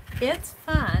 It's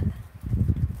fun.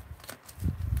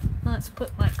 Let's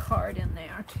put my card in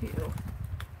there too.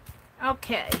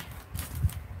 Okay.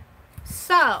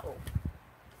 So,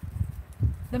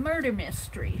 the murder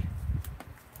mystery.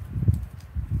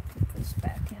 Put this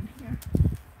back in here.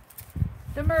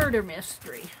 The murder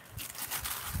mystery.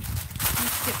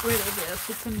 Let's get rid of this.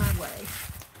 It's in my way.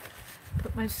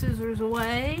 Put my scissors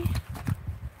away.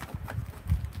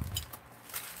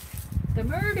 The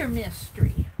murder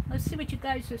mystery. Let's see what you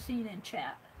guys are seeing in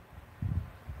chat.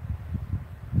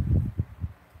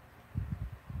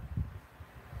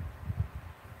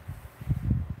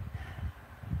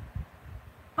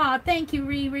 Aw, thank you,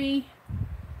 Riri.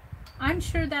 I'm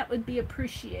sure that would be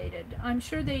appreciated. I'm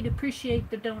sure they'd appreciate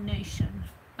the donation.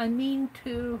 I mean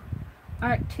to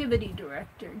our activity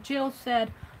director. Jill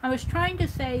said, I was trying to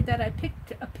say that I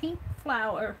picked a pink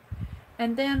flower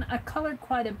and then I colored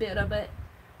quite a bit of it,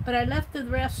 but I left the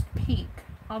rest pink.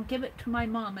 I'll give it to my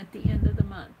mom at the end of the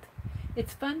month.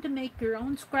 It's fun to make your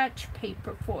own scratch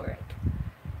paper for it.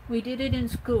 We did it in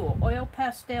school. Oil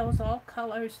pastels, all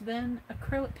colors, then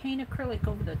paint acrylic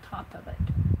over the top of it.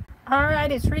 All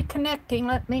right, it's reconnecting.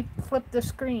 Let me flip the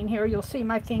screen here. You'll see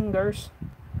my fingers.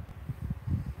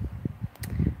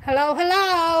 Hello,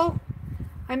 hello.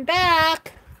 I'm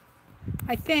back,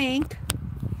 I think.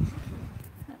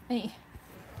 Let me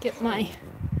get my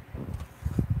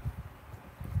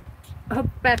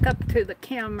back up to the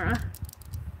camera.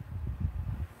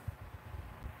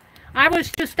 I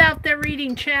was just out there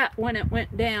reading chat when it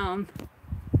went down.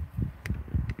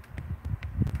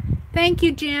 Thank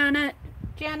you, Janet.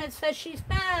 Janet says she's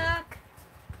back.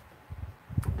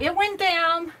 It went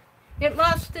down. It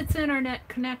lost its internet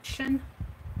connection.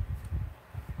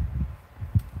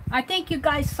 I think you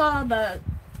guys saw the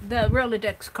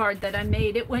Rolodex card that I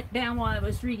made. It went down while I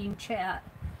was reading chat.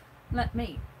 Let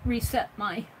me reset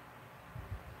my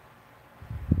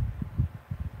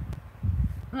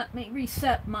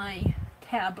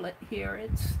tablet here.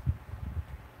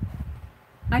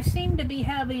 I seem to be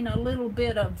having a little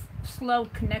bit of slow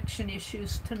connection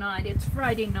issues tonight. It's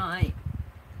Friday night.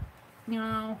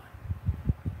 No.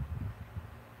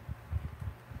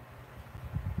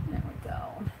 There we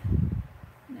go.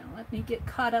 Now let me get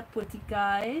caught up with you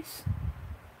guys.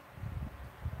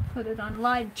 Put it on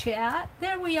live chat.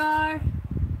 There we are.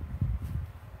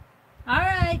 All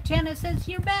right, Jenna says,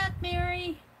 you're back,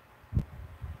 Mary.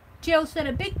 Jill said,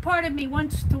 a big part of me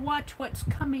wants to watch what's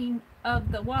coming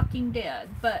of The Walking Dead,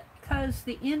 but because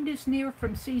the end is near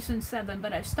from season 7,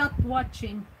 but I stopped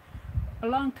watching a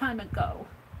long time ago.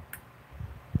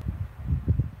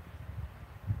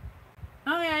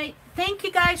 All right, thank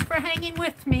you guys for hanging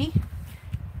with me.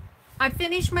 I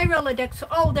finished my Rolodex.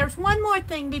 Oh, there's one more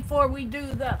thing before we do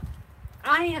the...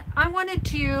 I wanted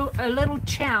to do a little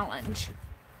challenge.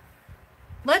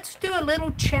 Let's do a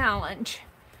little challenge.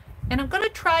 And I'm going to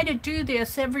try to do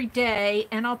this every day,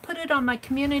 and I'll put it on my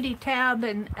community tab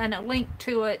and a link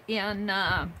to it in,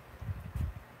 I'll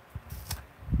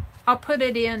put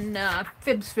it in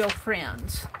Phibbsville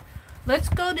Friends. Let's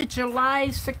go to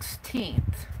July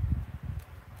 16th.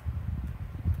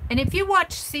 And if you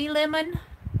watch Sea Lemon,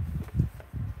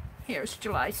 here's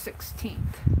July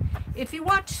 16th. If you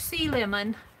watch Sea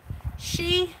Lemon,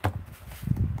 she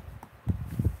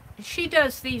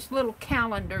does these little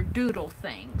calendar doodle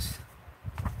things.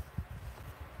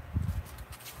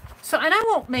 So, and I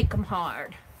won't make them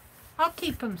hard. I'll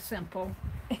keep them simple.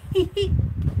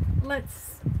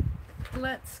 Let's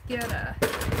get a...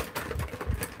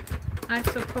 I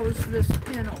suppose this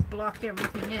pen will block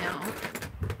everything out.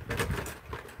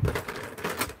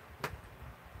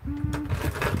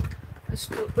 Let's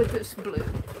do it with this blue.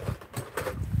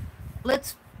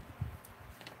 Let's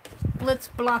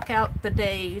block out the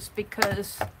days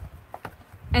because,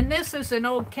 and this is an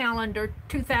old calendar,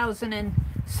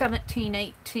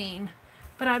 2017-18,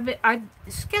 but I've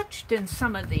sketched in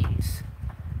some of these.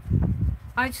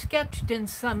 I sketched in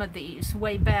some of these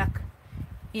way back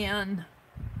in,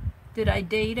 did I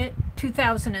date it?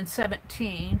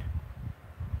 2017.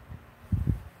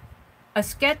 A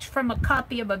sketch from a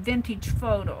copy of a vintage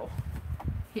photo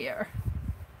here.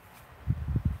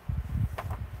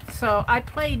 So I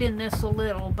played in this a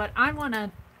little, but I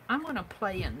wanna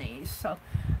play in these. So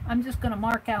I'm just gonna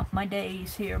mark out my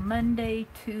days here: Monday,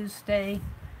 Tuesday,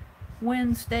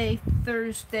 Wednesday,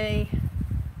 Thursday,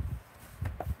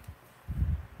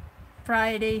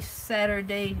 Friday,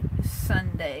 Saturday,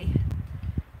 Sunday.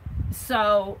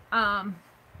 So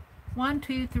 1,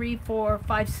 2, 3, 4,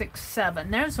 5, 6, 7.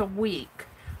 There's a week.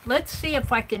 Let's see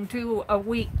if I can do a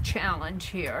week challenge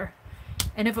here,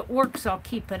 and if it works, I'll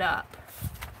keep it up.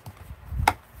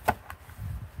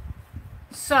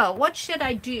 So, what should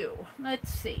I do?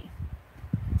 Let's see.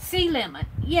 Sea Lemon.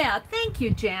 Yeah, thank you,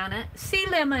 Janet. Sea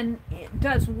Lemon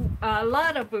does a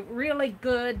lot of really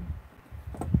good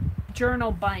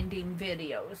journal binding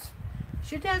videos.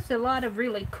 She does a lot of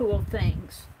really cool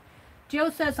things. Joe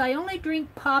says, I only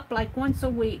drink pop like once a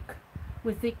week,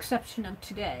 with the exception of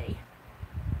today.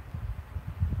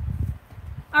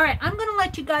 All right, I'm going to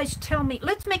let you guys tell me.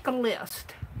 Let's make a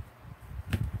list.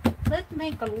 Let's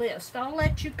make a list. I'll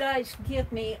let you guys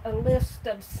give me a list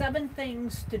of 7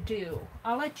 things to do.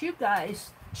 I'll let you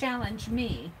guys challenge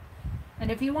me.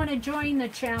 And if you want to join the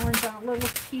challenge on a little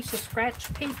piece of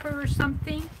scratch paper or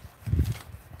something,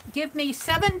 give me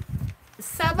 7,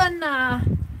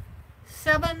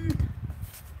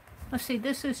 let's see,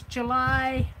 this is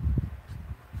July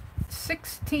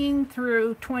 16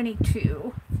 through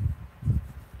 22,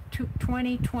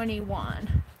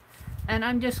 2021. And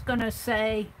I'm just going to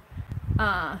say,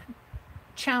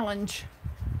 challenge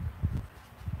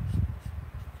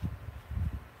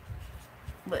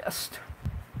list.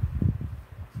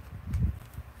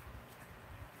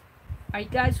 Are you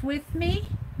guys with me?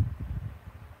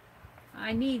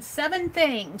 I need 7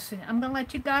 things. I'm going to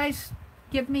let you guys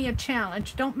give me a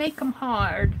challenge. Don't make them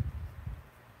hard.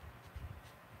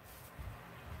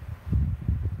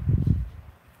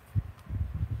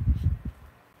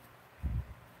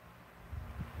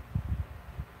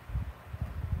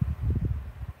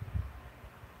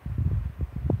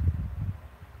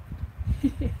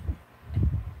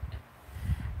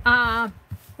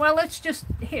 Well, let's just,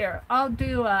 here, I'll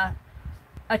do a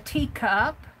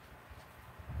teacup,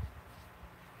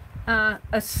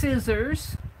 a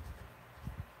scissors,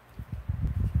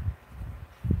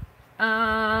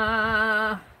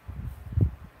 a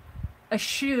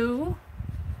shoe,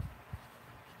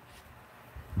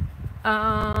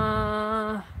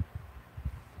 I'm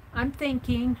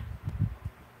thinking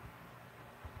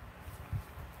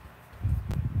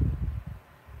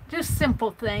just simple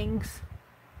things.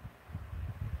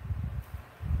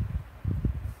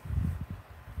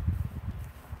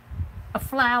 A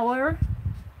flower,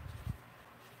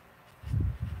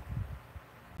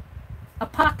 a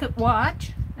pocket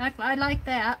watch. I like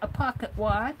that, a pocket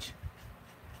watch.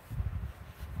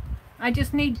 I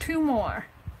just need 2 more.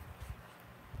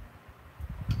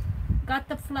 Got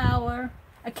the flower,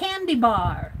 a candy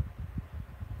bar.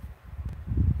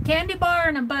 Candy bar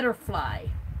and a butterfly.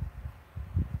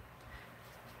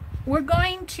 We're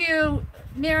going to,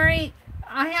 Mary,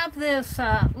 I have this,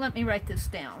 let me write this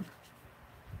down.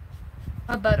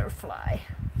 A butterfly.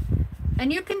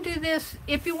 And you can do this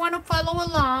if you want to follow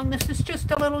along. This is just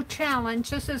a little challenge.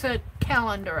 This is a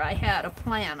calendar I had, a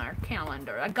planner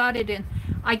calendar. I got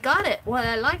it. What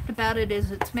I liked about it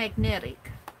is it's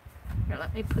magnetic. Here,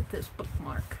 let me put this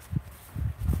bookmark.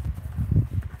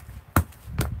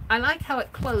 I like how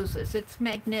it closes. It's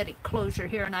magnetic closure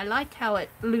here, and I like how it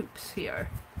loops here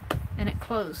and it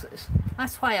closes.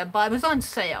 That's why I bought it. It was on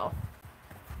sale.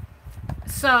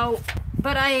 So,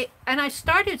 but I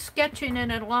started sketching in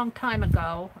it a long time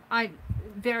ago.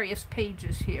 Various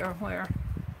pages here where,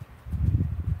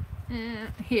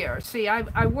 here, see,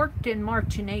 I worked in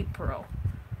March and April.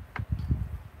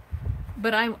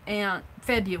 But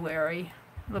February,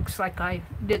 looks like I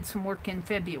did some work in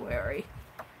February.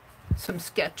 Some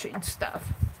sketching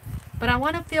stuff. But I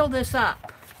want to fill this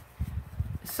up.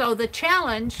 So the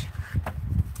challenge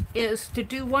is to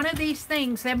do one of these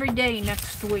things every day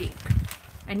next week.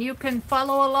 And you can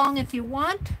follow along if you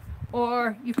want,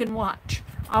 or you can watch.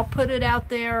 I'll put it out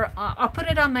there. I'll put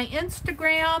it on my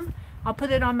Instagram. I'll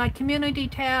put it on my community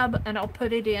tab, and I'll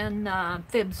put it in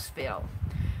Fibsville.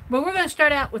 But we're going to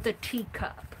start out with a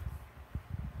teacup.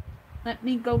 Let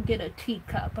me go get a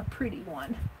teacup, a pretty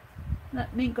one.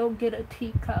 Let me go get a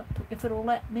teacup, if it'll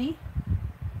let me,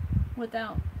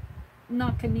 without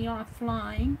knocking me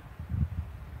offline.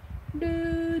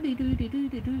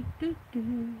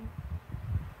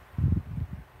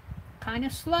 Kind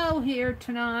of slow here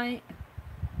tonight.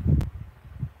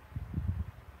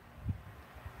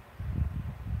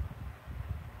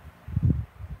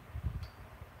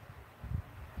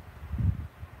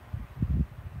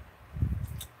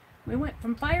 We went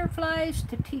from fireflies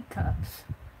to teacups.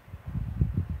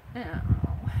 Now,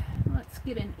 let's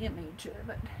get an image of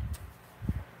it.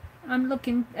 I'm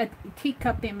looking at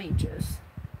teacup images.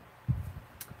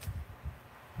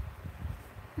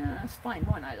 Let's find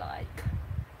one I like.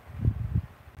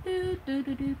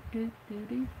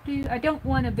 I don't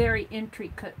want a very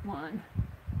intricate one.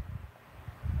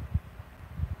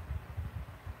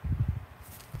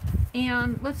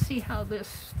 And let's see how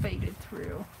this faded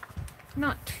through.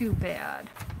 Not too bad.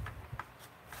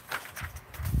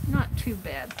 Not too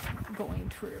bad going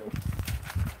through.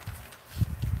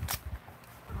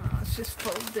 Let's just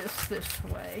fold this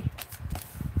way.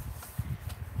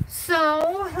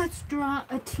 So let's draw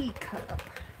a teacup.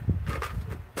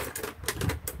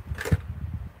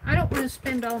 I don't want to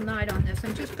spend all night on this.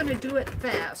 I'm just going to do it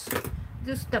fast.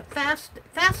 Just a fast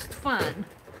fun.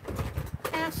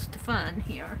 Fast fun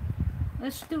here.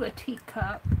 Let's do a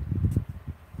teacup.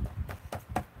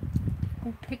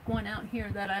 We'll pick one out here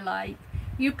that I like.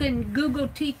 You can Google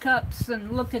teacups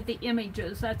and look at the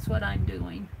images. That's what I'm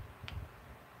doing.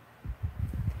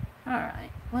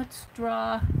 Alright, let's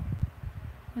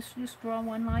just draw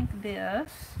one like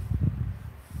this.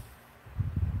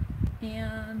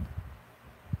 And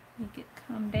make it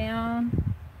come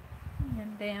down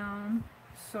and down,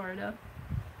 sort of,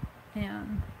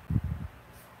 and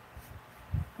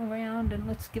around, and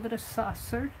let's give it a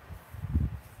saucer.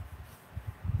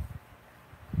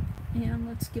 And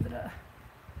let's give it a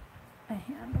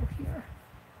handle here.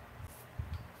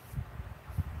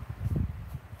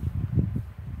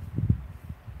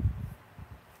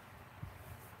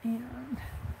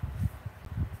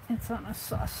 It's on a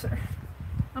saucer.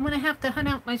 I'm going to have to hunt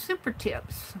out my super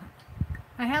tips.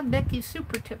 I have Becky's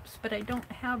super tips, but I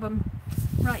don't have them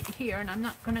right here, and I'm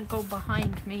not going to go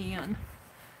behind me. And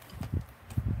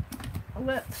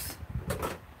let's,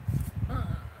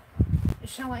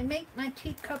 shall I make my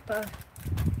teacup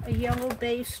a yellow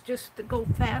base just to go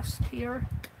fast here?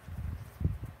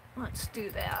 Let's do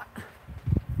that.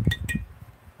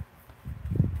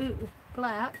 Ooh,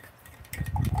 black.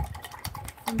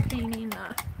 I'm painting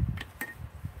the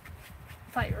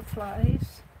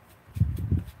fireflies.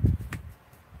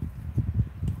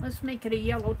 Let's make it a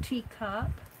yellow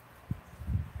teacup.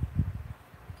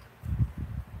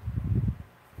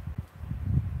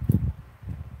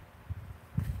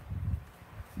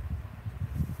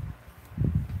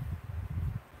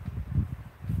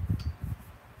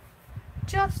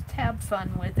 Just have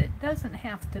fun with it. Doesn't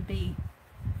have to be.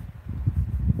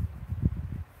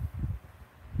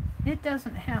 It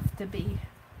doesn't have to be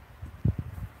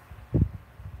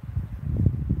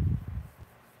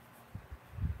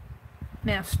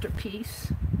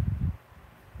masterpiece.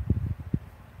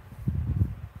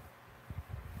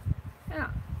 Yeah,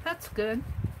 that's good.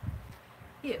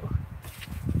 Ew.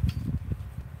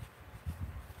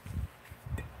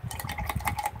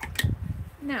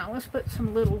 Now let's put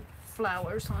some little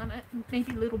flowers on it,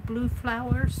 maybe little blue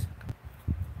flowers.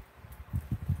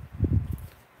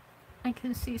 I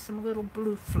can see some little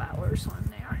blue flowers on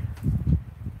there.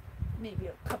 Maybe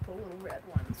a couple little red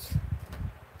ones.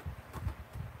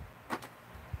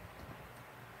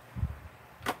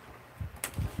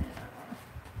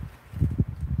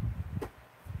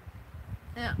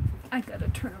 Yeah, I gotta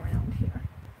turn around here.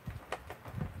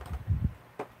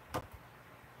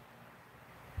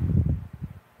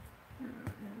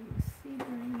 Sea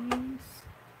breeze,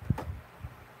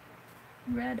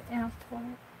 red apple.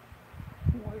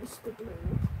 Where's the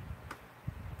blue?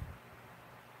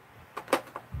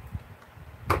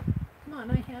 Come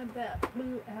on, I had that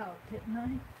blue out, didn't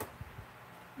I?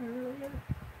 Earlier.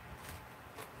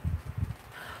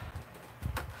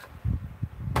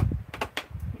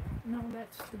 No,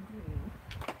 that's the green.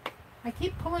 I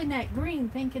keep pulling that green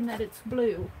thinking that it's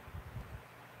blue.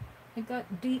 I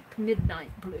got deep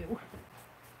midnight blue.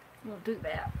 We'll do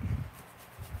that.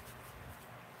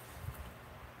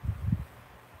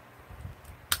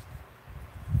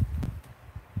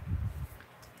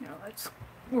 Now let's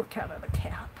work out of the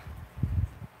cap.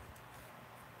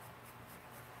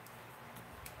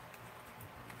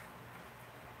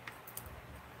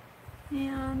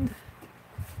 And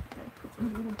I put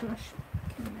my little brush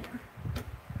in there.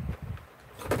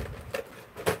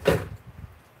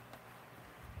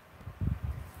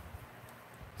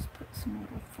 Let's put some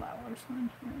little flowers on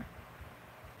here.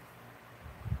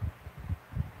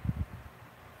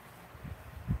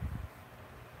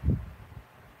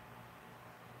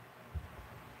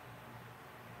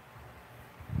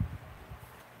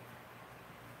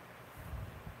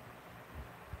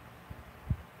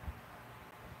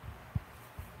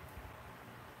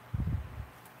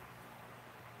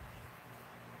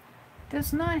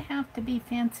 Does not have to be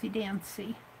fancy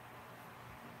dancy.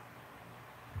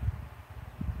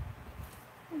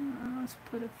 Let's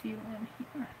put a few in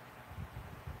here.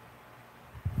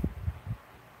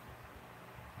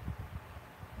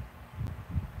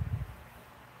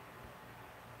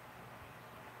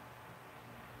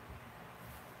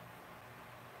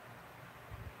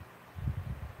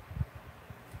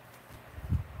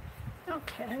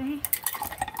 Okay.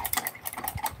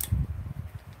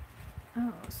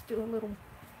 Oh, let's do a little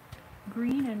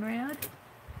green and red.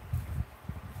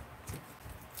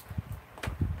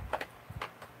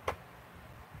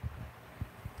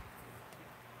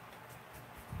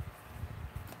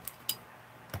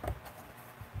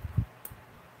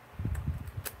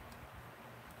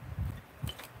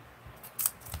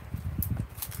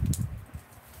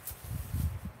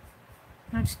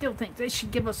 I still think they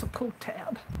should give us a pull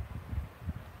tab.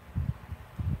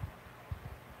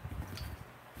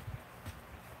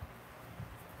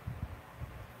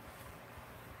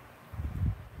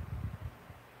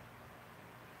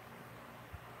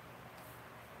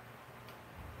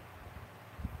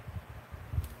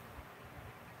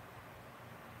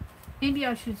 Maybe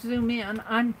I should zoom in.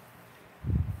 I'm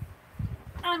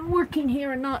working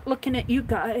here and not looking at you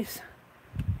guys.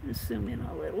 Just zoom in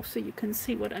a little so you can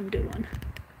see what I'm doing.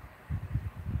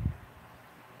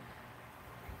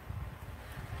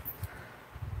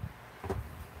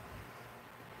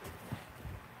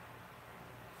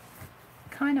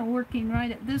 Kind of working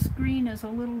right at this green is a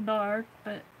little dark,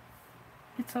 but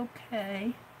it's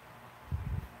okay.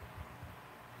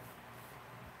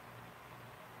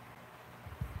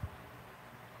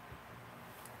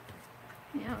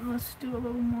 And let's do a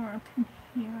little more up in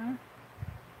here.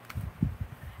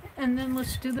 And then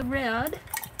let's do the red.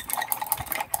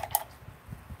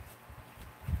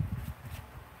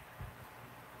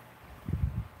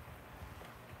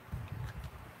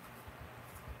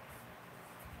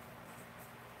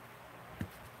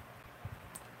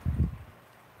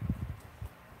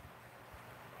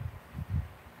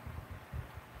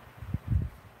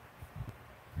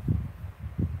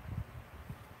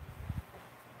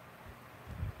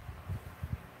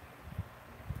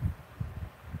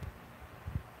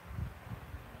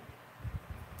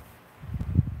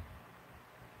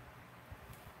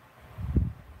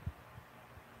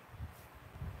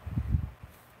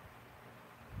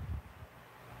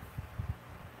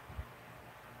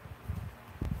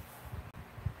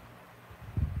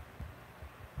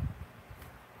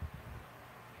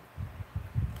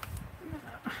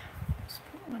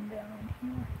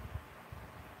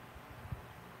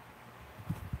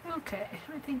 Okay,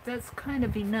 I think that's kind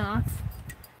of enough.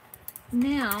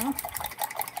 Now,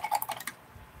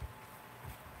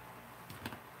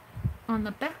 on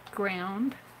the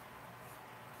background,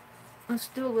 let's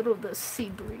do a little of the sea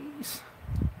breeze.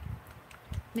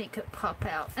 Make it pop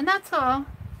out. And that's all.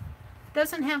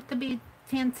 Doesn't have to be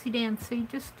fancy-dancy,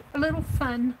 just a little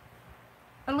fun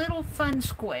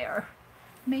square.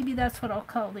 Maybe that's what I'll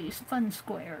call these, fun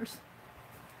squares.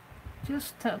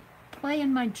 Just to play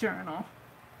in my journal.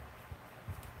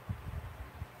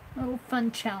 Little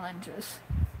fun challenges.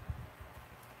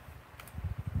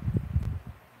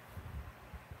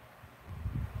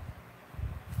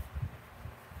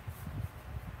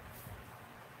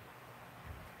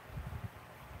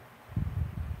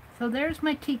 So there's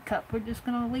my teacup. We're just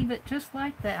going to leave it just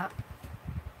like that.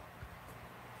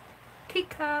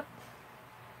 Teacup.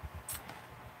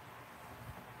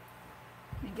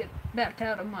 Let me get back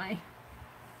out of my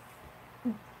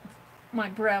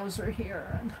browser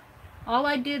here. And all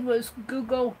I did was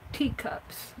Google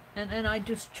teacups, and then I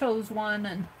just chose one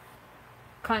and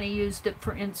kind of used it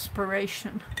for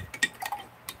inspiration.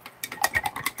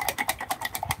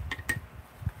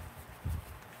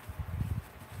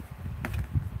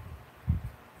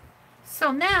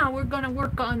 So now we're going to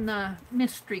work on the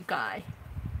mystery guy.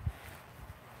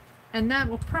 And that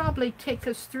will probably take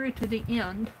us through to the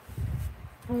end.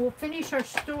 And we'll finish our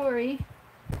story.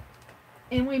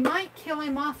 And we might kill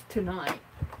him off tonight.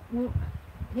 Well,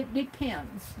 it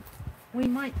depends. We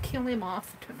might kill him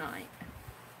off tonight.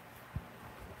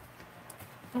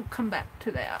 We'll come back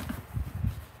to that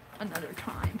another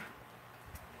time.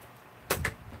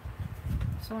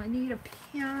 So I need a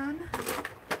pen.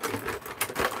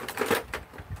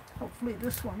 Hopefully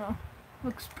this one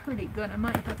looks pretty good. I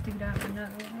might have to get out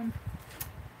another one.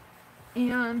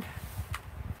 And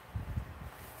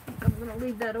I'm going to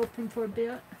leave that open for a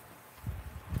bit.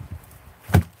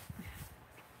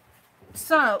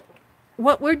 So,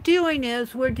 what we're doing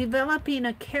is we're developing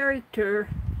a character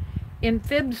in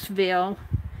Phibbsville,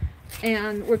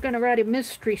 and we're going to write a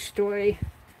mystery story,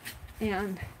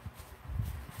 and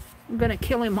I'm going to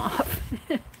kill him off.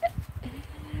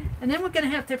 And then we're going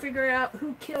to have to figure out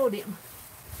who killed him.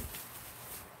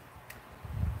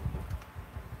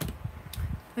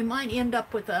 We might end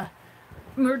up with a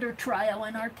murder trial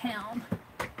in our town.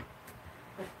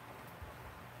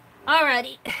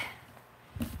 Alrighty.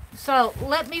 So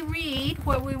let me read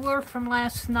where we were from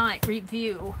last night.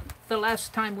 Review the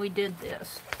last time we did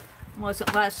this. It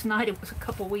wasn't last night, it was a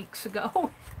couple weeks ago.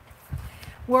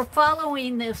 We're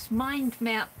following this mind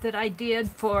map that I did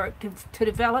to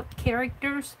develop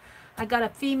characters. I got a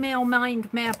female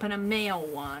mind map and a male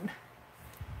one.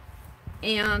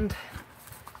 And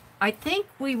I think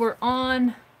we were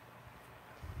on,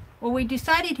 well, we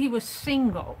decided he was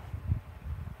single.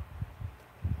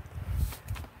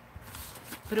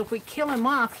 But if we kill him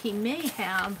off, he may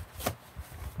have,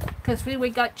 because we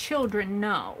got children,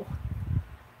 no.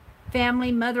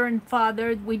 Family, mother and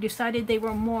father, we decided they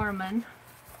were Mormon.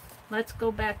 Let's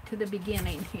go back to the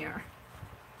beginning here.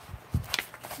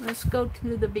 Let's go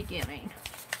to the beginning.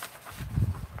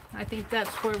 I think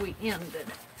that's where we ended.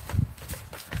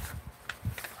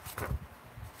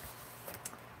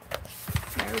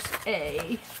 There's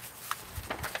A.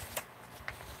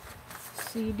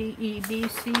 C, D, E, B,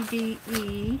 C, D,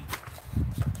 E,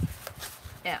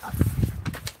 F.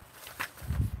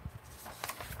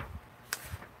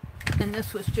 And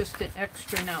this was just an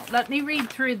extra note. Let me read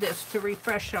through this to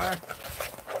refresh our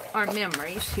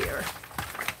memories here,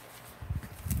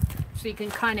 so you can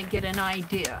kind of get an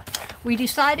idea. We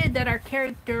decided that our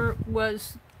character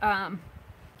was,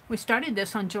 we started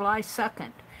this on July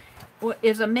 2nd.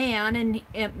 is a man and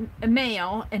a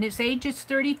male, and his age is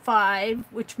 35,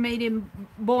 which made him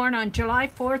born on July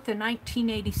 4th in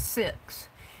 1986.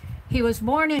 He was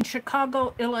born in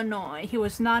Chicago, Illinois. He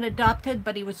was not adopted,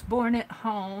 but he was born at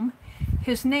home.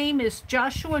 His name is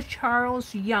Joshua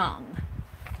Charles Young.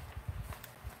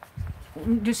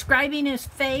 Describing his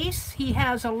face, he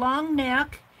has a long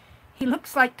neck. He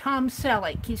looks like Tom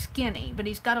Selleck. He's skinny, but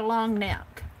he's got a long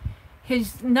neck.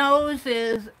 His nose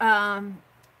is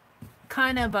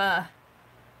kind of a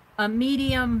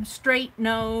medium straight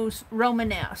nose,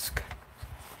 Romanesque.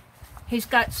 He's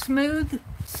got smooth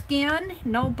skin,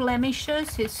 no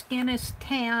blemishes. His skin is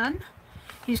tan.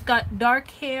 He's got dark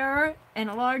hair and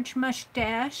a large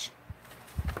mustache.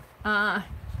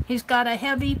 He's got a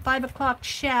heavy 5 o'clock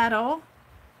shadow.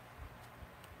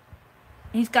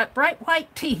 He's got bright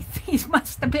white teeth. He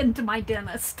must have been to my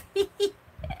dentist.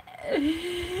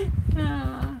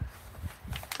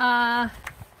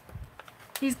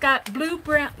 He's got blue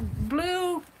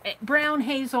brown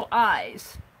hazel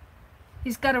eyes.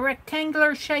 He's got a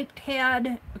rectangular shaped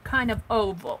head, kind of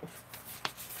oval.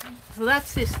 So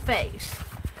that's his face.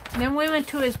 And then we went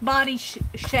to his body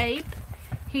shape.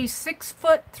 He's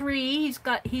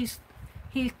 6'3".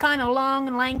 He's kind of long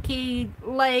and lanky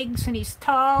legs, and he's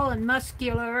tall and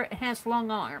muscular and has long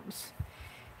arms.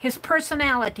 His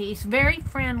personality, he's very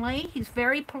friendly, he's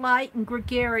very polite and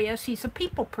gregarious. He's a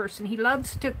people person. He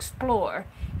loves to explore.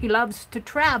 He loves to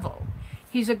travel.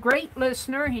 He's a great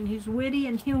listener, and he's witty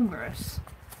and humorous.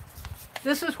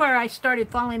 This is where I started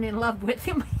falling in love with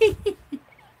him.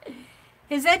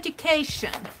 His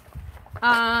education.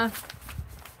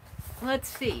 Let's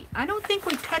see. I don't think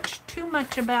we touched too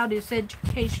much about his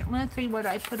education. Let's see what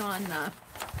I put on.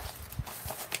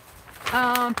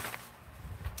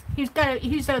 He's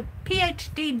a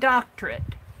PhD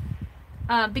doctorate.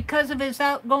 Because of his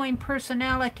outgoing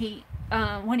personality,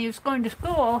 when he was going to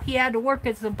school, he had to work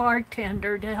as a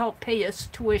bartender to help pay his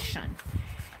tuition.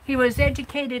 He was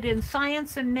educated in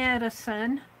science and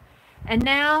medicine, and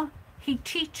now he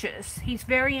teaches. He's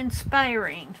very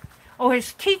inspiring. Oh,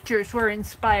 his teachers were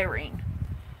inspiring.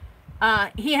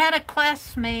 He had a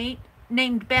classmate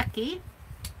named Becky,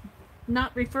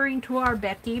 not referring to our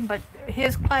Becky, but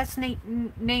his classmate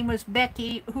name was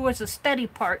Becky, who was a study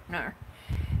partner.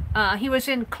 He was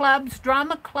in clubs,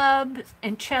 drama club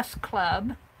and chess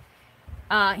club.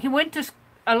 He went to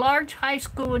a large high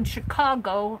school in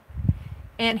Chicago,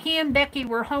 and he and Becky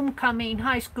were homecoming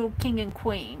high school king and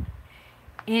queen.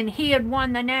 And he had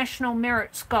won the National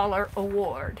Merit Scholar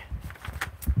Award.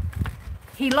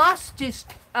 He lost his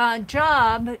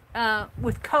job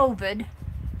with COVID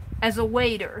as a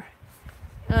waiter.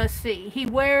 Let's see, he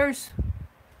wears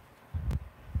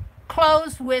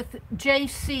clothes with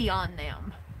JC on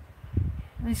them.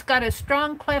 He's got a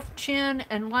strong cleft chin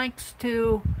and likes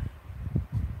to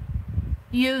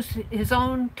use his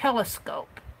own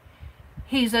telescope.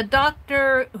 He's a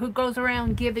doctor who goes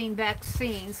around giving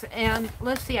vaccines. And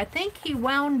let's see, I think he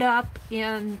wound up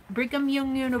in Brigham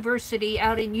Young University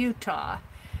out in Utah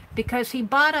because he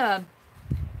bought a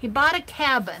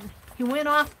cabin. He went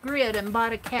off grid and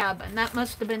bought a cabin. That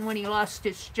must have been when he lost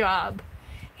his job.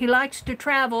 He likes to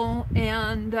travel,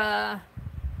 and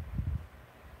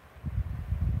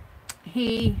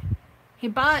he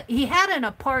had an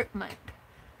apartment,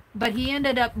 but he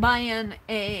ended up buying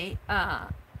a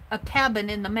cabin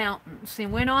in the mountains. He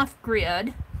went off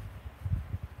grid.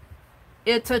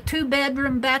 It's a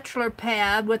 2-bedroom bachelor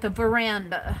pad with a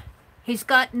veranda. He's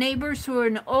got neighbors who are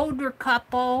an older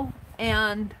couple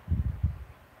and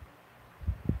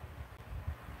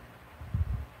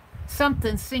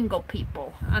something single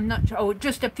people. I'm not sure. Oh,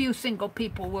 just a few single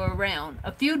people were around.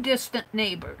 A few distant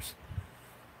neighbors.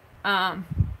 I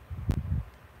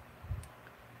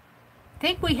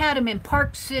think we had him in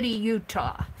Park City,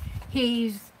 Utah.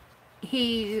 I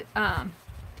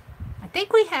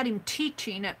think we had him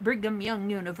teaching at Brigham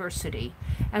Young University.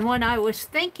 And when I was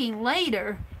thinking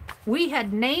later, we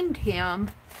had named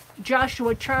him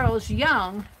Joshua Charles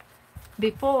Young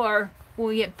before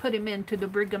we had put him into the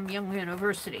Brigham Young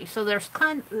University. So there's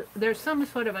some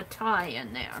sort of a tie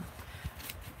in there.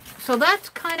 So that's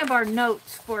kind of our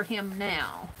notes for him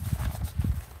now.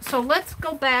 So let's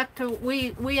go back to,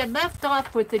 we had left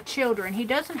off with the children. He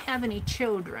doesn't have any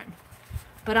children.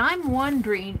 But I'm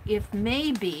wondering if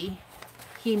maybe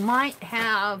he might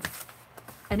have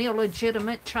an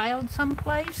illegitimate child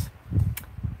someplace.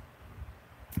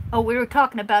 Oh, we were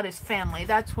talking about his family.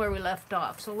 That's where we left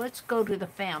off. So let's go to the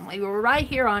family. We're right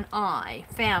here on I,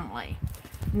 family.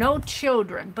 No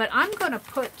children. But I'm going to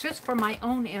put, just for my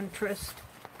own interest,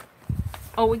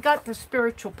 oh, we got the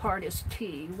spiritual part is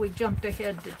T. We jumped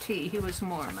ahead to T. He was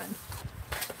Mormon.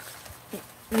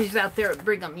 He's out there at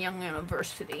Brigham Young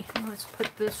University. Let's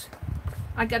put this,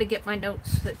 I got to get my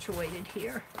notes situated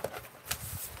here.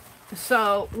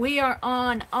 So we are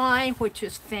on I, which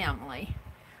is family.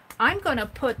 I'm going to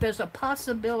put, there's a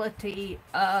possibility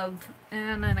of,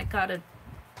 and then I got a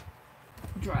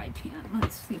dry pen.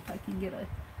 Let's see if I can get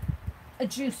a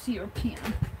juicier pen.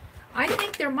 I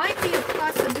think there might be a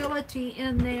possibility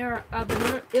in there of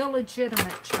an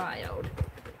illegitimate child.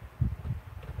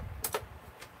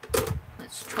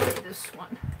 Let's try this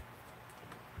one.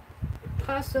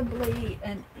 Possibly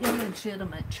an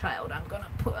illegitimate child, I'm going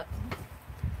to put.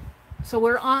 So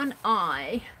we're on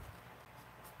I.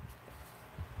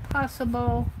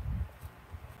 Possible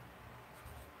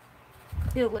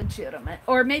illegitimate.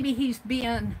 Or maybe he's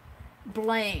being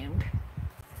blamed.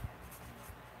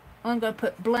 I'm going to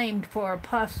put blamed for a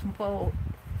possible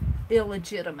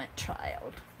illegitimate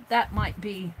child. That might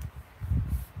be.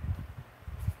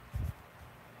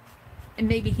 And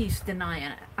maybe he's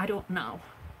denying it. I don't know.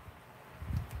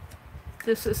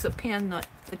 This is a pen that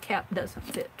the cap doesn't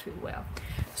fit too well.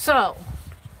 So,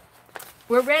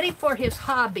 we're ready for his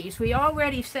hobbies. We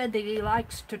already said that he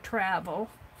likes to travel.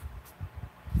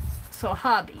 So,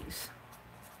 hobbies.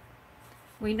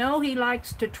 We know he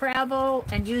likes to travel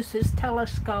and use his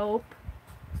telescope.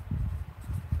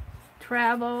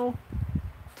 Travel,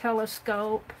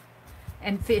 telescope,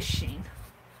 and fishing.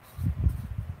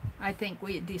 I think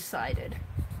we decided.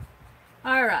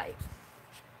 All right.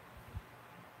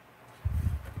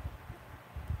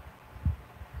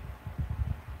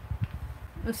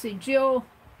 Let's see, Jill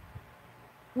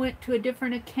went to a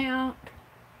different account.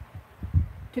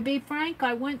 To be frank,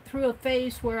 I went through a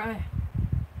phase where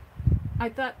I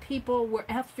thought people were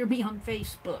after me on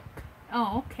Facebook.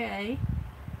 Oh, okay.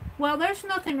 Well, there's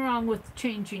nothing wrong with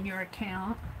changing your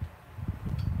account.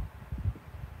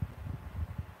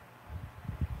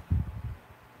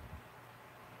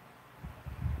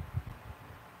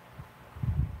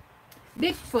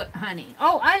 Bigfoot hunting.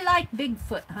 Oh, I like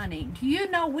Bigfoot hunting. Do you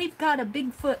know we've got a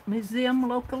Bigfoot museum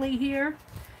locally here?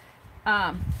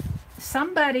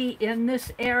 Somebody in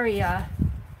this area,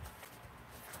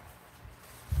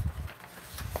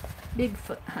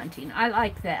 Bigfoot hunting. I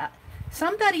like that.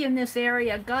 Somebody in this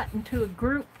area got into a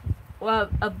group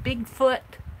of a Bigfoot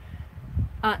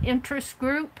interest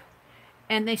group,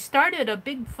 and they started a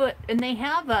Bigfoot, and they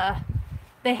have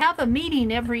a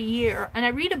meeting every year, and I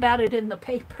read about it in the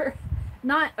paper.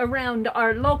 Not around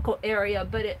our local area,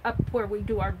 but up where we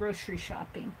do our grocery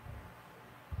shopping.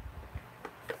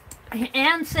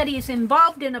 Anne said he's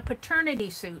involved in a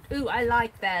paternity suit. Ooh, I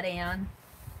like that, Anne.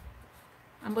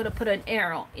 I'm going to put an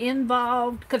arrow.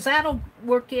 Involved, because that'll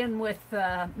work in with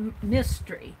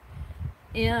mystery.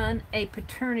 In a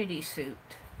paternity suit.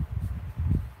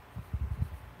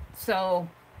 So,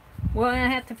 we're going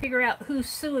to have to figure out who's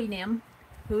suing him.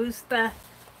 Who's the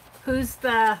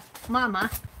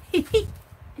mama.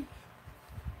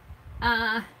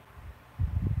 The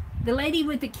lady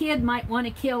with the kid might want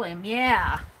to kill him.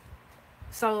 Yeah.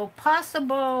 So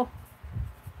possible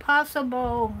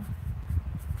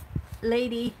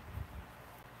lady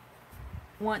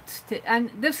wants to,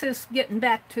 and this is getting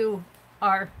back to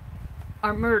our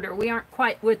murder. We aren't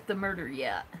quite with the murder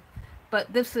yet,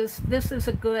 but this is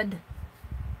a good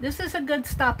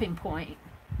stopping point.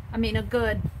 I mean, a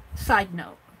good side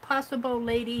note. Possible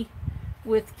lady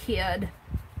with kid.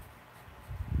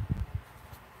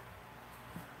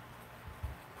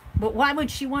 But why would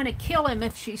she want to kill him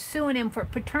if she's suing him for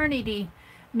paternity?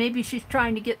 Maybe she's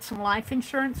trying to get some life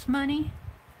insurance money.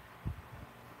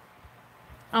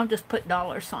 I'll just put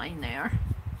 $sign there.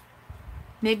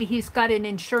 Maybe he's got an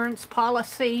insurance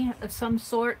policy of some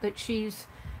sort that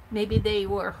maybe they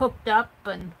were hooked up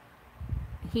and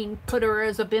he put her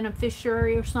as a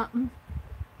beneficiary or something.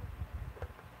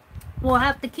 We'll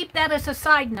have to keep that as a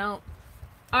side note.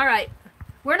 All right.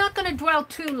 We're not going to dwell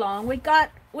too long. We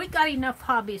got enough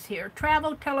hobbies here.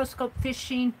 Travel, telescope,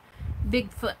 fishing,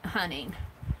 Bigfoot hunting.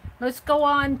 Let's go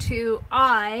on to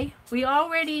I.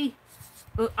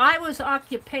 I was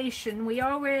occupation. We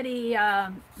already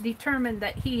determined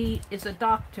that he is a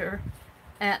doctor.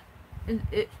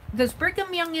 Does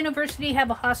Brigham Young University have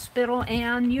a hospital?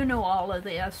 And you know all of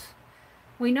this.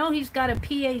 We know he's got a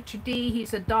PhD.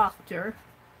 He's a doctor.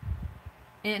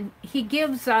 And he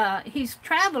gives, he's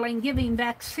traveling, giving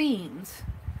vaccines.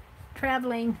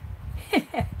 Traveling,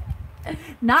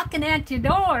 knocking at your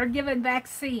door, giving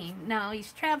vaccine. No,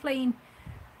 he's traveling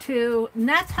to, and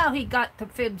that's how he got to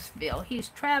Phibbsville. He's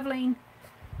traveling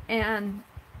and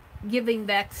giving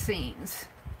vaccines.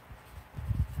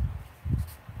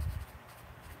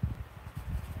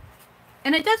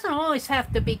 And it doesn't always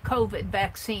have to be COVID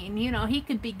vaccine. You know, he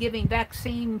could be giving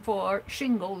vaccine for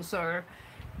shingles, or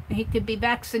he could be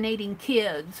vaccinating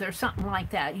kids or something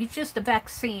like that. He's just a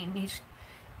vaccine. He's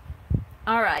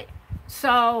all right.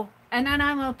 So, and then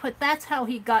I'm going to put that's how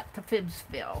he got to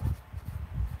Phibbsville.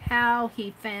 How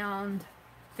he found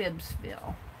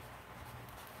Phibbsville.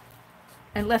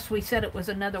 Unless we said it was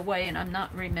another way and I'm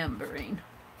not remembering.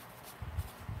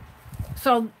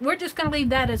 So we're just going to leave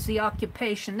that as the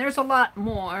occupation. There's a lot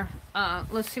more.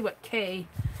 Let's see what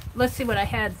I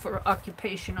had for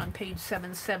occupation on page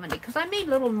 770. Because I made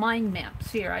little mind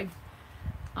maps here.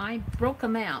 I broke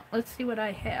them out. Let's see what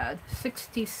I had.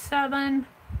 67.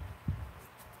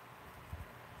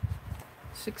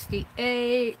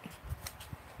 68.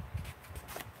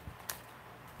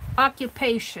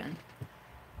 Occupation.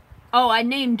 Oh, I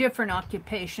named different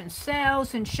occupations.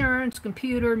 Sales, insurance,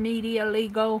 computer, media,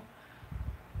 legal,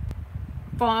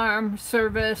 farm,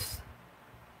 service,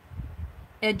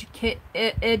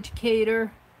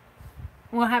 educator.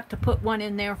 We'll have to put one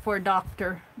in there for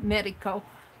doctor. Medical.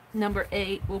 Number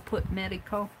 8, we'll put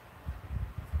medical.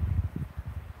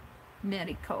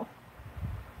 Medical.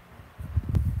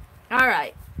 All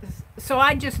right. So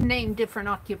I just named different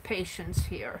occupations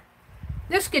here.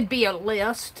 This could be a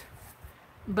list,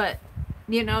 but,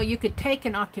 you know, you could take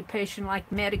an occupation like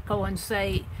medical and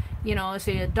say, you know, is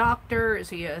he a doctor? Is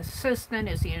he an assistant?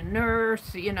 Is he a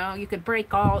nurse? You know, you could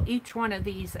break each one of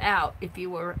these out if you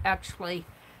were actually,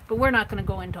 but we're not going to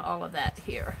go into all of that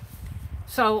here.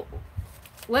 So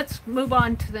let's move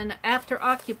on to the, after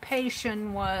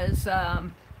occupation was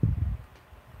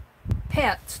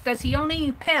pets. Does he own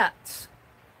any pets?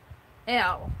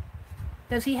 L.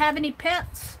 Does he have any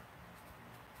pets?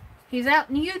 He's out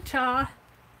in Utah.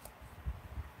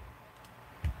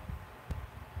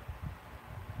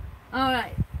 All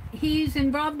right. He's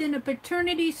involved in a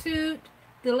paternity suit.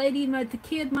 The lady with the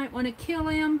kid might want to kill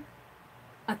him.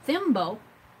 A thimble.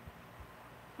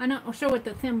 I'm not sure what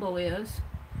the thimble is.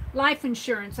 Life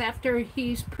insurance after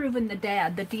he's proven the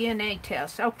dad. The DNA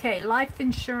test. Okay, life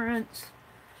insurance.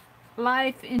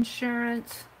 Life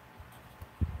insurance.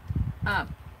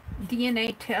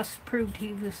 DNA test proved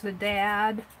he was the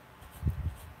dad.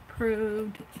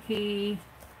 Proved he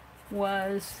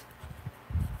was.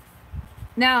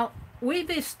 Now,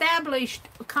 we've established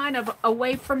kind of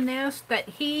away from this that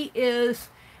he is,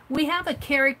 we have a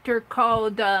character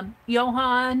called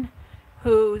Johann,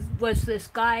 who was this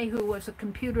guy who was a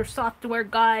computer software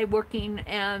guy working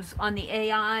as on the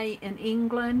AI in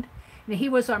England. And he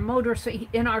was our motorcycle,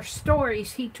 in our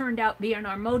stories, he turned out being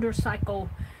our motorcycle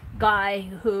guy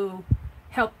who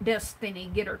helped Destiny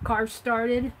get her car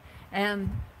started.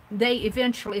 And they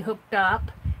eventually hooked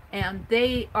up. And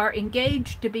they are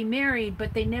engaged to be married,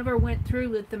 but they never went through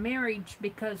with the marriage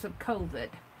because of COVID.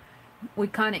 We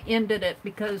kind of ended it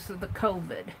because of the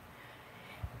COVID.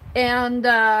 And,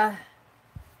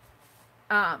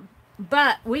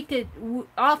 but we could,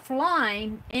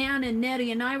 offline, Ann and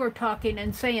Nettie and I were talking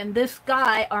and saying this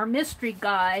guy, our mystery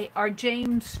guy, our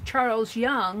James Charles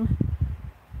Young,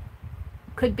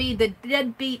 could be the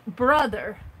deadbeat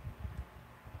brother.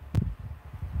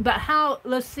 But how,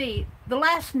 let's see, the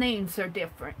last names are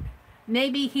different.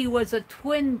 Maybe he was a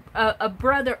twin, a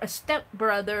brother, a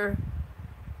stepbrother.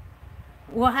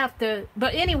 We'll have to,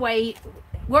 but anyway,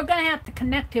 we're going to have to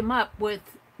connect him up with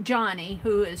Johnny,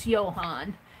 who is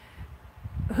Johann,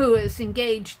 who is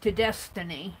engaged to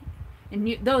Destiny.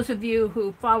 And those of you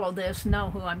who follow this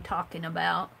know who I'm talking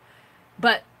about.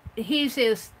 But he's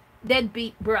his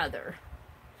deadbeat brother.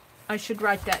 I should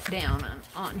write that down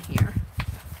on here.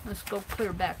 Let's go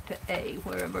clear back to A,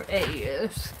 wherever A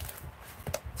is.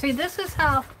 See, this is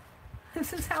how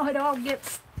it all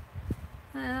gets.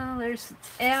 Well, there's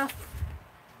F,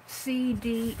 C,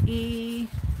 D, E,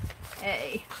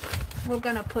 A. We're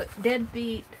gonna put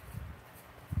deadbeat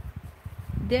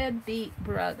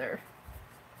brother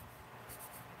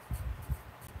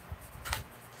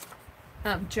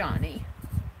of Johnny.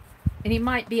 And he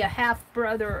might be a half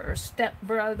brother or step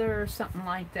brother or something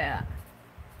like that.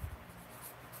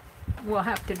 We'll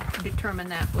have to determine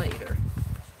that later.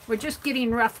 We're just getting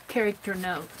rough character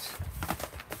notes.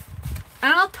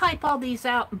 And I'll type all these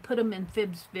out and put them in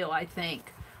Phibbsville, I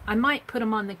think. I might put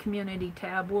them on the community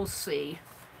tab. We'll see.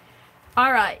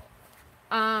 All right.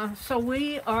 So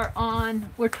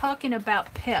we're talking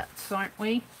about pets, aren't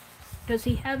we? Does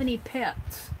he have any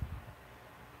pets?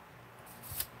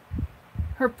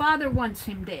 Her father wants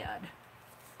him dead.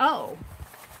 Oh.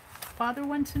 Father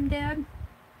wants him dead?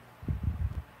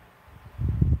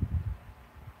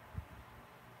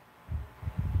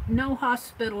 No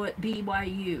hospital at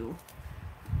BYU.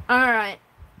 All right.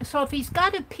 So if he's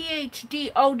got a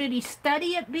PhD, oh, did he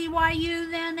study at BYU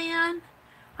then, Ann?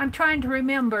 I'm trying to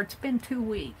remember. It's been 2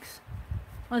 weeks.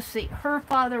 Let's see. Her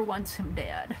father wants him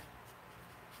dead.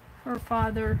 Her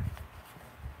father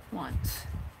wants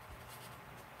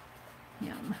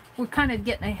him. We're kind of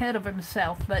getting ahead of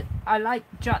himself, but I like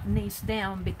jotting these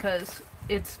down because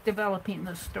it's developing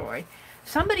the story.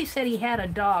 Somebody said he had a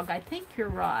dog. I think you're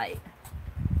right.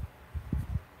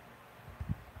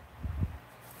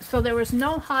 So there was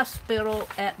no hospital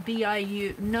at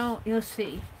BYU. No, you'll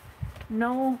see.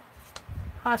 No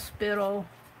hospital.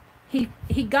 He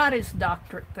got his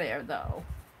doctorate there, though.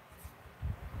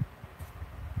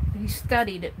 He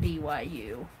studied at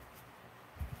BYU.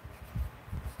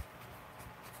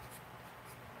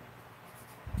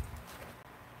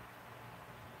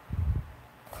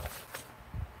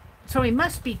 So he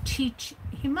must be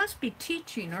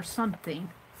teaching or something.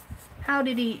 How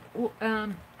did he?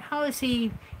 How is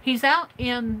he? He's out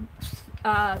in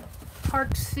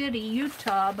Park City,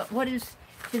 Utah. But what is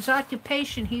his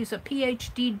occupation? He's a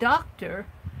PhD doctor.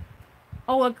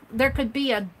 Oh, there could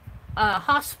be a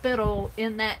hospital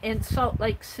in Salt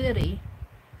Lake City.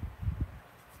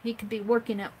 He could be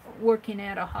working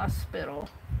at a hospital,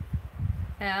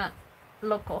 at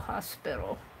local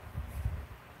hospital.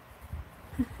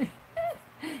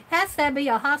 Has to be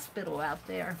a hospital out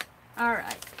there. All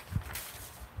right.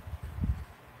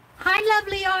 Hi,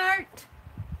 lovely Art.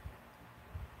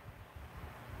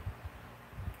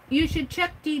 You should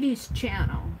check Dee Dee's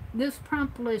channel. This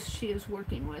prompt list she is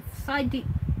working with.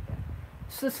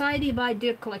 Society of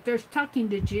Idea Collectors, talking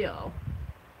to Jill.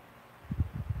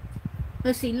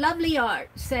 Let's see. Lovely Art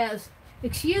says,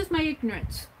 excuse my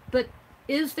ignorance, but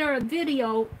is there a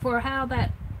video for how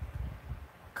that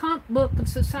comp book of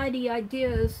society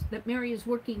ideas that Mary is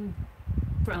working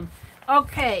from?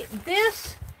 Okay,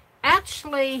 this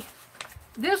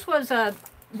was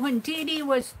when Dee Dee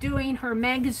was doing her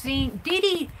magazine. Dee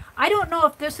Dee, I don't know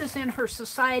if this is in her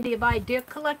Society of Idea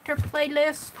Collector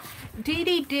playlist. Dee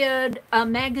Dee did a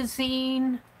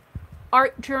magazine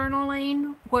art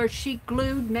journaling where she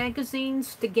glued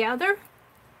magazines together.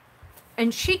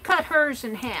 And she cut hers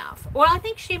in half. Well, I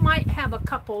think she might have a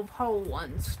couple of whole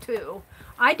ones too.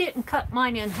 I didn't cut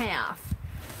mine in half.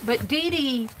 But Dee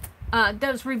Dee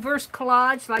does reverse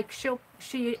collage. Like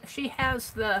she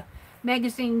has the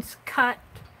magazines cut.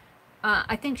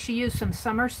 I think she used some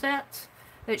Somersets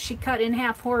that she cut in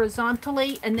half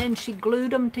horizontally, and then she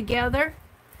glued them together.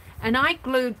 And I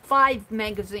glued 5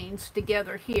 magazines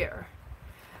together here.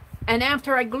 And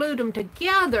after I glued them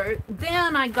together,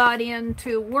 then I got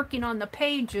into working on the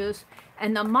pages,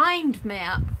 and the mind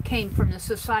map came from the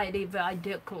Society of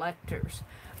Idea Collectors.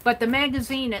 But the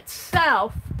magazine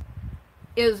itself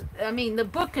is, I mean, the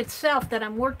book itself that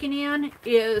I'm working in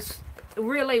is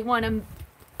really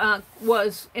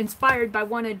was inspired by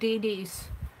one of Dee Dee's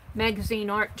magazine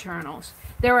art journals.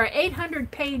 There are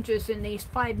 800 pages in these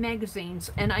 5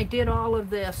 magazines, and I did all of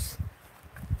this.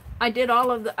 I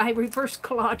reverse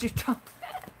collaged.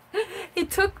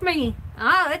 It took me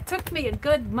a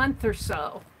good month or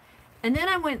so. And then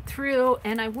I went through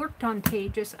and I worked on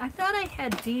pages. I thought I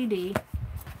had Dee Dee.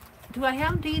 Do I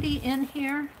have Dee Dee in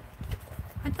here?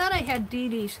 I thought I had Dee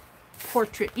Dee's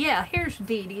portrait. Yeah, here's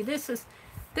Dee Dee. This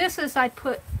is I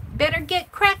put, better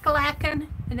get crack-a-lackin',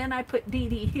 and then I put Dee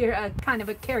Dee here, kind of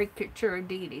a caricature of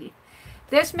Dee Dee.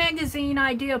 This magazine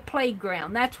idea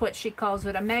playground, that's what she calls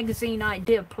it, a magazine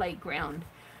idea playground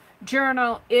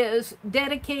journal, is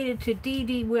dedicated to Dee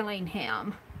Dee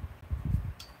Willingham.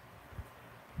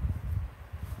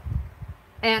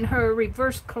 And her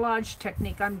reverse collage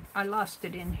technique, I lost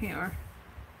it in here.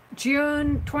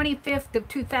 June 25th of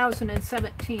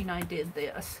 2017 I did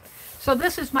this. So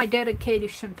this is my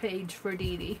dedication page for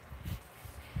Dee Dee.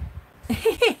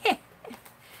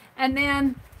 And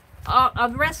then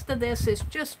the rest of this is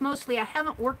just mostly, I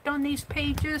haven't worked on these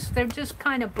pages. They're just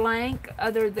kind of blank,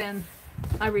 other than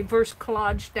I reverse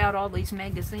collaged out all these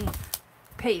magazine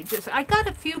pages. I got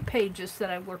a few pages that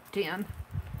I worked in.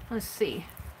 Let's see.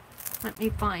 Let me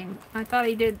find.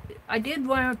 I did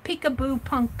one, a peekaboo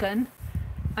pumpkin.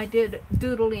 I did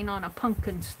doodling on a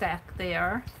pumpkin stack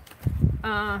there.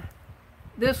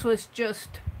 This was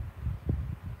just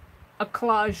a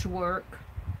collage work.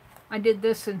 I did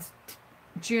this in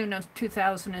June of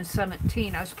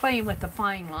 2017. I was playing with the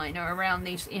fine liner around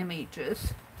these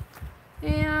images.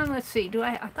 And let's see,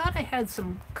 I thought I had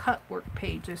some cut work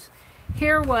pages.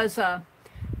 Here was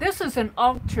this is an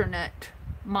alternate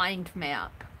mind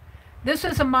map. This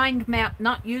is a mind map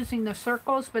not using the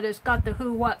circles, but it's got the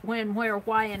who, what, when, where,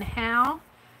 why, and how.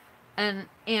 And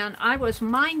I was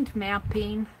mind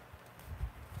mapping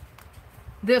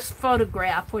this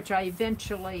photograph, which I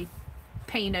eventually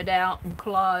painted out and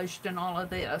collaged and all of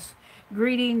this.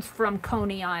 Greetings from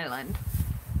Coney Island.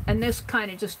 And this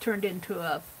kind of just turned into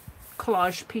a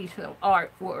collage piece of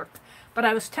artwork. But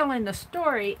I was telling the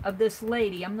story of this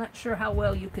lady. I'm not sure how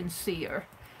well you can see her.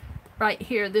 Right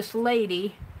here, this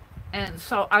lady. And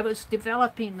so I was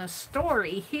developing the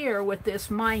story here with this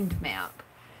mind map.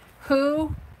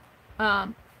 Who,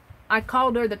 I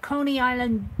called her the Coney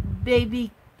Island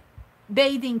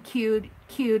bathing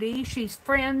cutie. She's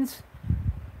friends.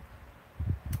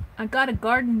 I got a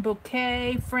garden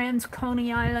bouquet. Friends,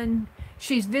 Coney Island.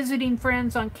 She's visiting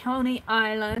friends on Coney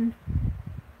Island.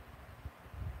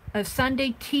 A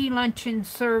Sunday tea luncheon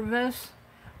service.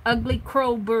 Ugly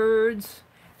crow birds.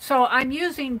 So I'm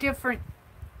using different,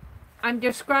 I'm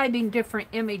describing different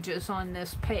images on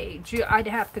this page. I'd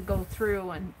have to go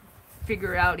through and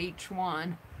figure out each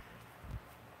one.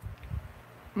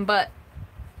 But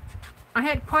I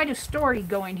had quite a story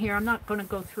going here. I'm not going to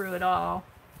go through it all.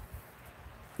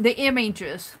 The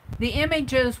images. The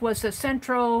images was a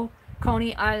central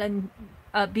Coney Island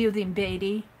bathing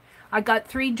baby. I got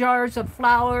 3 jars of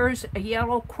flowers, a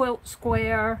yellow quilt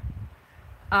square,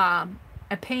 a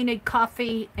painted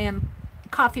coffee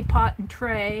pot and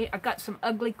tray. I got some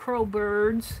ugly crow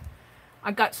birds.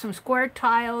 I got some square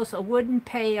tiles, a wooden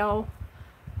pail,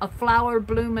 a flower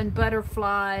blooming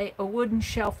butterfly, a wooden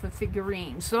shelf of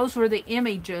figurines. Those were the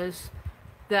images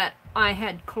that I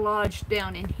had collaged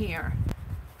down in here.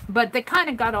 But they kind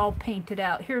of got all painted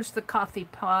out. Here's the coffee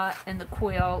pot and the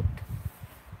quilt.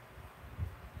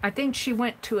 I think she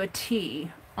went to a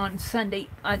tea on Sunday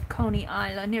at Coney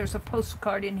Island. There's a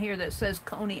postcard in here that says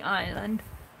Coney Island.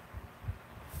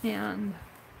 And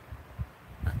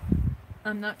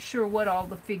I'm not sure what all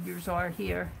the figures are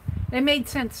here. They made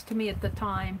sense to me at the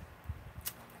time.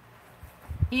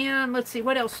 And let's see,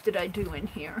 what else did I do in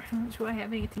here? Do I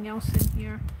have anything else in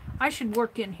here? I should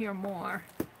work in here more.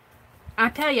 I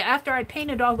tell you, after I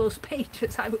painted all those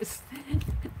pages, I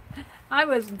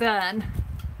was done.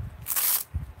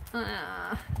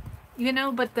 You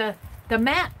know, but the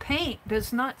matte paint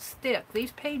does not stick.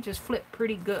 These pages flip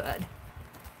pretty good.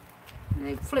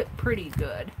 They flip pretty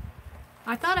good.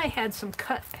 I thought I had some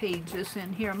cut pages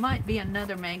in here. Might be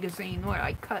another magazine where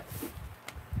I cut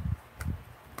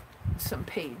some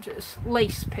pages,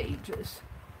 lace pages.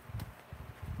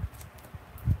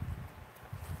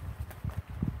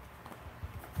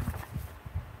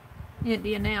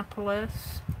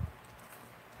 Indianapolis.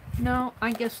 No,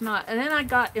 I guess not. And then I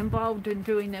got involved in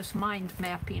doing this mind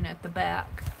mapping at the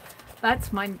back.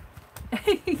 That's my...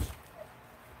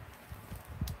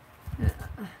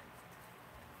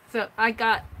 So I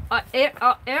got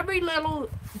every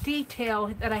little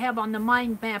detail that I have on the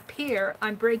mind map here,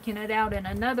 I'm breaking it out in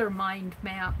another mind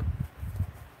map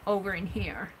over in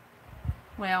here.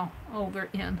 Well, over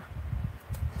in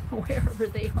wherever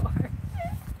they are.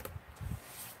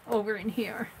 Over in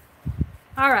here.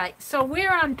 Alright, so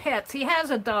we're on pets. He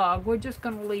has a dog. We're just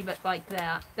going to leave it like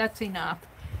that. That's enough.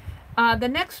 The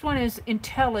next one is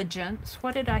intelligence.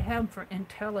 What did I have for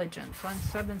intelligence on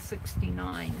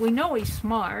 769? We know he's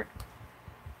smart.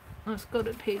 Let's go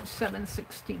to page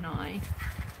 769.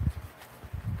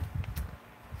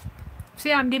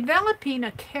 See, I'm developing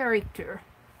a character.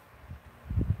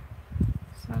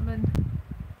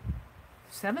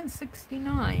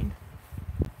 769.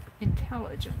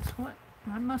 Intelligence. What?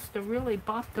 I must have really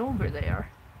bopped over there.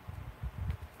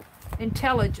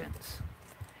 Intelligence.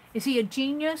 Is he a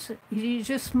genius? Is he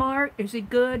just smart? Is he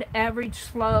good, average,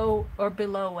 slow, or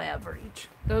below average?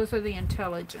 Those are the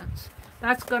intelligence.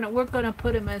 We're gonna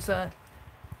put him as a,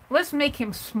 let's make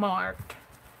him smart.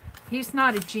 He's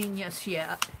not a genius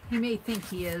yet. He may think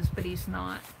he is, but he's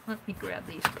not. Let me grab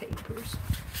these papers.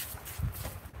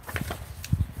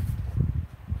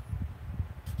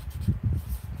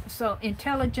 So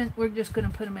intelligent, we're just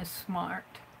gonna put him as smart.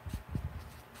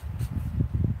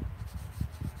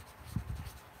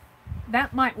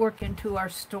 That might work into our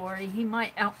story. He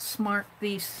might outsmart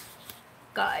these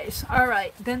guys. All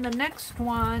right, then the next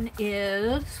one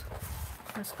is,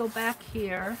 let's go back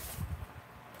here.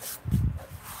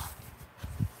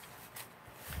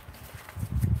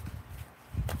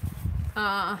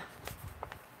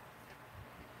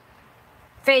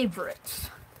 Favorites.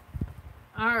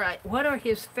 All right, what are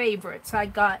his favorites? I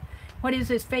got, what is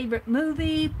his favorite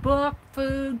movie, book,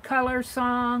 food, color,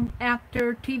 song,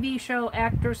 actor, TV show,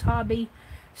 actor's hobby,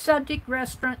 subject,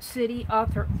 restaurant, city,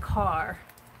 author, and car.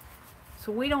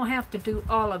 So we don't have to do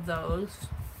all of those.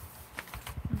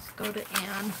 Let's go to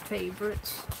Anne,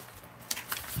 favorites.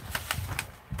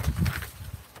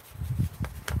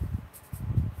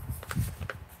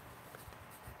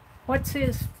 What's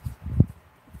his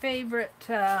favorite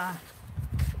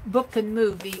book and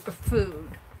movie or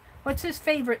food? What's his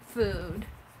favorite food,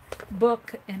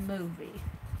 book, and movie?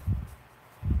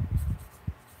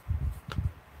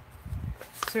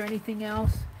 Is there anything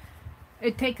else?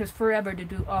 It'd take us forever to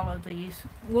do all of these.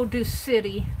 We'll do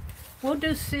city. We'll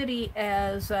do city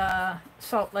as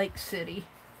Salt Lake City.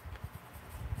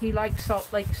 He likes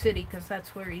Salt Lake City because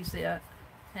that's where he's at.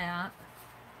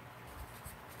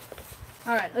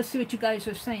 Alright, let's see what you guys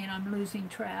are saying. I'm losing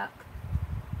track.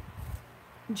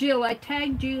 Jill, I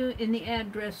tagged you in the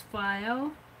address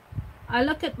file. I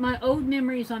look at my old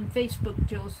memories on Facebook,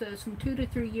 Jill says, from 2 to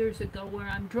 3 years ago, where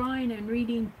I'm drawing and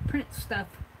reading print stuff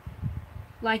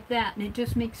like that, and it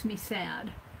just makes me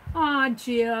sad. Aw,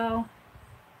 Jill.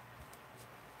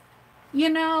 You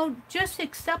know, just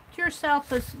accept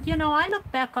yourself as, you know, I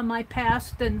look back on my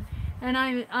past, and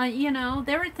I you know,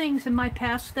 there are things in my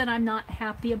past that I'm not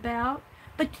happy about.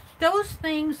 But those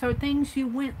things are things you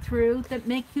went through that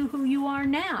make you who you are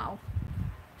now.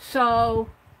 So,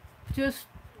 just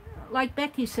like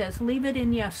Becky says, leave it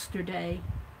in yesterday.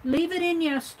 Leave it in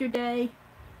yesterday.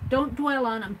 Don't dwell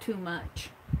on them too much.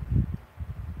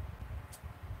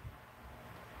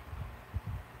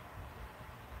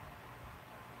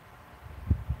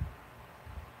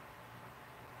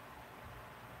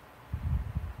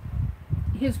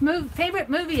 His favorite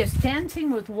movie is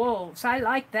Dancing with Wolves. I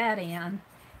like that, Anne.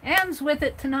 Anne's with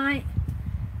it tonight.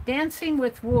 Dancing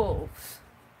with Wolves.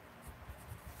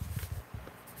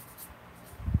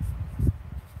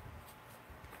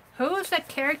 Who is the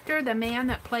character, the man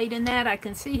that played in that? I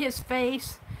can see his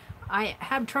face. I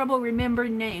have trouble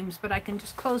remembering names, but I can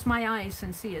just close my eyes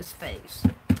and see his face.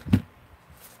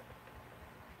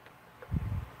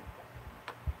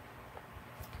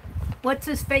 What's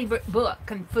his favorite book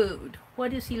and food?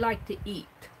 What does he like to eat?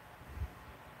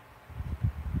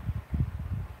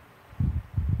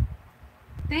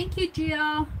 Thank you,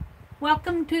 Jill.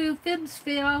 Welcome to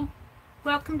Phibbsville.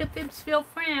 Welcome to Phibbsville,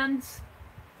 friends.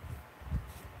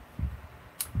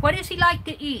 What does he like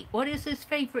to eat? What is his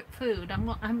favorite food? I'm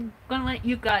going to let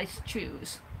you guys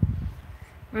choose.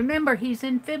 Remember, he's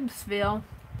in Phibbsville.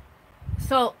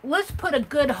 So let's put a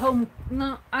good home...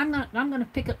 No, I'm going to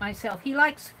pick it myself. He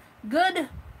likes good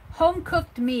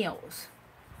home-cooked meals.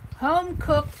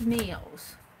 Home-cooked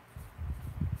meals.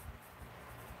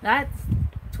 That's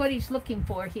what he's looking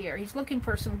for here. He's looking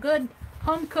for some good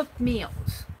home-cooked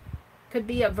meals. Could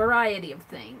be a variety of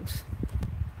things.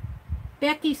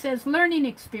 Becky says, learning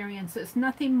experiences,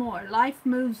 nothing more. Life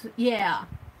moves, yeah.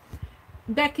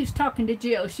 Becky's talking to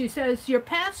Jill. She says, your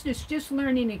past is just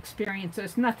learning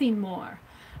experiences, nothing more.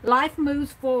 Life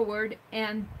moves forward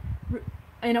and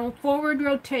a forward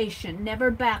rotation,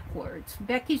 never backwards.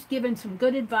 Becky's given some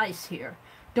good advice here.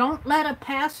 Don't let a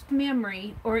past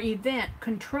memory or event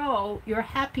control your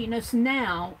happiness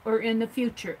now or in the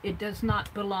future. It does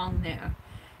not belong there.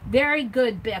 Very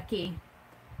good, Becky.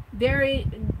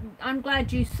 I'm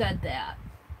glad you said that.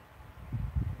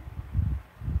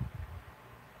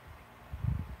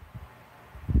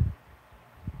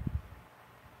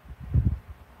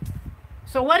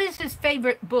 So what is his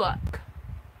favorite book?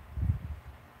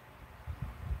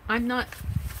 I'm not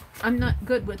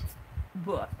good with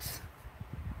books.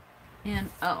 And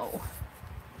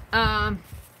I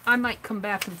might come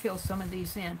back and fill some of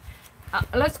these in.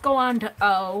 Let's go on to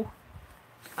O,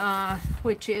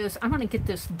 which is, I'm going to get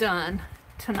this done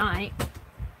tonight.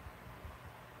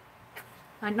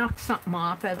 I knocked something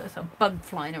off. There's a bug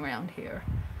flying around here.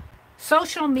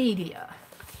 Social media.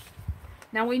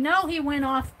 Now we know he went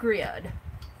off grid.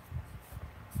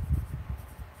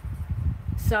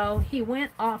 So he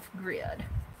went off grid.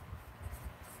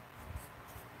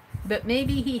 But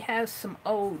maybe he has some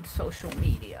old social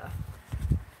media.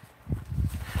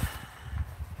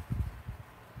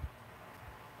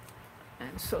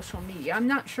 And social media. I'm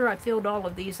not sure I filled all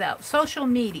of these out. Social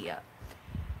media.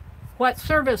 What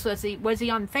service was he? Was he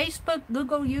on Facebook,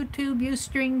 Google, YouTube,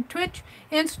 Ustream, Twitch,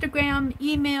 Instagram,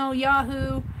 email,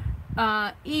 Yahoo,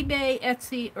 eBay,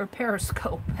 Etsy, or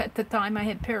Periscope? At the time I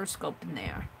had Periscope in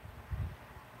there.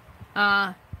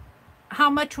 How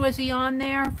much was he on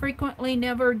there? Frequently,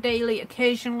 never, daily,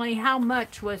 occasionally. How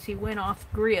much was he went off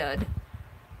grid?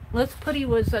 Let's put he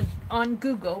was on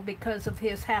Google because of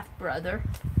his half-brother.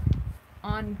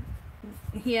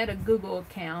 He had a Google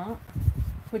account,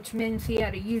 which means he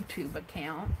had a YouTube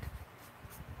account,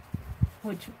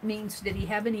 which means, did he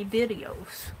have any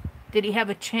videos? Did he have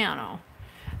a channel?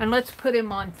 And let's put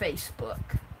him on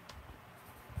Facebook.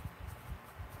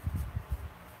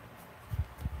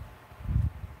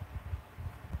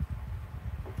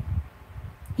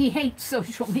 He hates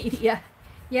social media.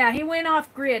 Yeah, he went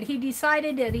off grid. He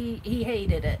decided that he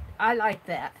hated it. I like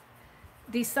that.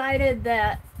 Decided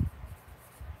that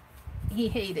he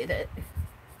hated it.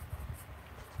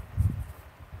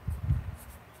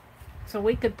 So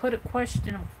we could put a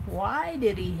question of why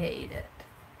did he hate it?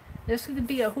 This could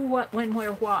be a who, what, when,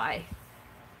 where, why.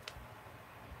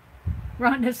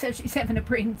 Rhonda says she's having a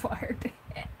brain fart.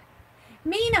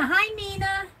 Mina, hi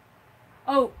Mina.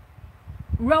 Oh,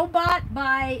 Robot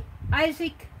by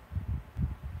Isaac.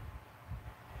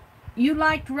 You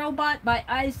liked Robot by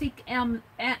Isaac M.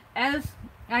 As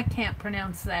I can't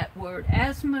pronounce that word.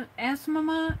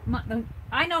 Asmama.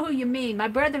 I know who you mean. My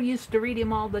brother used to read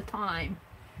him all the time.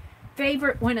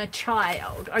 Favorite when a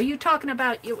child. Are you talking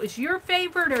about it was your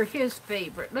favorite or his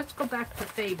favorite? Let's go back to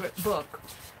favorite book.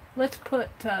 Let's put,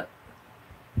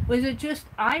 was it just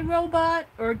iRobot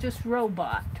or just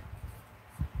Robot?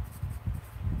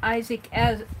 Isaac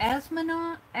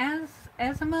Asimov?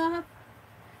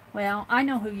 Well, I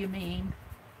know who you mean.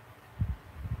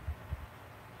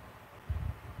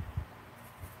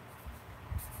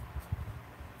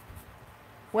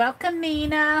 Welcome,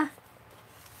 Mina.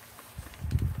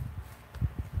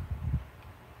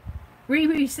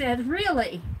 Riri says,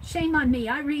 really? Shame on me.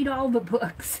 I read all the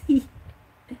books.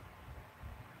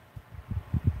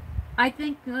 I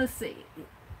think, let's see.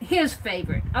 His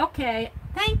favorite. Okay.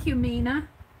 Thank you, Mina.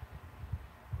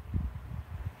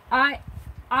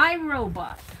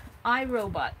 iRobot.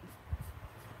 iRobot.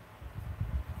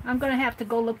 I'm going to have to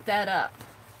go look that up.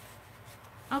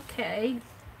 Okay.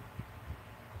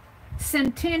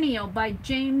 Centennial by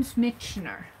James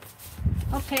Michener.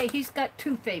 Okay, he's got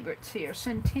two favorites here.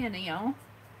 Centennial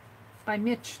by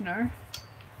Michener.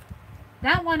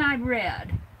 That one I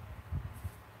read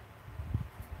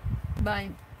by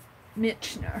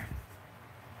Michener.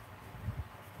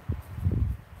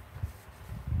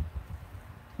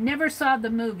 Never saw the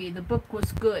movie. The book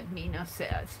was good, Mina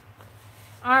says.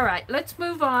 All right, let's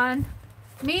move on.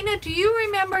 Mina, do you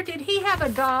remember, did he have a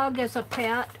dog as a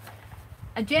pet?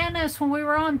 Janice, when we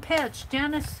were on pets,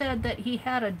 Janice said that he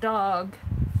had a dog.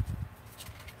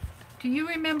 Do you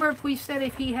remember if we said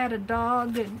if he had a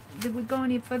dog? And did we go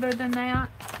any further than that?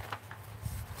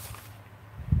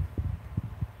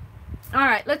 All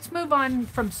right, let's move on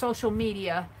from social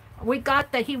media. We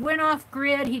got that he went off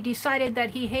grid. He decided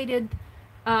that he hated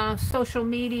social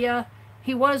media.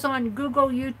 He was on Google,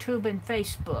 YouTube, and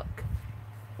Facebook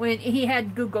when he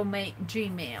had Google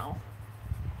Gmail.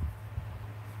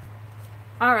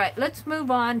 All right, let's move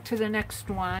on to the next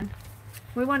one.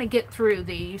 We want to get through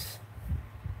these.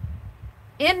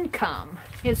 Income,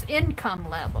 his income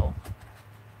level.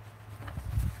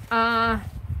 Well,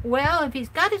 if he's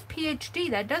got his PhD,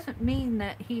 that doesn't mean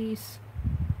that he's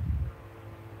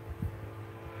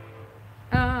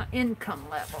income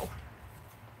level.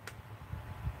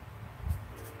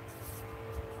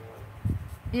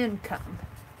 Income.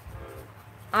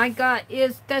 I got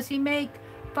does he make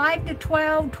 5 to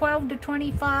 12, 12 to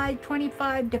 25,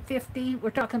 25 to 50, we're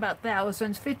talking about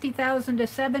thousands, 50,000 to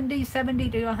 70, 70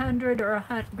 to 100, or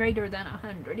greater than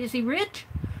 100. Is he rich?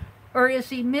 Or is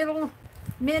he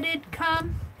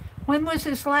mid-income? When was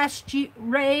his last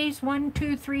raise? 1,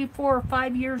 2, 3, 4, or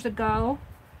 5 years ago?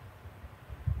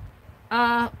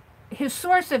 His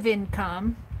source of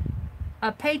income,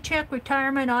 a paycheck,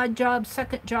 retirement, odd jobs,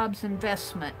 second jobs,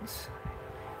 investments.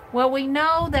 Well, we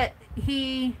know that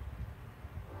he's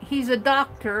a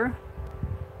doctor,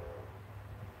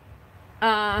 so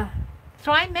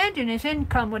I imagine his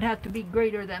income would have to be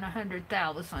greater than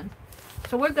 100,000.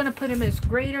 So we're going to put him as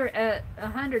greater at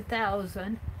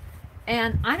 100,000.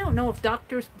 And I don't know if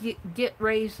doctors get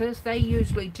raises. They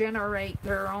usually generate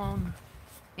their own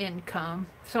income.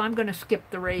 So I'm going to skip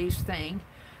the raise thing.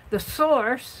 The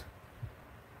source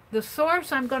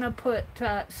I'm going to put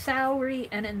salary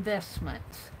and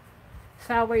investments.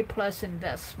 Salary plus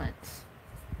investments.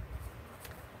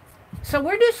 So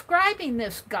we're describing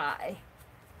this guy.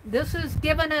 This is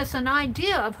giving us an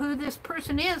idea of who this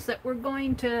person is that we're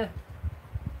going to...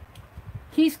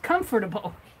 He's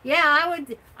comfortable. Yeah,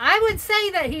 I would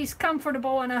say that he's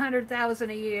comfortable on 100,000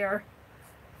 a year.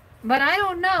 But I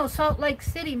don't know, Salt Lake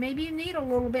City, maybe you need a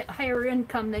little bit higher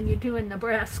income than you do in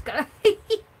Nebraska.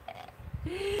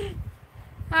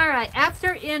 All right,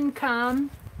 after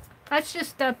income, that's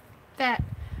just a fact.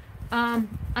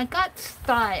 I got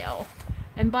style.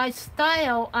 And by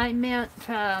style, I meant,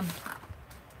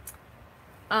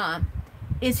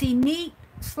 is he neat,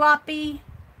 sloppy?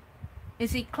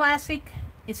 Is he classic?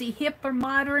 Is he hip or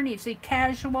modern? Is he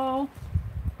casual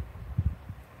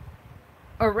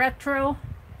or retro?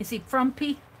 Is he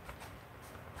frumpy?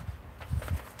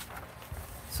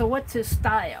 So what's his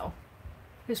style?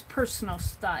 His personal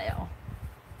style.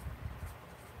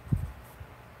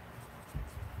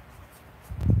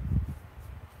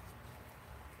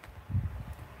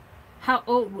 How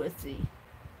old was he?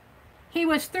 He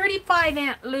was 35,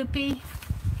 Aunt Loopy.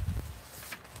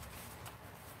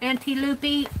 Auntie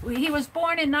Loopy. He was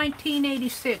born in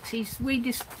 1986.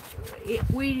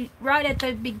 We right at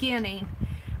the beginning,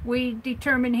 we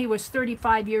determined he was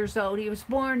 35 years old. He was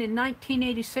born in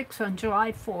 1986 on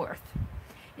July 4th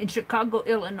in Chicago,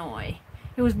 Illinois.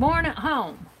 He was born at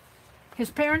home.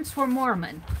 His parents were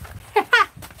Mormon.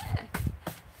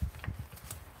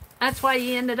 That's why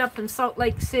he ended up in Salt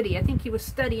Lake City. I think he was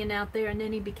studying out there and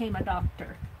then he became a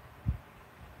doctor.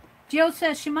 Jill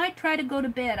says she might try to go to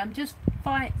bed. I'm just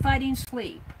fighting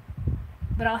sleep.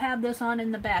 But I'll have this on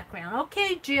in the background.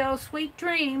 Okay, Jill, sweet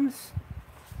dreams.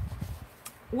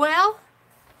 Well,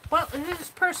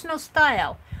 his personal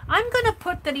style. I'm going to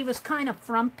put that he was kind of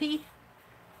frumpy.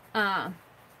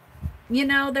 You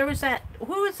know, there was that,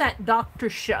 who was that doctor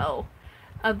show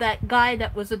of that guy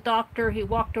that was a doctor? He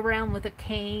walked around with a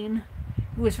cane.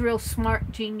 He was a real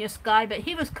smart, genius guy, but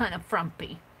he was kind of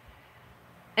frumpy.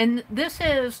 And this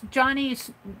is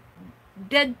Johnny's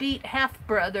deadbeat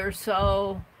half-brother,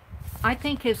 so I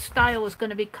think his style is going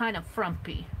to be kind of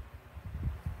frumpy.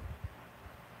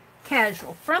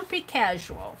 Casual. Frumpy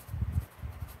casual.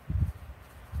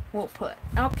 We'll put.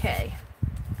 Okay.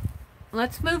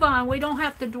 Let's move on. We don't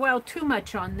have to dwell too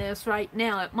much on this right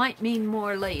now. It might mean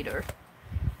more later.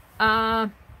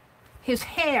 His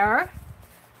hair.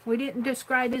 We didn't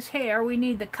describe his hair. We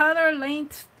need the color,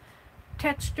 length,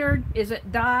 textured. Is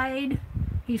it dyed?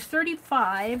 He's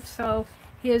 35, so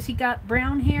he got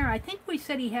brown hair. I think we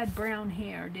said he had brown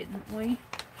hair, didn't we?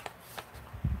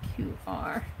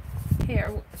 QR.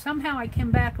 Hair. Somehow I came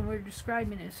back and we were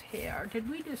describing his hair. Did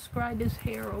we describe his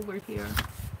hair over here?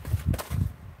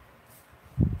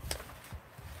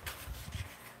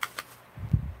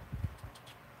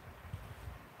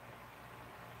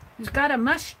 He's got a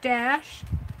mustache.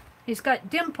 He's got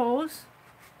dimples.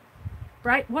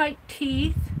 Bright white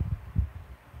teeth.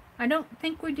 I don't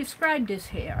think we described his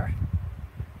hair.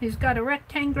 He's got a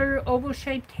rectangular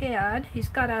oval-shaped head. He's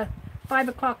got a 5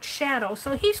 o'clock shadow.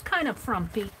 So he's kind of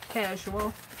frumpy,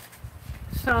 casual.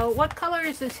 So what color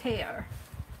is his hair?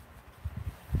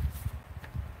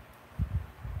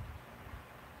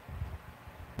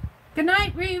 Good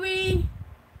night, Riri.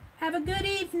 Have a good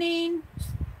evening.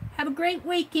 Have a great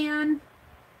weekend.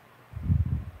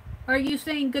 Are you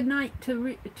saying good night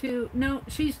to no,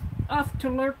 she's off to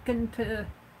lurk and to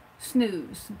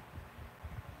snooze.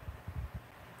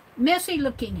 Messy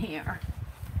looking hair.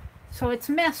 So it's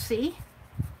messy.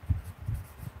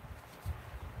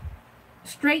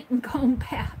 Straight and comb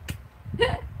back.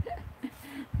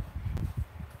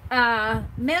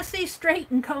 Messy,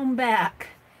 straight and comb back.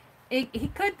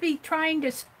 He could be trying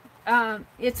to,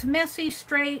 it's messy,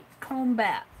 straight, comb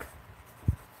back.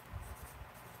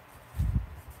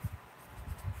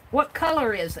 What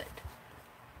color is it?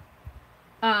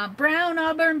 Brown,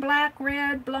 auburn, black,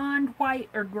 red, blonde, white,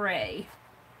 or gray?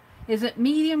 Is it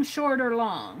medium, short, or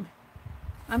long?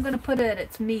 I'm going to put it,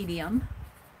 it's medium.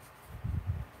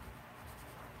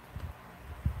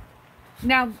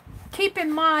 Now, keep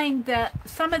in mind that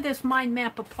some of this mind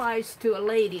map applies to a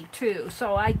lady, too.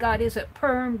 So I got, is it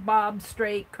perm, bob,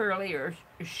 straight, curly, or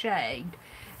shagged?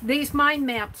 These mind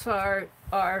maps are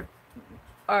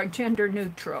gender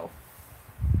neutral.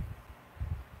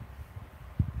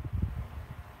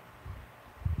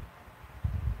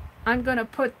 I'm going to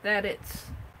put that it's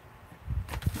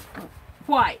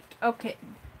white. Okay.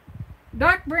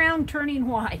 Dark brown turning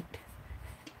white.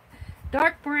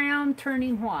 Dark brown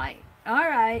turning white. All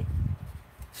right.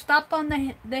 Stop on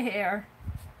the hair.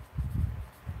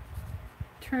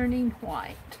 Turning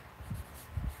white.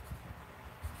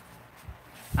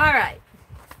 All right.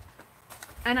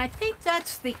 And I think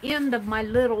that's the end of my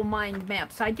little mind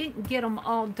maps. I didn't get them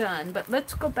all done, but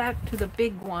let's go back to the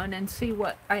big one and see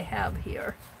what I have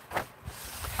here.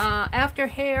 After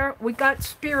hair, we got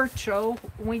spiritual.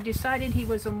 We decided he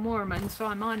was a Mormon, so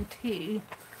I'm on T.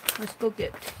 Let's go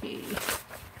get T.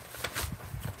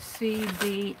 C,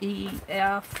 D, E,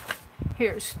 F.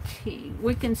 Here's T.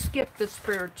 We can skip the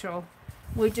spiritual.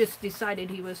 We just decided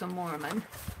he was a Mormon.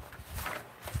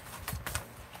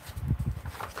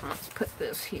 Let's put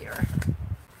this here.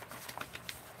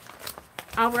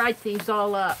 I'll write these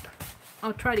all up.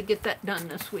 I'll try to get that done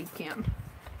this weekend.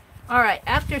 All right,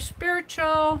 after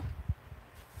spiritual,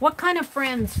 what kind of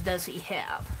friends does he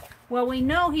have? Well, we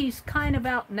know he's kind of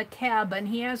out in the cabin.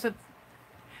 He has a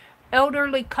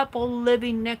elderly couple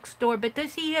living next door, but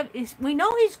does he have, we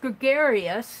know he's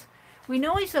gregarious. We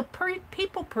know he's a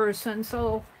people person,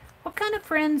 so what kind of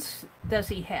friends does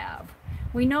he have?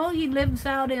 We know he lives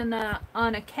out in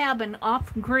on a cabin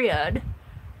off-grid.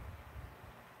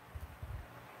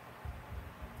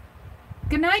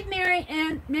 Good night,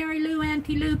 Mary Lou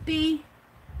Auntie Loopy.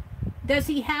 Does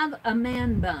he have a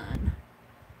man bun?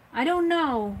 I don't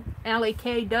know, Allie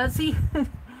K. Does he?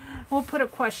 We'll put a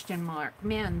question mark.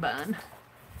 Man bun.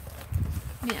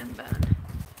 Man bun.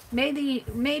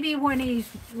 Maybe when he's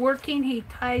working, he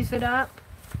ties it up.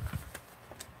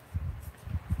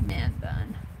 Man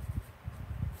bun.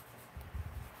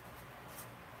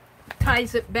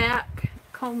 Ties it back,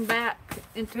 comb back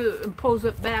into, and pulls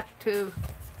it back to.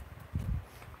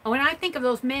 When I think of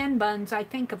those man buns, I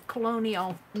think of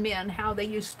colonial men, how they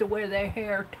used to wear their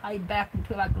hair tied back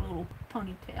into like a little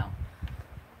ponytail.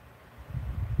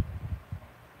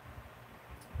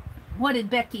 What did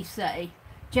Becky say?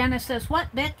 Janice says,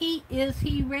 what, Becky? Is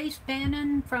he Race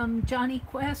Bannon from Johnny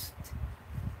Quest?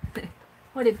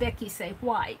 What did Becky say?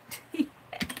 White.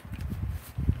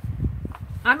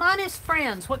 I'm on his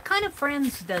friends. What kind of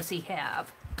friends does he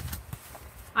have?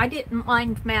 I didn't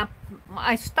mind map.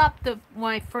 I stopped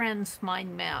my friends'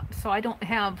 mind map, so I don't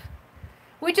have.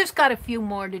 We just got a few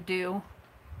more to do.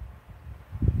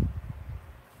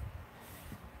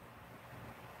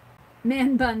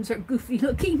 Man buns are goofy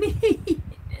looking.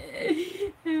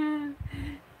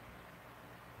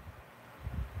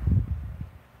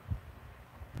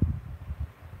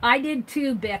 I did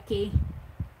too, Becky.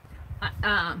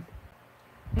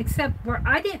 Except for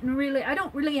I don't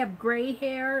really have gray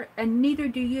hair, and neither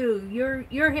do you.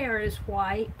 Your hair is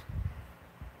white.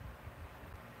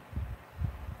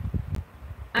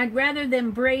 I'd rather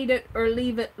than braid it or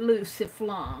leave it loose if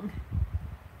long.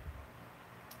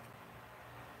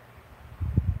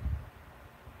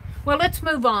 Well, let's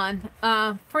move on.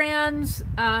 Friends,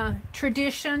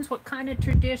 traditions. What kind of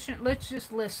tradition? Let's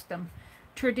just list them.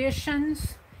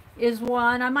 Traditions is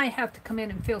one. I might have to come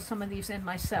in and fill some of these in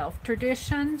myself.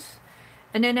 Traditions.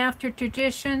 And then after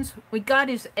traditions, we got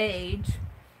his age.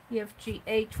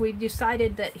 EFGH. We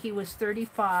decided that he was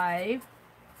 35.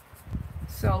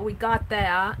 So we got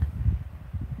that.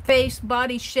 Face,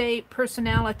 body shape,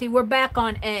 personality. We're back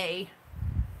on A.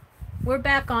 We're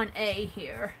back on A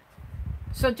here.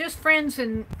 So just friends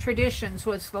and traditions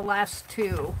was the last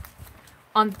two.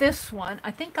 On this one,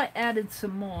 I think I added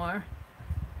some more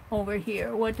over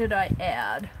here. What did I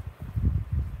add?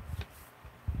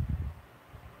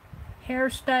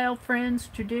 Hairstyle, friends,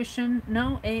 tradition,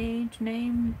 no, age,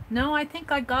 name. No, I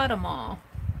think I got them all.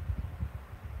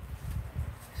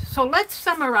 So let's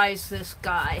summarize this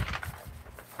guy.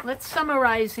 Let's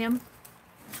summarize him.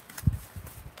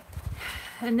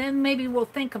 And then maybe we'll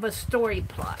think of a story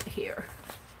plot here.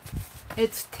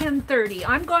 It's 10:30.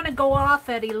 I'm going to go off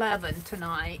at 11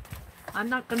 tonight. I'm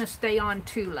not going to stay on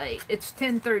too late. It's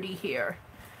 10:30 here.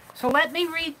 So let me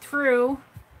read through.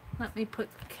 Let me put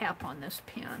the cap on this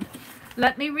pen.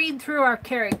 Let me read through our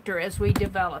character as we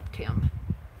developed him.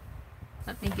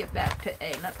 Let me get back to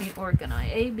A. Let me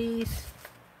organize. A, B,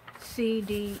 C,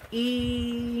 D,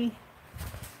 E,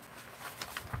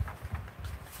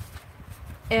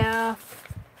 F.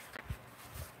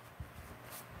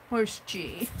 Where's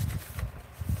G?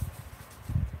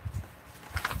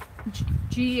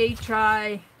 G, H,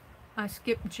 I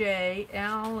skipped J,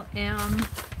 L, M,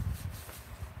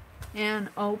 N,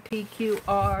 O, P, Q,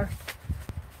 R.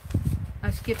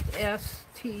 I skipped S,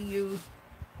 T, U,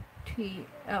 T,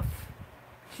 F,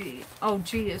 G. Oh,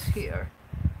 G is here.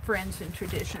 Friends and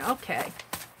tradition. Okay.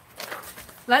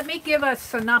 Let me give a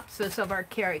synopsis of our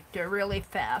character really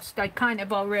fast. I kind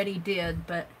of already did,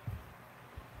 but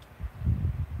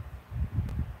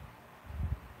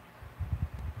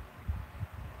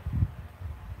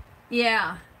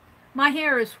yeah, my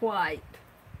hair is white.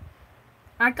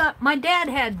 My dad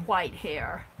had white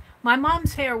hair. My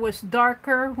mom's hair was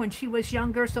darker when she was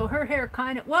younger, so her hair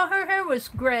her hair was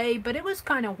gray, but it was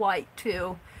kind of white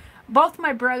too. Both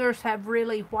my brothers have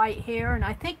really white hair, and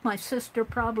I think my sister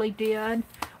probably did.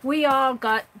 We all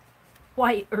got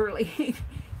white early.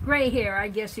 Gray hair, I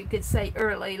guess you could say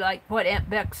early, like what Aunt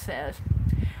Beck says.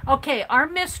 Okay, our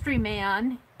mystery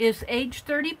man is age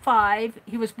 35.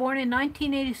 He was born in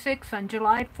 1986 on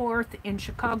July 4th in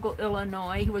Chicago,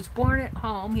 Illinois. He was born at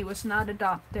home. He was not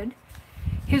adopted.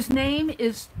 His name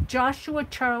is Joshua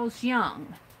Charles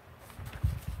Young.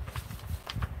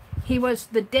 He was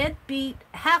the deadbeat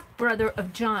half-brother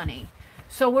of Johnny.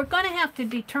 So we're going to have to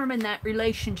determine that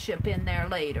relationship in there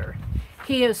later.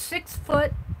 He is 6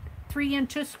 foot 3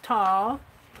 inches tall.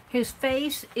 His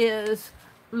face is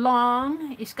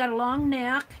long. He's got a long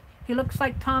neck. He looks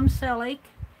like Tom Selleck.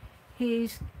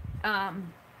 He's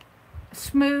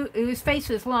smooth. His face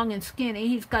is long and skinny.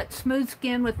 He's got smooth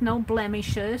skin with no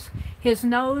blemishes. His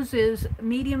nose is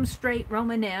medium straight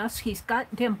Romanesque. He's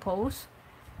got dimples.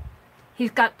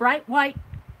 He's got bright white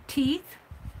teeth.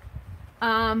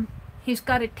 He's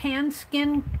got a tan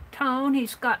skin tone.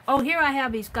 He's got, oh, here I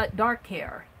have, he's got dark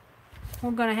hair.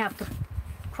 We're going to have to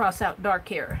cross out dark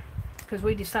hair because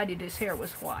we decided his hair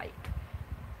was white.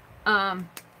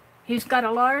 He's got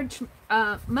a large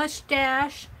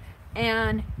mustache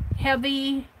and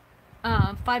heavy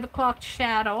 5 o'clock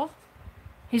shadow.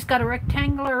 He's got a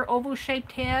rectangular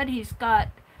oval-shaped head. He's got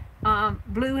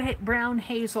blue-brown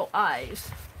hazel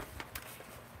eyes.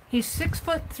 He's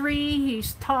 6'3".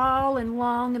 He's tall and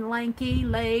long and lanky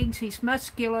legs. He's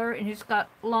muscular and he's got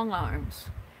long arms.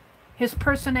 His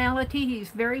personality,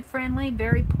 he's very friendly,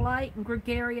 very polite and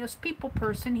gregarious people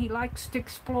person. He likes to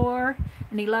explore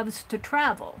and he loves to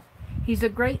travel. He's a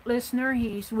great listener.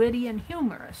 He's witty and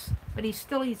humorous, but he's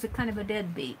a kind of a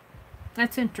deadbeat.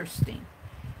 That's interesting.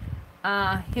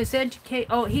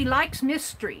 He likes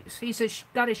mysteries. He's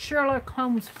got a Sherlock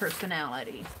Holmes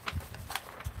personality.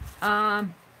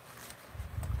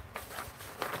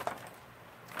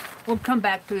 We'll come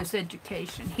back to his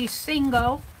education. He's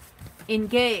single,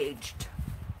 engaged.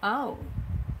 Oh.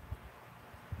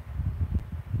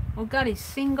 Well, God, he's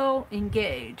single,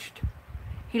 engaged.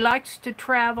 He likes to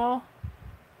travel.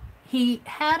 He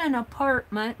had an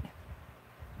apartment,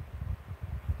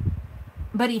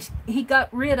 but he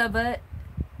got rid of it.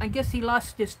 I guess he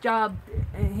lost his job.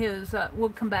 We'll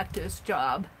come back to his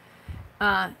job.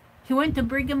 He went to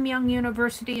Brigham Young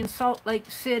University in Salt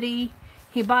Lake City.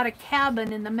 He bought a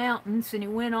cabin in the mountains and he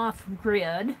went off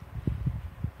grid.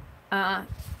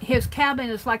 His cabin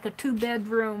is like a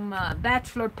 2-bedroom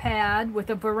bachelor pad with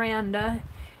a veranda.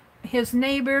 His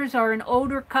neighbors are an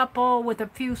older couple with a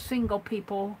few single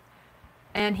people.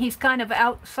 And he's kind of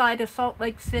outside of Salt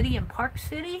Lake City and Park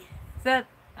City. I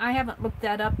haven't looked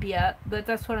that up yet, but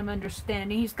that's what I'm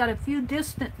understanding. He's got a few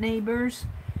distant neighbors.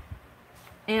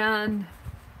 And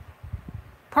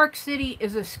Park City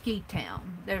is a ski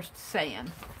town, they're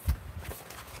saying.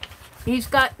 He's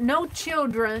got no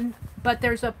children, but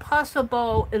there's a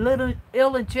possible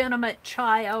illegitimate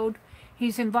child.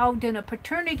 He's involved in a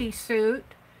paternity suit.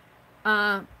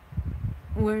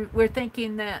 We're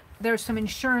thinking that there's some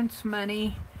insurance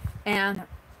money, and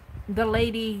the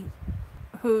lady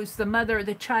who's the mother of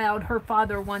the child, her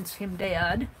father wants him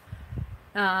dead.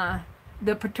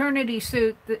 The paternity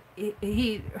suit,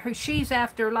 she's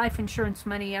after life insurance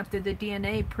money after the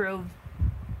DNA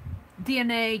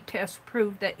test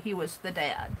proved that he was the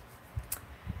dad.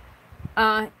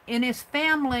 In his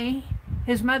family,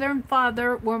 his mother and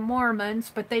father were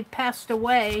Mormons, but they passed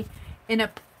away in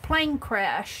a plane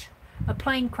crash. A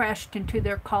plane crashed into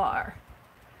their car.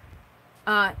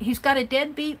 He's got a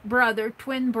deadbeat brother,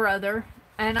 twin brother,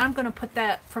 and I'm going to put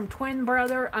that from twin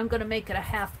brother, I'm going to make it a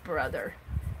half brother.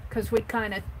 Because we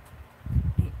kind of,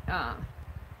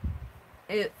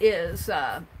 it is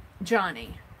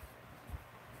Johnny,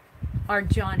 our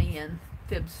Johnny in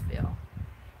Phibbsville.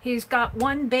 He's got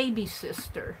one baby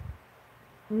sister,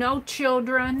 no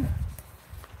children,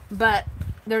 but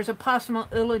there's a possible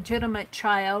illegitimate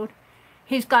child.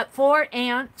 He's got 4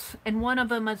 aunts, and one of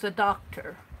them is a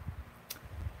doctor.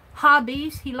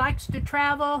 Hobbies, he likes to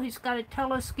travel, he's got a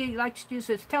telescope, he likes to use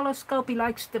his telescope, he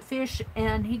likes to fish,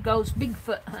 and he goes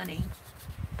Bigfoot hunting.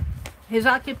 His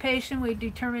occupation, we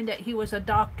determined that he was a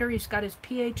doctor, he's got his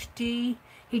PhD,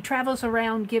 he travels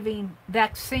around giving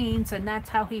vaccines, and that's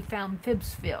how he found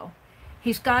Phibbsville.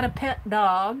 He's got a pet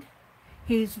dog,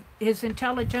 his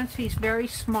intelligence, he's very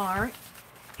smart.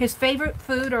 His favorite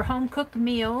food are home-cooked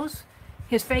meals.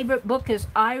 His favorite book is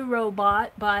I,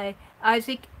 Robot by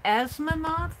Isaac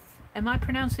Asimov. Am I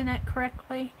pronouncing that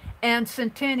correctly? And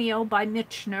Centennial by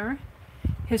Michener.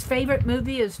 His favorite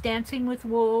movie is Dancing with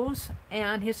Wolves,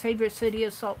 and his favorite city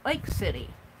is Salt Lake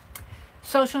City.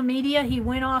 Social media, he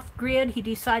went off grid. He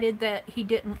decided that he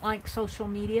didn't like social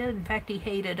media. In fact, he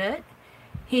hated it.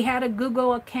 He had a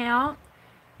Google account.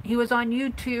 He was on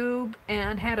YouTube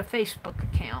and had a Facebook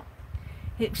account.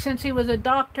 Since he was a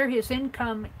doctor, his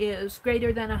income is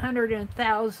greater than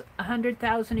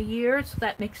 $100,000 a year, so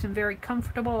that makes him very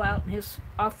comfortable out in his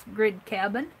off-grid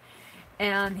cabin.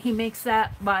 And he makes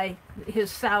that by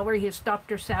his salary, his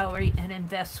doctor salary, and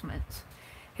investments.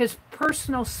 His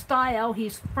personal style,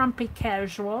 he's frumpy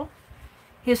casual.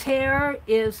 His hair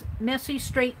is messy,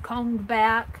 straight, combed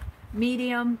back,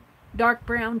 medium, dark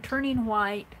brown, turning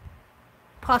white,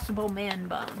 possible man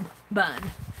bun.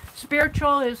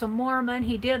 Spiritual is a Mormon.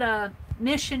 He did a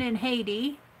mission in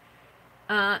Haiti.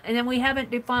 And then we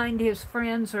haven't defined his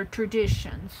friends or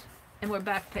traditions. And we're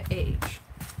back to age.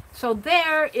 So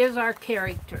there is our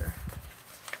character.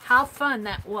 How fun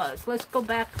that was. Let's go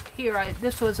back here.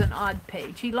 This was an odd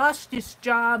page. He lost his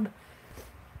job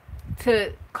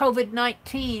to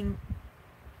COVID-19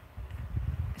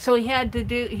 So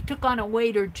he took on a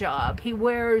waiter job. He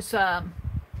wears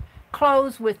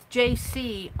clothes with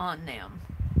JC on them.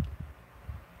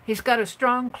 He's got a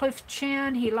strong cliff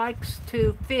chin. He likes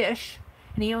to fish,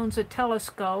 and he owns a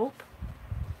telescope.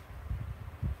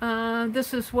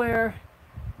 This is where,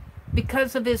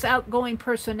 because of his outgoing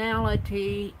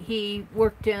personality, he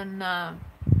worked in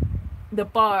the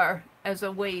bar as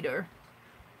a waiter.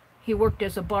 He worked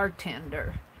as a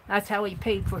bartender. That's how he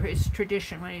paid for his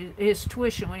tuition when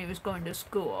he was going to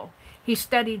school. He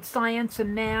studied science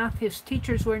and math. His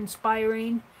teachers were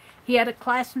inspiring. He had a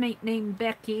classmate named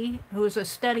Becky, who was a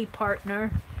study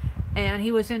partner, and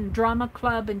he was in drama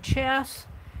club and chess.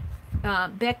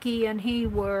 Becky and he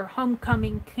were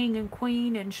homecoming king and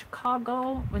queen in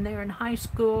Chicago when they were in high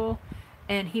school,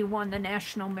 and he won the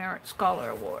National Merit Scholar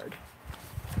Award.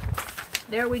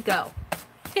 There we go.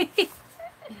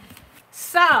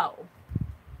 So,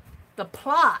 the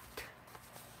plot.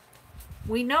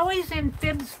 We know he's in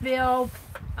Phibbsville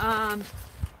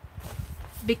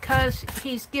because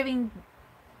he's giving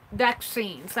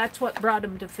vaccines. That's what brought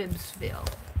him to Phibbsville.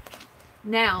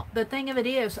 Now, the thing of it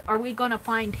is, are we going to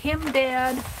find him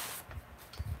dead?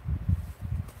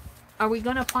 Are we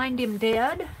going to find him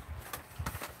dead?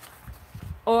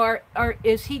 Or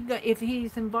is he, if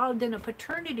he's involved in a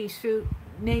paternity suit,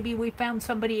 maybe we found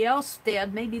somebody else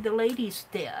dead. Maybe the lady's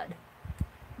dead.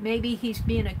 Maybe he's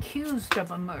being accused of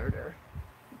a murder.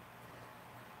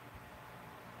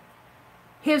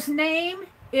 His name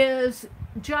is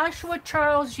Joshua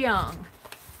Charles Young.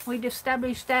 We'd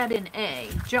established that in A.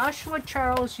 Joshua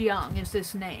Charles Young is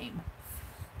his name.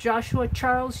 Joshua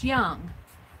Charles Young.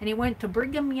 And he went to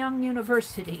Brigham Young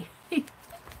University.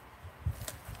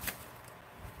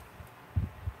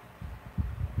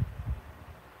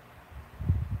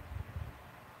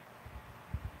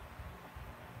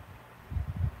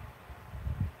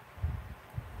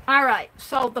 All right,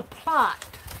 so the plot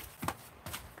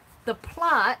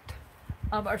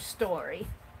of our story.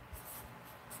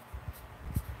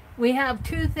 We have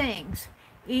two things.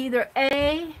 Either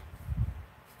A,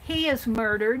 he is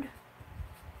murdered.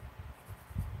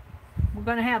 We're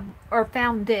going to have, or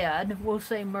found dead. We'll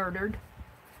say murdered.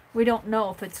 We don't know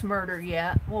if it's murder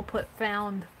yet. We'll put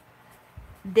found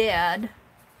dead.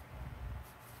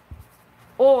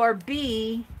 Or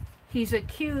B, he's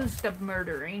accused of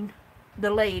murdering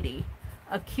the lady.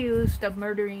 Accused of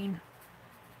murdering.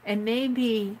 And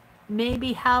maybe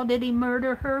how did he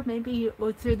murder her? Maybe it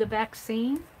was through the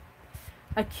vaccine.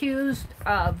 Accused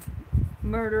of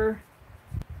murder,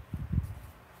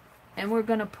 and we're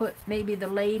going to put maybe the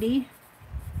lady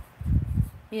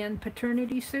in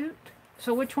paternity suit.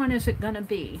 So which one is it going to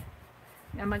be?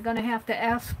 Am I going to have to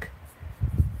ask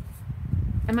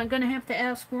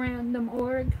random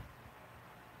org?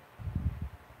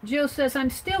 Jill says, I'm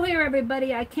still here,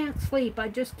 everybody. I can't sleep. I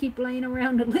just keep laying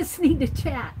around and listening to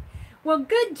chat. Well,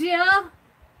 good, Jill.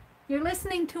 You're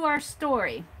listening to our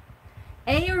story.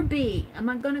 A or B? Am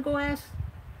I going to go ask?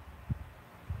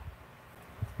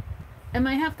 Am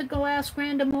I have to go ask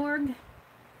random org?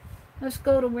 Let's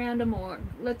go to random org.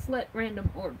 Let's let random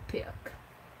org pick.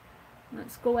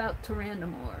 Let's go out to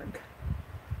random org.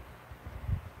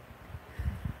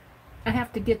 I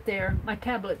have to get there. My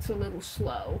tablet's a little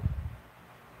slow.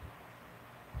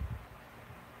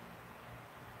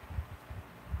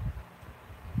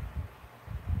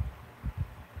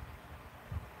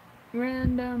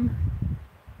 Random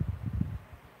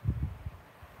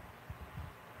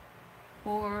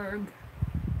org.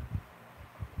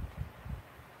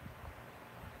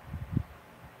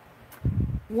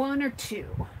 One or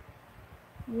two.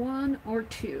 One or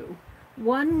two.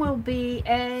 One will be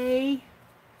A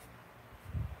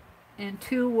and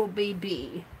two will be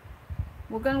B.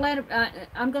 We're gonna let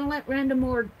I'm gonna let random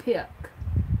org pick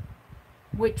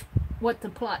what the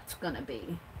plot's gonna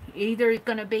be. Either he's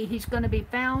gonna be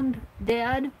found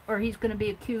dead or he's gonna be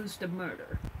accused of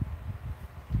murder.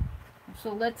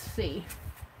 So let's see.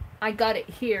 I got it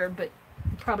here, but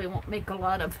it probably won't make a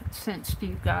lot of sense to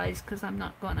you guys because I'm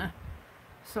not gonna.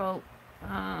 So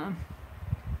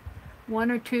one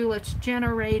or two, let's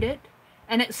generate it.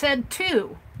 And it said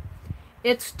 2.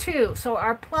 It's 2. So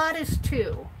our plot is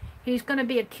 2. He's gonna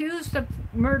be accused of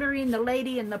murdering the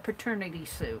lady in the paternity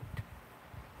suit.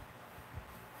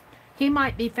 He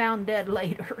might be found dead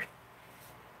later.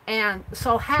 And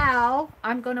so how,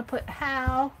 I'm going to put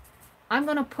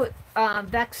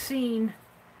vaccine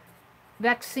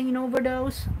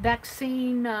overdose,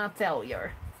 vaccine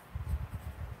failure.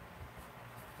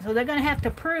 So they're going to have to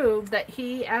prove that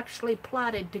he actually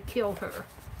plotted to kill her.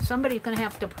 Somebody's going to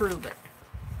have to prove it.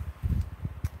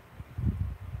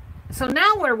 So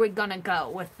now where are we going to go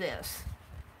with this?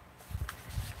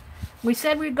 We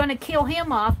said we were going to kill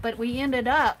him off, but we ended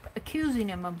up accusing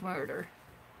him of murder.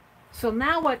 So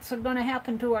now what's going to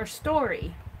happen to our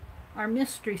story, our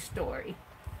mystery story?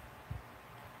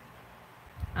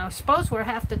 I suppose we'll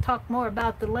have to talk more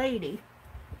about the lady.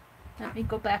 Let me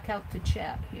go back out to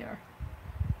chat here.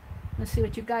 Let's see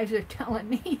what you guys are telling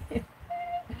me.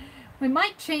 We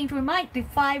might change, we might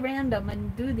defy random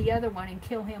and do the other one and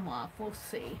kill him off. We'll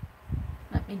see.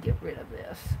 Let me get rid of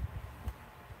this.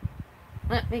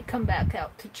 Let me come back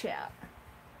out to chat.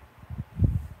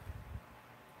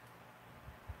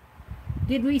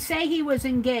 Did we say he was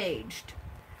engaged?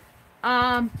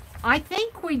 I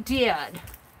think we did.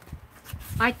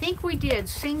 I think we did.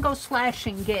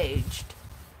 Single/engaged.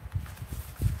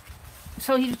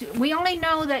 So we only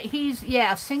know that he's,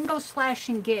 yeah,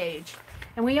 single/engaged.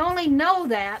 And we only know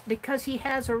that because he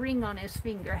has a ring on his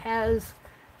finger, has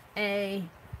a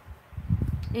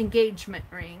engagement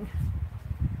ring.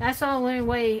 That's the only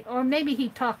way, or maybe he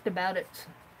talked about it.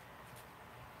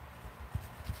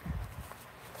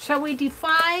 Shall we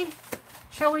defy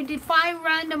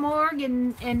random org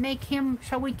and make him,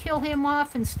 shall we kill him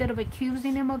off instead of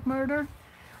accusing him of murder?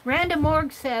 Random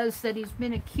org says that he's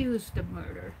been accused of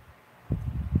murder.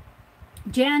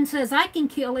 Jan says, I can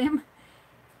kill him.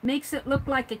 Makes it look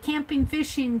like a camping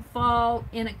fishing fall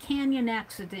in a canyon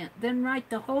accident. Then write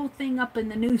the whole thing up in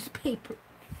the newspaper.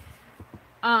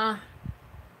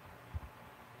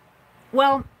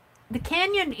 Well, the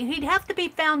canyon, he'd have to be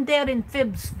found dead in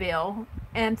Phibbsville.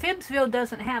 And Phibbsville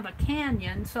doesn't have a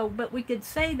canyon, so, but we could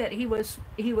say that he was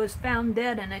found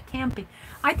dead in a camping.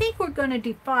 I think we're going to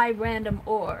defy random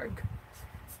org.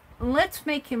 Let's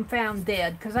make him found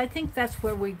dead, because I think that's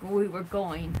where we were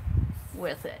going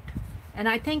with it. And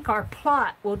I think our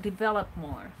plot will develop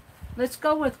more. Let's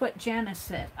go with what Janice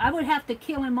said. I would have to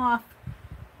kill him off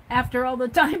after all the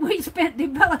time we spent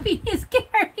developing his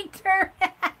character.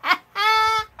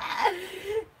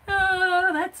 Oh,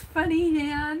 that's funny,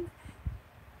 man.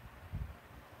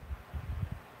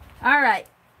 All right,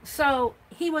 so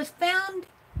he was found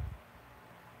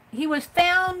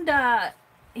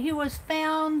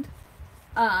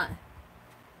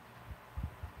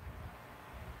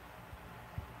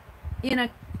in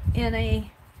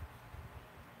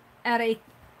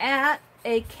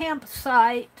a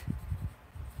campsite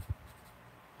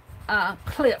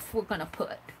cliff, we're gonna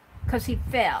put, because he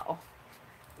fell.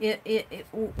 He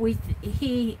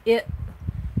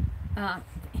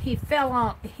fell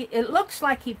off. It looks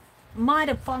like he might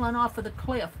have fallen off of the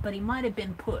cliff, but he might have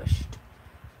been pushed.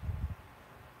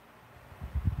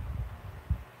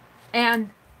 And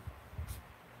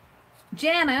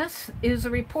Janice is a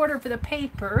reporter for the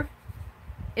paper,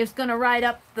 is going to write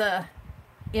up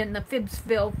in the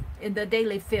Phibbsville, in the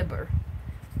Daily Fibber.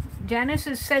 Janice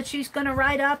has said she's going to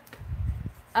write up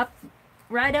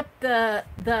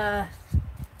the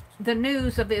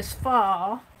news of his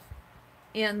fall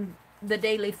in the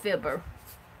Daily Fibber.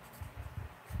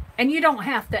 And you don't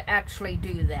have to actually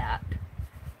do that.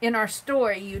 In our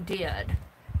story, you did.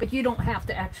 But you don't have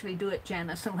to actually do it,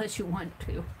 Janice, unless you want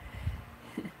to.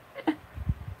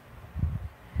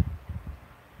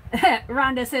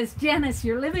 Rhonda says, Janice,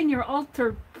 you're living your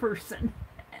alter person.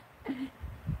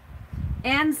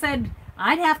 Anne said,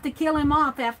 I'd have to kill him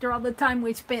off after all the time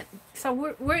we spent.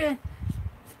 So we're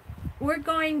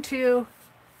going to,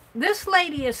 this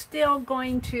lady is still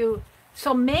going to,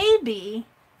 so maybe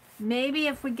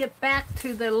if we get back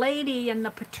to the lady in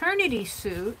the paternity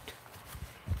suit.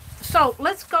 So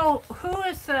let's go,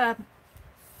 who's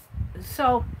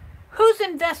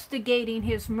investigating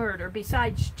his murder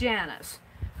besides Janice?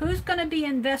 Who's going to be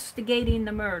investigating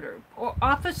the murder? Or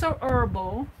Officer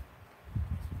Herbal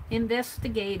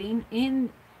investigating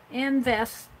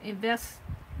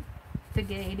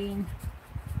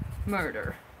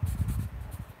murder.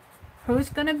 Who's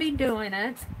going to be doing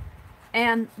it?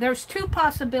 And there's two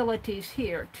possibilities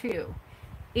here, too.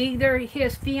 Either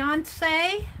his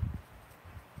fiancée,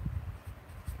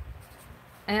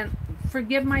 and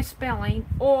forgive my spelling,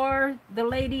 or the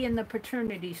lady in the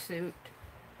paternity suit.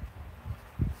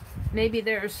 Maybe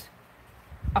there's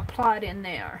a plot in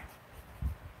there.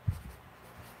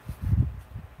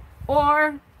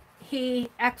 Or he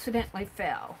accidentally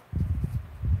fell.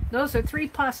 Those are three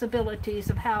possibilities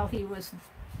of how he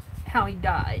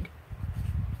died.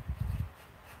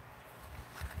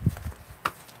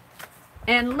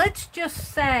 And let's just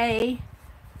say,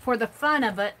 for the fun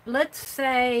of it, let's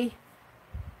say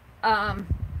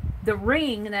the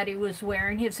ring that he was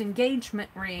wearing, his engagement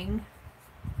ring,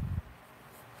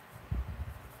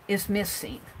 is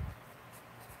missing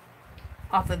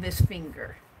off of his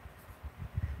finger.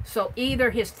 So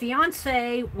either his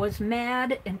fiancée was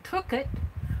mad and took it,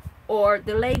 or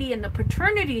the lady in the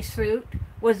paternity suit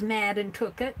was mad and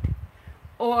took it,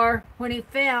 or when he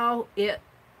fell, it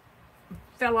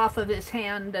fell off of his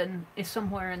hand and is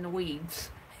somewhere in the weeds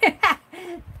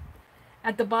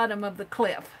at the bottom of the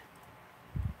cliff.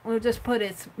 We'll just put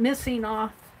it's missing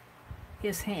off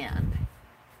his hand,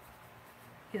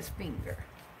 his finger.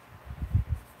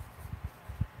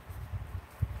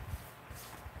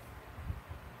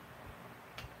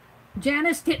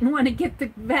 Janice didn't want to get the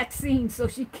vaccine, so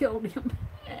she killed him.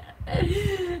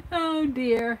 Oh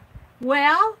dear.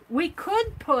 Well, we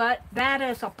could put that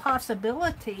as a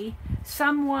possibility.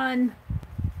 Someone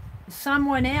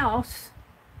else.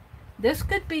 This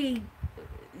could be,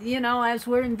 you know, as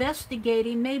we're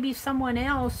investigating, maybe someone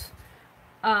else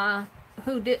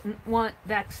who didn't want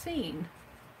vaccinated.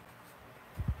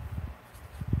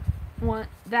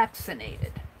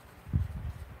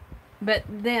 But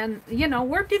then, you know,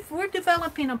 we're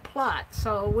developing a plot,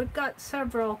 so we've got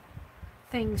several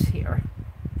things here.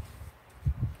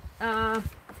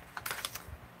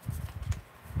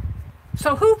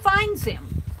 So who finds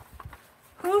him?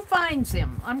 Who finds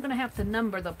him? I'm going to have to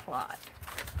number the plot.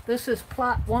 This is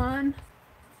plot 1,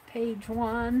 page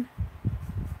 1,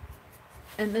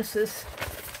 and this is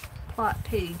plot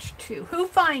page 2. Who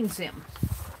finds him?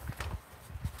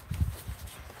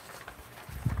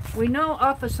 We know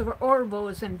Officer Orville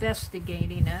is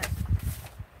investigating it.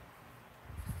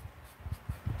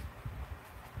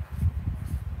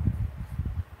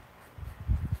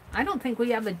 I don't think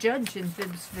we have a judge in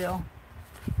Phibbsville.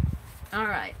 All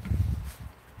right.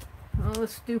 Well,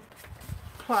 let's do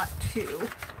plot 2.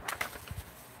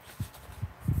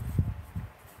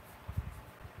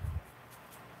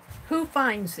 Who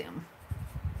finds him?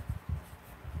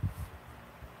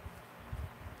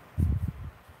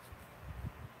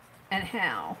 And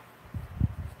how?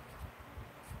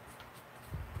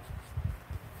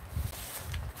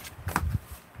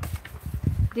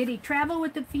 Did he travel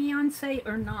with the fiancé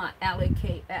or not? Allie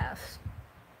K asked.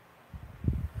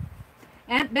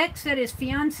 Aunt Beck said his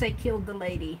fiancé killed the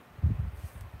lady.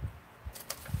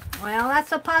 Well,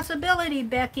 that's a possibility,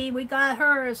 Becky. We got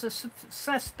her as a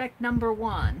suspect number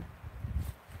 1.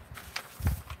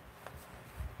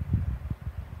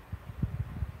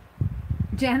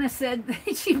 Janice said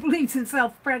she believes in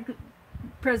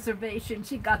self-preservation.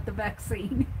 She got the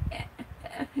vaccine.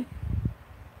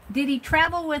 Did he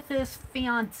travel with his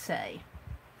fiancée?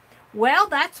 Well,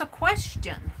 that's a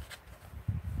question.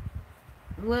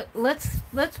 Let's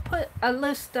put a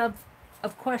list of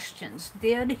questions.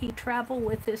 Did he travel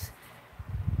with his...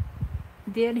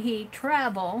 Did he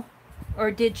travel, or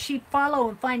did she follow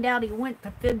and find out he went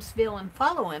to Phibbsville and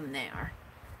follow him there?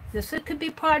 This could be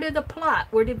part of the plot.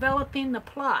 We're developing the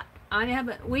plot.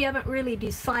 We haven't really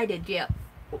decided yet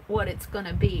what it's going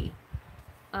to be.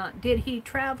 Did he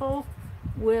travel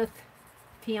with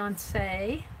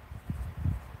fiancé,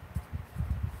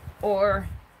 or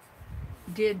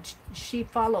did she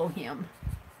follow him?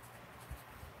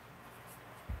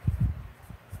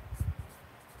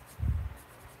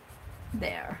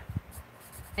 There.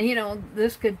 And you know,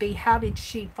 this could be, how did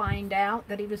she find out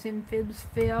that he was in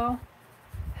Phibbsville?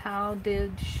 How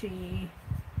did she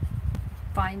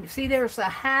find... See, there's a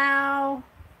how.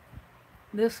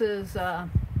 This is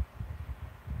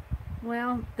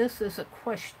well, this is a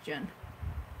question.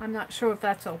 I'm not sure if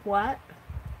that's a what.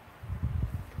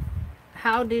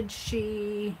 How did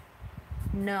she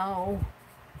know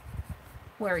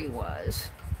where he was?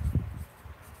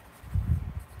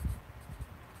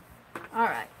 All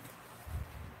right.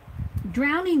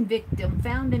 Drowning victim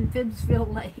found in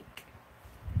Phibbsville Lake.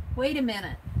 Wait a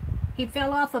minute. He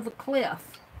fell off of a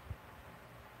cliff.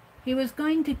 He was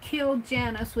going to kill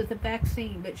Janice with a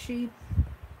vaccine, but she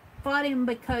fought him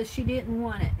because she didn't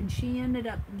want it, and she ended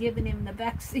up giving him the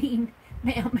vaccine.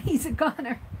 Ma'am, he's a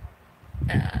goner.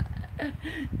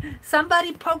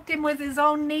 Somebody poked him with his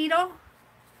own needle,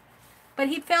 but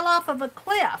he fell off of a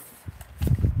cliff.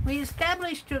 We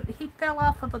established he fell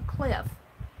off of a cliff.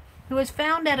 He was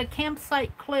found at a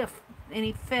campsite cliff, and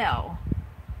he fell.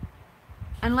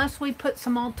 Unless we put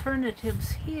some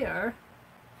alternatives here.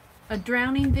 A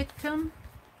drowning victim.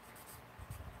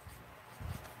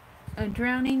 A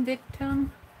drowning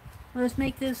victim. Let's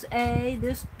make this A,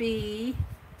 this B,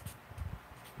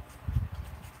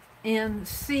 and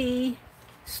C,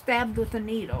 stabbed with a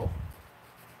needle.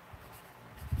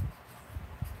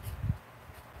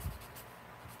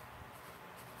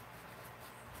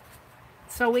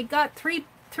 So we got three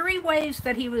ways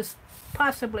that he was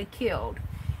possibly killed.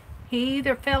 He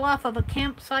either fell off of a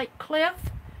campsite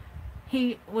cliff,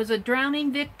 he was a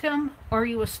drowning victim, or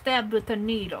he was stabbed with a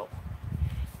needle.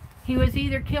 He was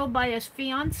either killed by his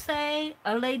fiancée,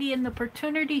 a lady in the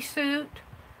paternity suit,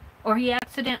 or he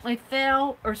accidentally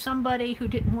fell, or somebody who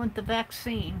didn't want the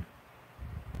vaccine,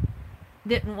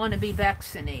 didn't want to be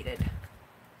vaccinated.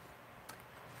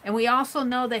 And we also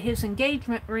know that his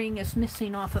engagement ring is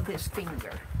missing off of his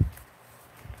finger.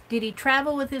 Did he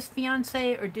travel with his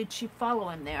fiancée, or did she follow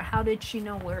him there? How did she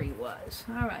know where he was?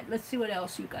 All right, let's see what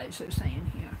else you guys are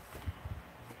saying here.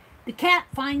 The cat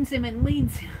finds him and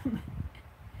leads him.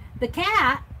 The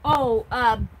cat? Oh,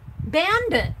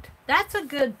 Bandit. That's a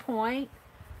good point.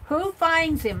 Who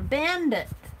finds him? Bandit.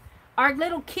 Our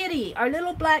little kitty, our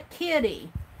little black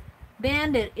kitty.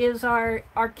 Bandit is our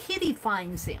kitty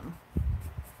finds him.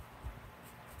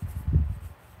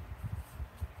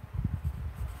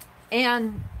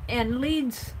 And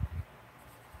leads.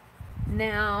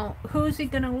 Now, who's he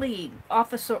going to lead?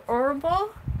 Officer Orville?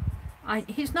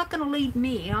 He's not going to lead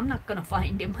me. I'm not going to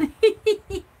find him.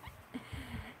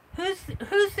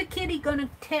 Who's the kitty going to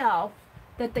tell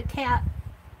that the cat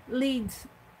leads?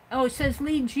 Oh, it says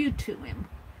leads you to him.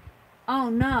 Oh,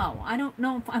 no. I don't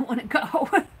know if I want to go.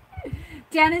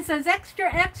 Janet says,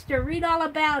 extra, extra. Read all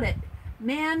about it.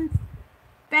 Man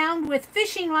found with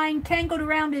fishing line tangled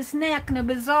around his neck in a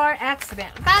bizarre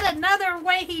accident. Got another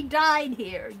way he died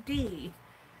here. D.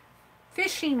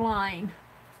 Fishing line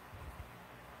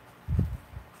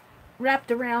wrapped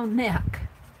around neck.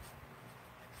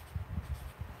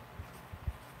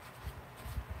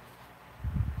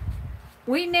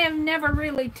 We never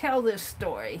really tell this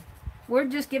story. We're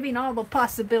just giving all the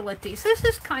possibilities. This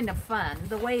is kind of fun,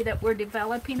 the way that we're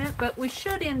developing it, but we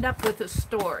should end up with a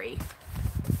story.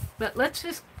 But let's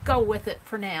just go with it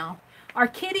for now. Our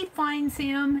kitty finds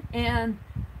him and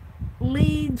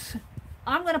leads.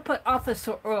 I'm going to put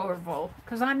Officer Orville,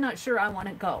 because I'm not sure I want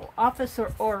to go.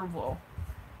 Officer Orville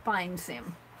finds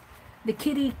him. The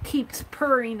kitty keeps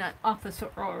purring at Officer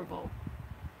Orville.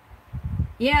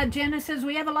 Yeah, Jenna says,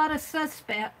 we have a lot of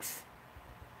suspects.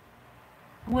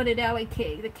 What did Allie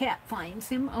K? The cat finds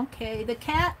him. Okay, the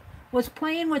cat was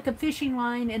playing with the fishing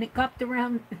line and it got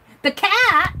around. The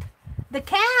cat? The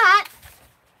cat?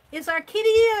 Is our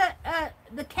kitty,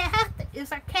 the cat?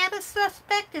 Is our cat a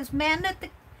suspect? Is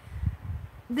Bandit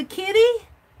the kitty?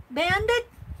 Bandit?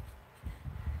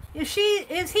 Is he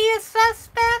a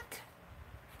suspect?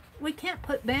 We can't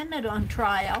put Bandit on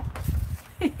trial.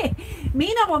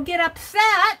 Mina will get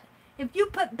upset if you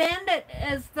put Bandit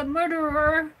as the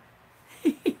murderer.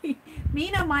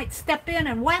 Mina might step in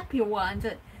and whap you once.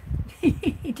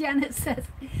 Janet says,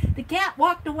 the cat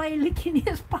walked away licking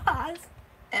his paws.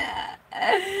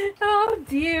 Oh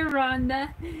dear,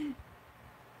 Rhonda.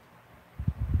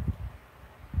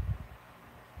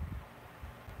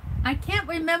 I can't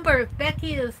remember if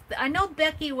Becky is... I know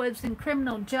Becky was in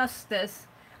criminal justice.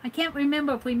 I can't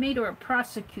remember if we made her a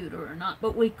prosecutor or not,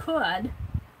 but we could.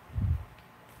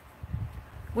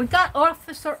 We got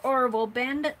Officer Orville.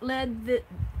 Bandit led the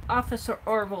Officer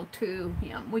Orville to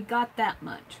him. We got that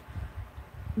much.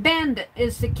 Bandit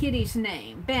is the kitty's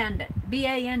name. Bandit.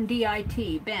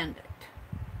 B-A-N-D-I-T. Bandit.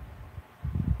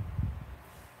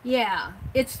 Yeah,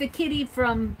 it's the kitty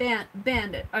from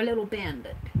Bandit, our little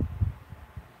bandit.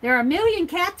 There are a million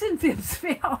cats in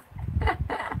Phippsville.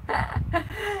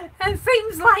 It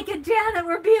seems like it, Janet.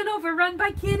 We're being overrun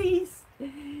by kitties.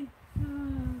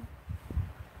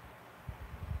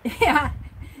 Yeah.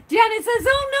 Janet says,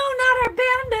 oh no, not our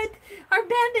bandit. Our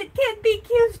bandit can't be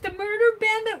accused of murder.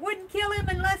 Bandit wouldn't kill him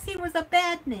unless he was a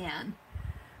bad man.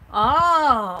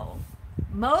 Oh.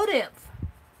 Motive.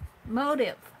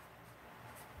 Motive.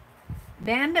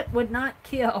 Bandit would not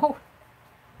kill.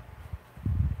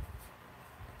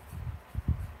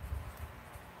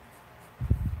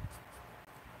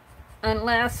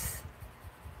 Unless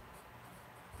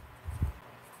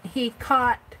he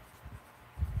caught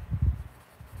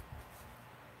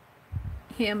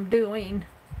him doing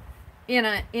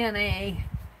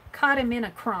caught him in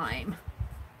a crime.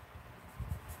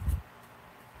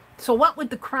 So what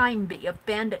would the crime be if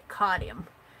Bandit caught him?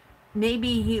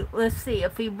 Maybe let's see,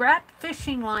 if he wrapped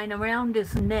fishing line around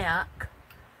his neck,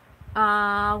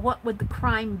 what would the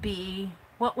crime be?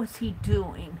 What was he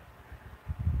doing?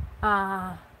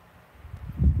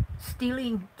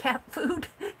 Stealing cat food?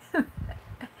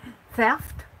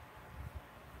 Theft?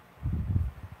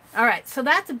 All right, so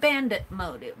that's a bandit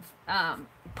motive,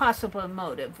 possible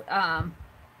motive.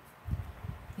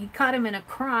 He caught him in a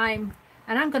crime,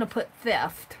 and I'm going to put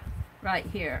theft right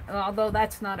here, although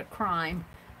that's not a crime.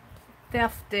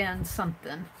 Theft and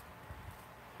something.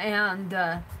 And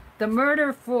the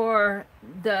murder for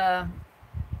the,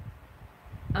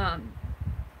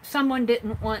 someone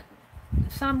didn't want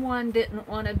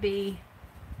to be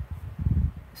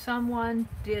someone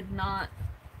did not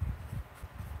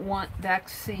want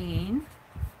vaccine.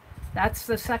 That's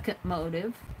the second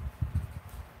motive.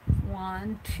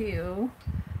 1, 2.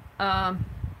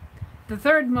 The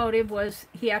third motive was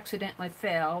he accidentally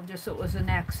fell, just so it was an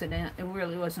accident. It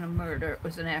really wasn't a murder, it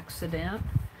was an accident.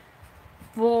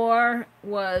 4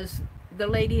 was the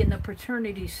lady in the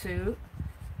paternity suit,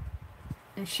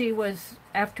 and she was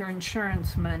after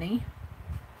insurance money.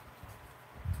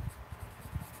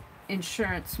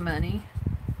 Insurance money.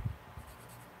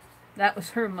 That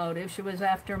was her motive. She was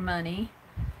after money.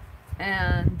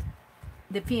 And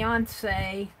the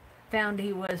fiance found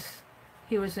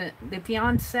the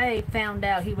fiance found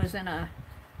out he was in a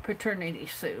paternity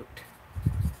suit.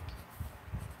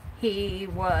 He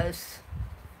was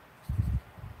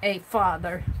a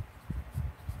father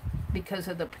because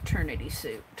of the paternity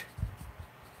suit.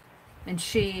 And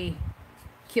she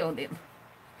killed him.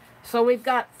 So we've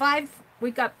got five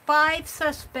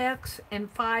suspects and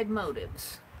 5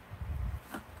 motives.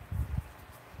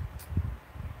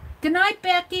 Good night,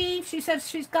 Becky. She says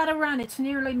she's got to run. It's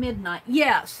nearly midnight.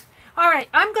 Yes. All right,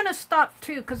 I'm going to stop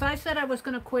too because I said I was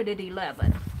going to quit at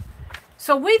 11.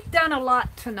 So we've done a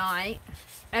lot tonight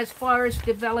as far as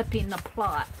developing the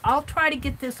plot. I'll try to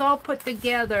get this all put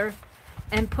together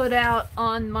and put out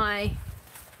on my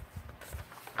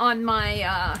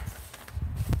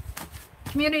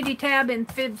community tab in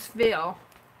Phibbsville.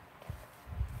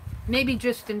 Maybe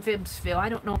just in Phibbsville. I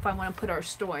don't know if I want to put our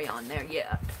story on there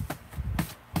yet.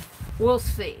 We'll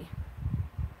see.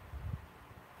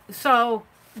 So,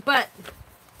 but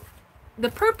the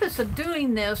purpose of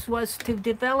doing this was to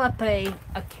develop a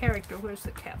character. Where's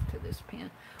the cap to this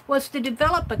pen? Was to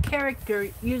develop a character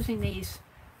using these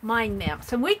mind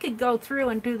maps. And we could go through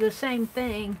and do the same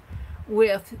thing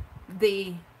with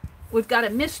we've got a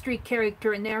mystery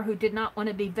character in there who did not want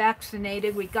to be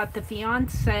vaccinated. We got the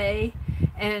fiance,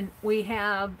 and we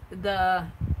have the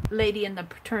lady in the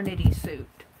paternity suit.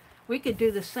 We could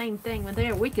do the same thing with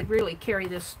there. We could really carry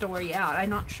this story out. I'm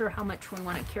not sure how much we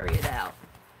want to carry it out.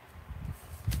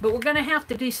 But we're going to have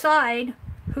to decide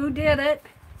who did it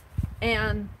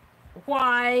and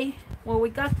why. Well, we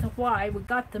got the why. We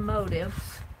got the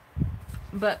motives.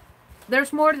 But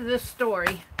there's more to this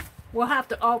story. We'll have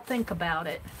to all think about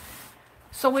it.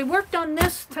 So we worked on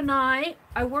this tonight.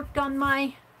 I worked on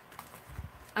my...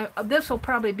 this will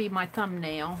probably be my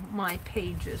thumbnail, my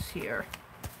pages here.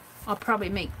 I'll probably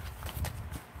make...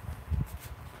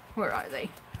 Where are they?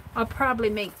 I'll probably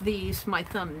make these my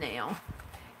thumbnail.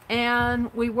 And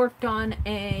we worked on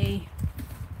I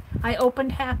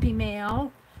opened Happy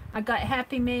Mail. I got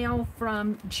Happy Mail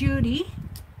from Judy.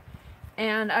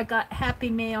 And I got Happy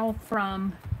Mail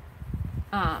from,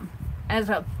 as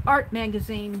a art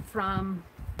magazine from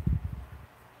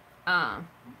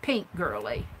Paint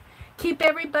Girly. Keep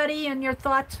everybody in your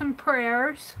thoughts and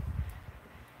prayers.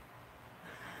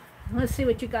 Let's see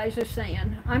what you guys are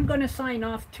saying. I'm going to sign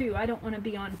off too. I don't want to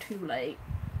be on too late.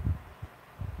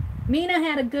 Mina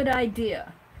had a good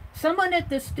idea. Someone at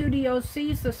the studio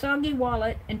sees the soggy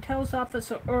wallet and tells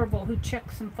Officer Orville, who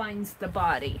checks and finds the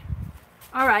body.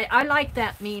 All right, I like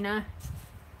that, Mina.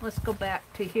 Let's go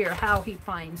back to here, how he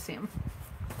finds him.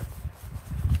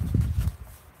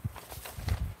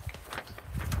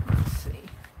 Let's see.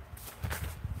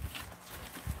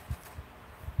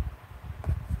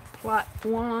 Plot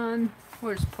 1.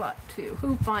 Where's plot 2?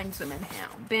 Who finds him and how?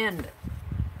 Bandit.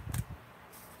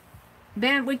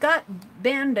 We got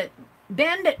Bandit.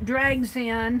 Bandit drags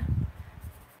in.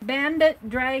 Bandit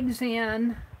drags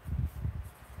in.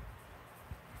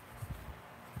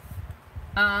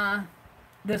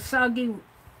 The soggy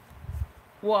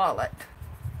wallet.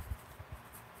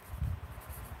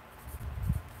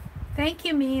 Thank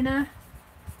you, Mina.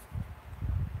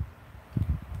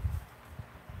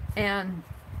 And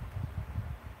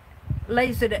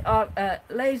lays it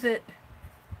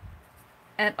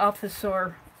at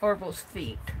Officer Orville's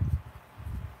feet.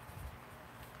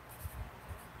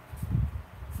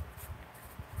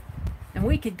 And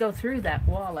we could go through that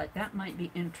wallet. That might be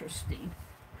interesting.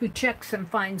 Who checks and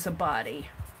finds a body.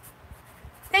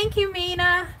 Thank you,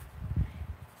 Mina.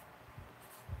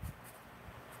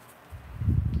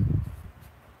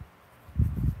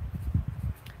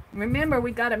 Remember,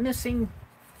 we got a missing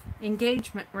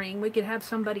engagement ring. We could have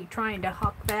somebody trying to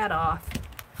hawk that off.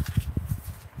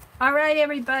 All right,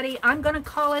 everybody. I'm going to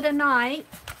call it a night.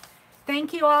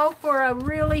 Thank you all for a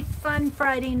really fun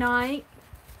Friday night.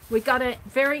 We got a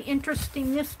very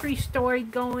interesting mystery story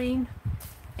going.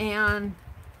 And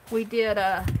we did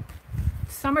a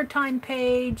summertime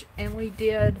page, and we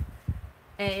did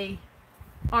a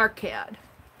arcade.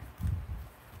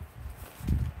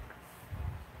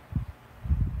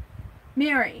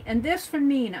 Mary, and this from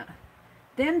Mina.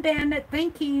 Then Bandit,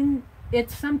 thinking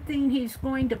it's something he's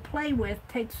going to play with,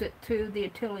 takes it to the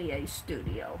Atelier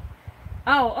studio.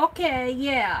 Oh, okay,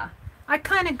 yeah. I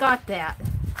kind of got that.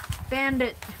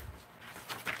 Bandit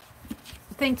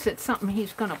thinks it's something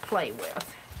he's going to play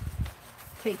with.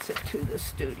 Takes it to the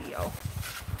studio.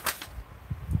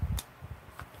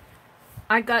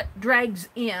 I got drags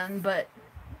in, but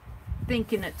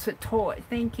thinking it's a toy.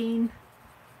 Thinking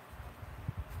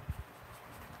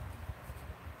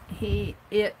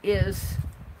it is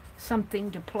something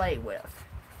to play with.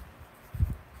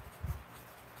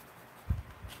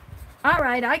 All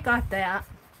right, I got that.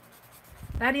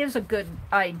 That is a good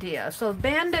idea. So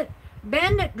Bandit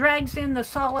drags in the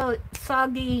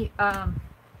soggy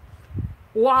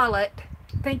wallet,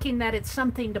 thinking that it's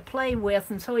something to play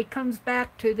with, and so he comes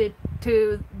back to the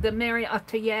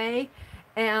TheMeriAtelier,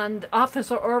 and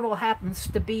Officer Orville happens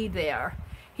to be there.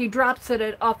 He drops it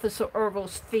at Officer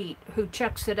Orville's feet, who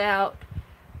checks it out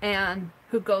and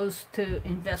who goes to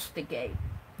investigate.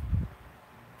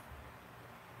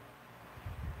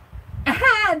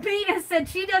 Mina said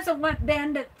she doesn't want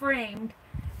Bandit framed.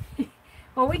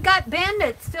 Well, we got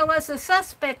Bandit still as a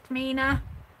suspect, Mina.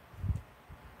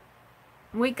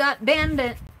 We got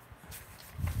Bandit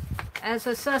as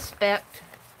a suspect.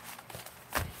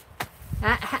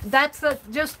 That's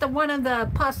just one of the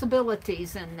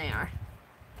possibilities in there.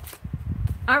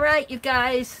 All right, you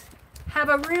guys. Have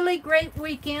a really great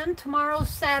weekend. Tomorrow's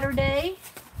Saturday.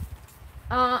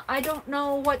 I don't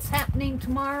know what's happening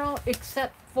tomorrow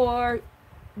except for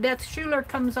Beth Schuler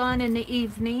comes on in the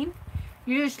evening,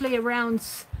 usually around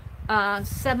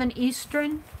 7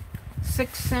 Eastern,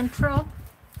 6 Central.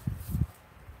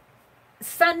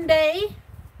 Sunday,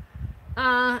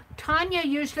 Tanya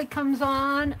usually comes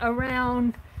on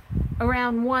around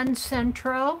 1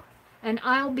 Central, and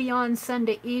I'll be on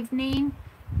Sunday evening.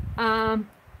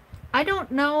 I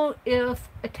don't know if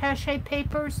Attaché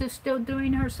Papers is still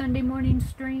doing her Sunday morning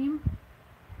stream.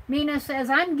 Mina says,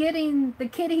 I'm getting the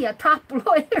kitty a top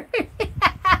lawyer.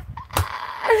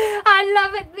 I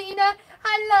love it, Mina.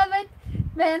 I love it.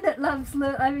 Bandit loves,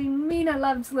 Mina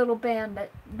loves little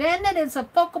Bandit. Bandit is a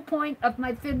focal point of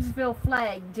my Fibbsville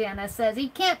flag, Jana says. He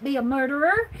can't be a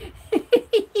murderer.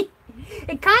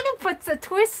 It kind of puts a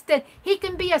twist in. He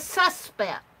can be a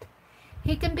suspect.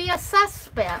 He can be a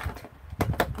suspect.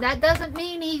 That doesn't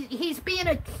mean he's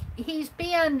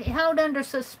being held under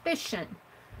suspicion.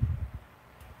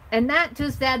 And that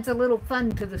just adds a little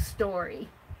fun to the story.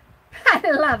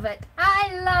 I love it. I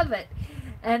love it.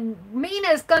 And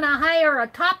Mina's going to hire a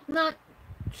top-notch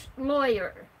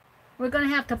lawyer. We're going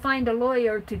to have to find a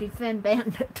lawyer to defend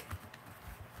Bandit.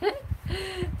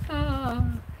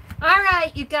 Oh. All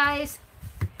right, you guys.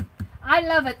 I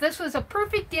love it. This was a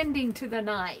perfect ending to the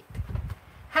night.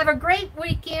 Have a great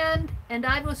weekend, and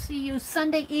I will see you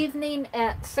Sunday evening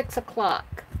at 6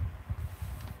 o'clock.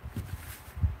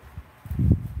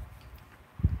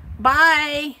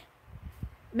 Bye.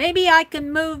 Maybe I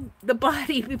can move the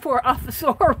body before Officer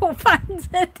Orville finds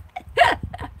it.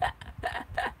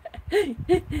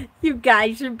 You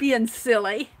guys are being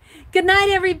silly. Good night,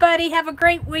 everybody. Have a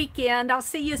great weekend. I'll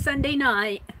see you Sunday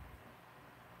night.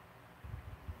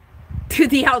 To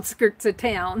the outskirts of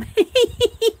town.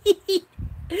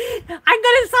 I'm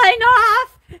going to sign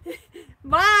off.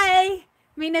 Bye.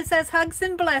 Mina says hugs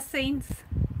and blessings.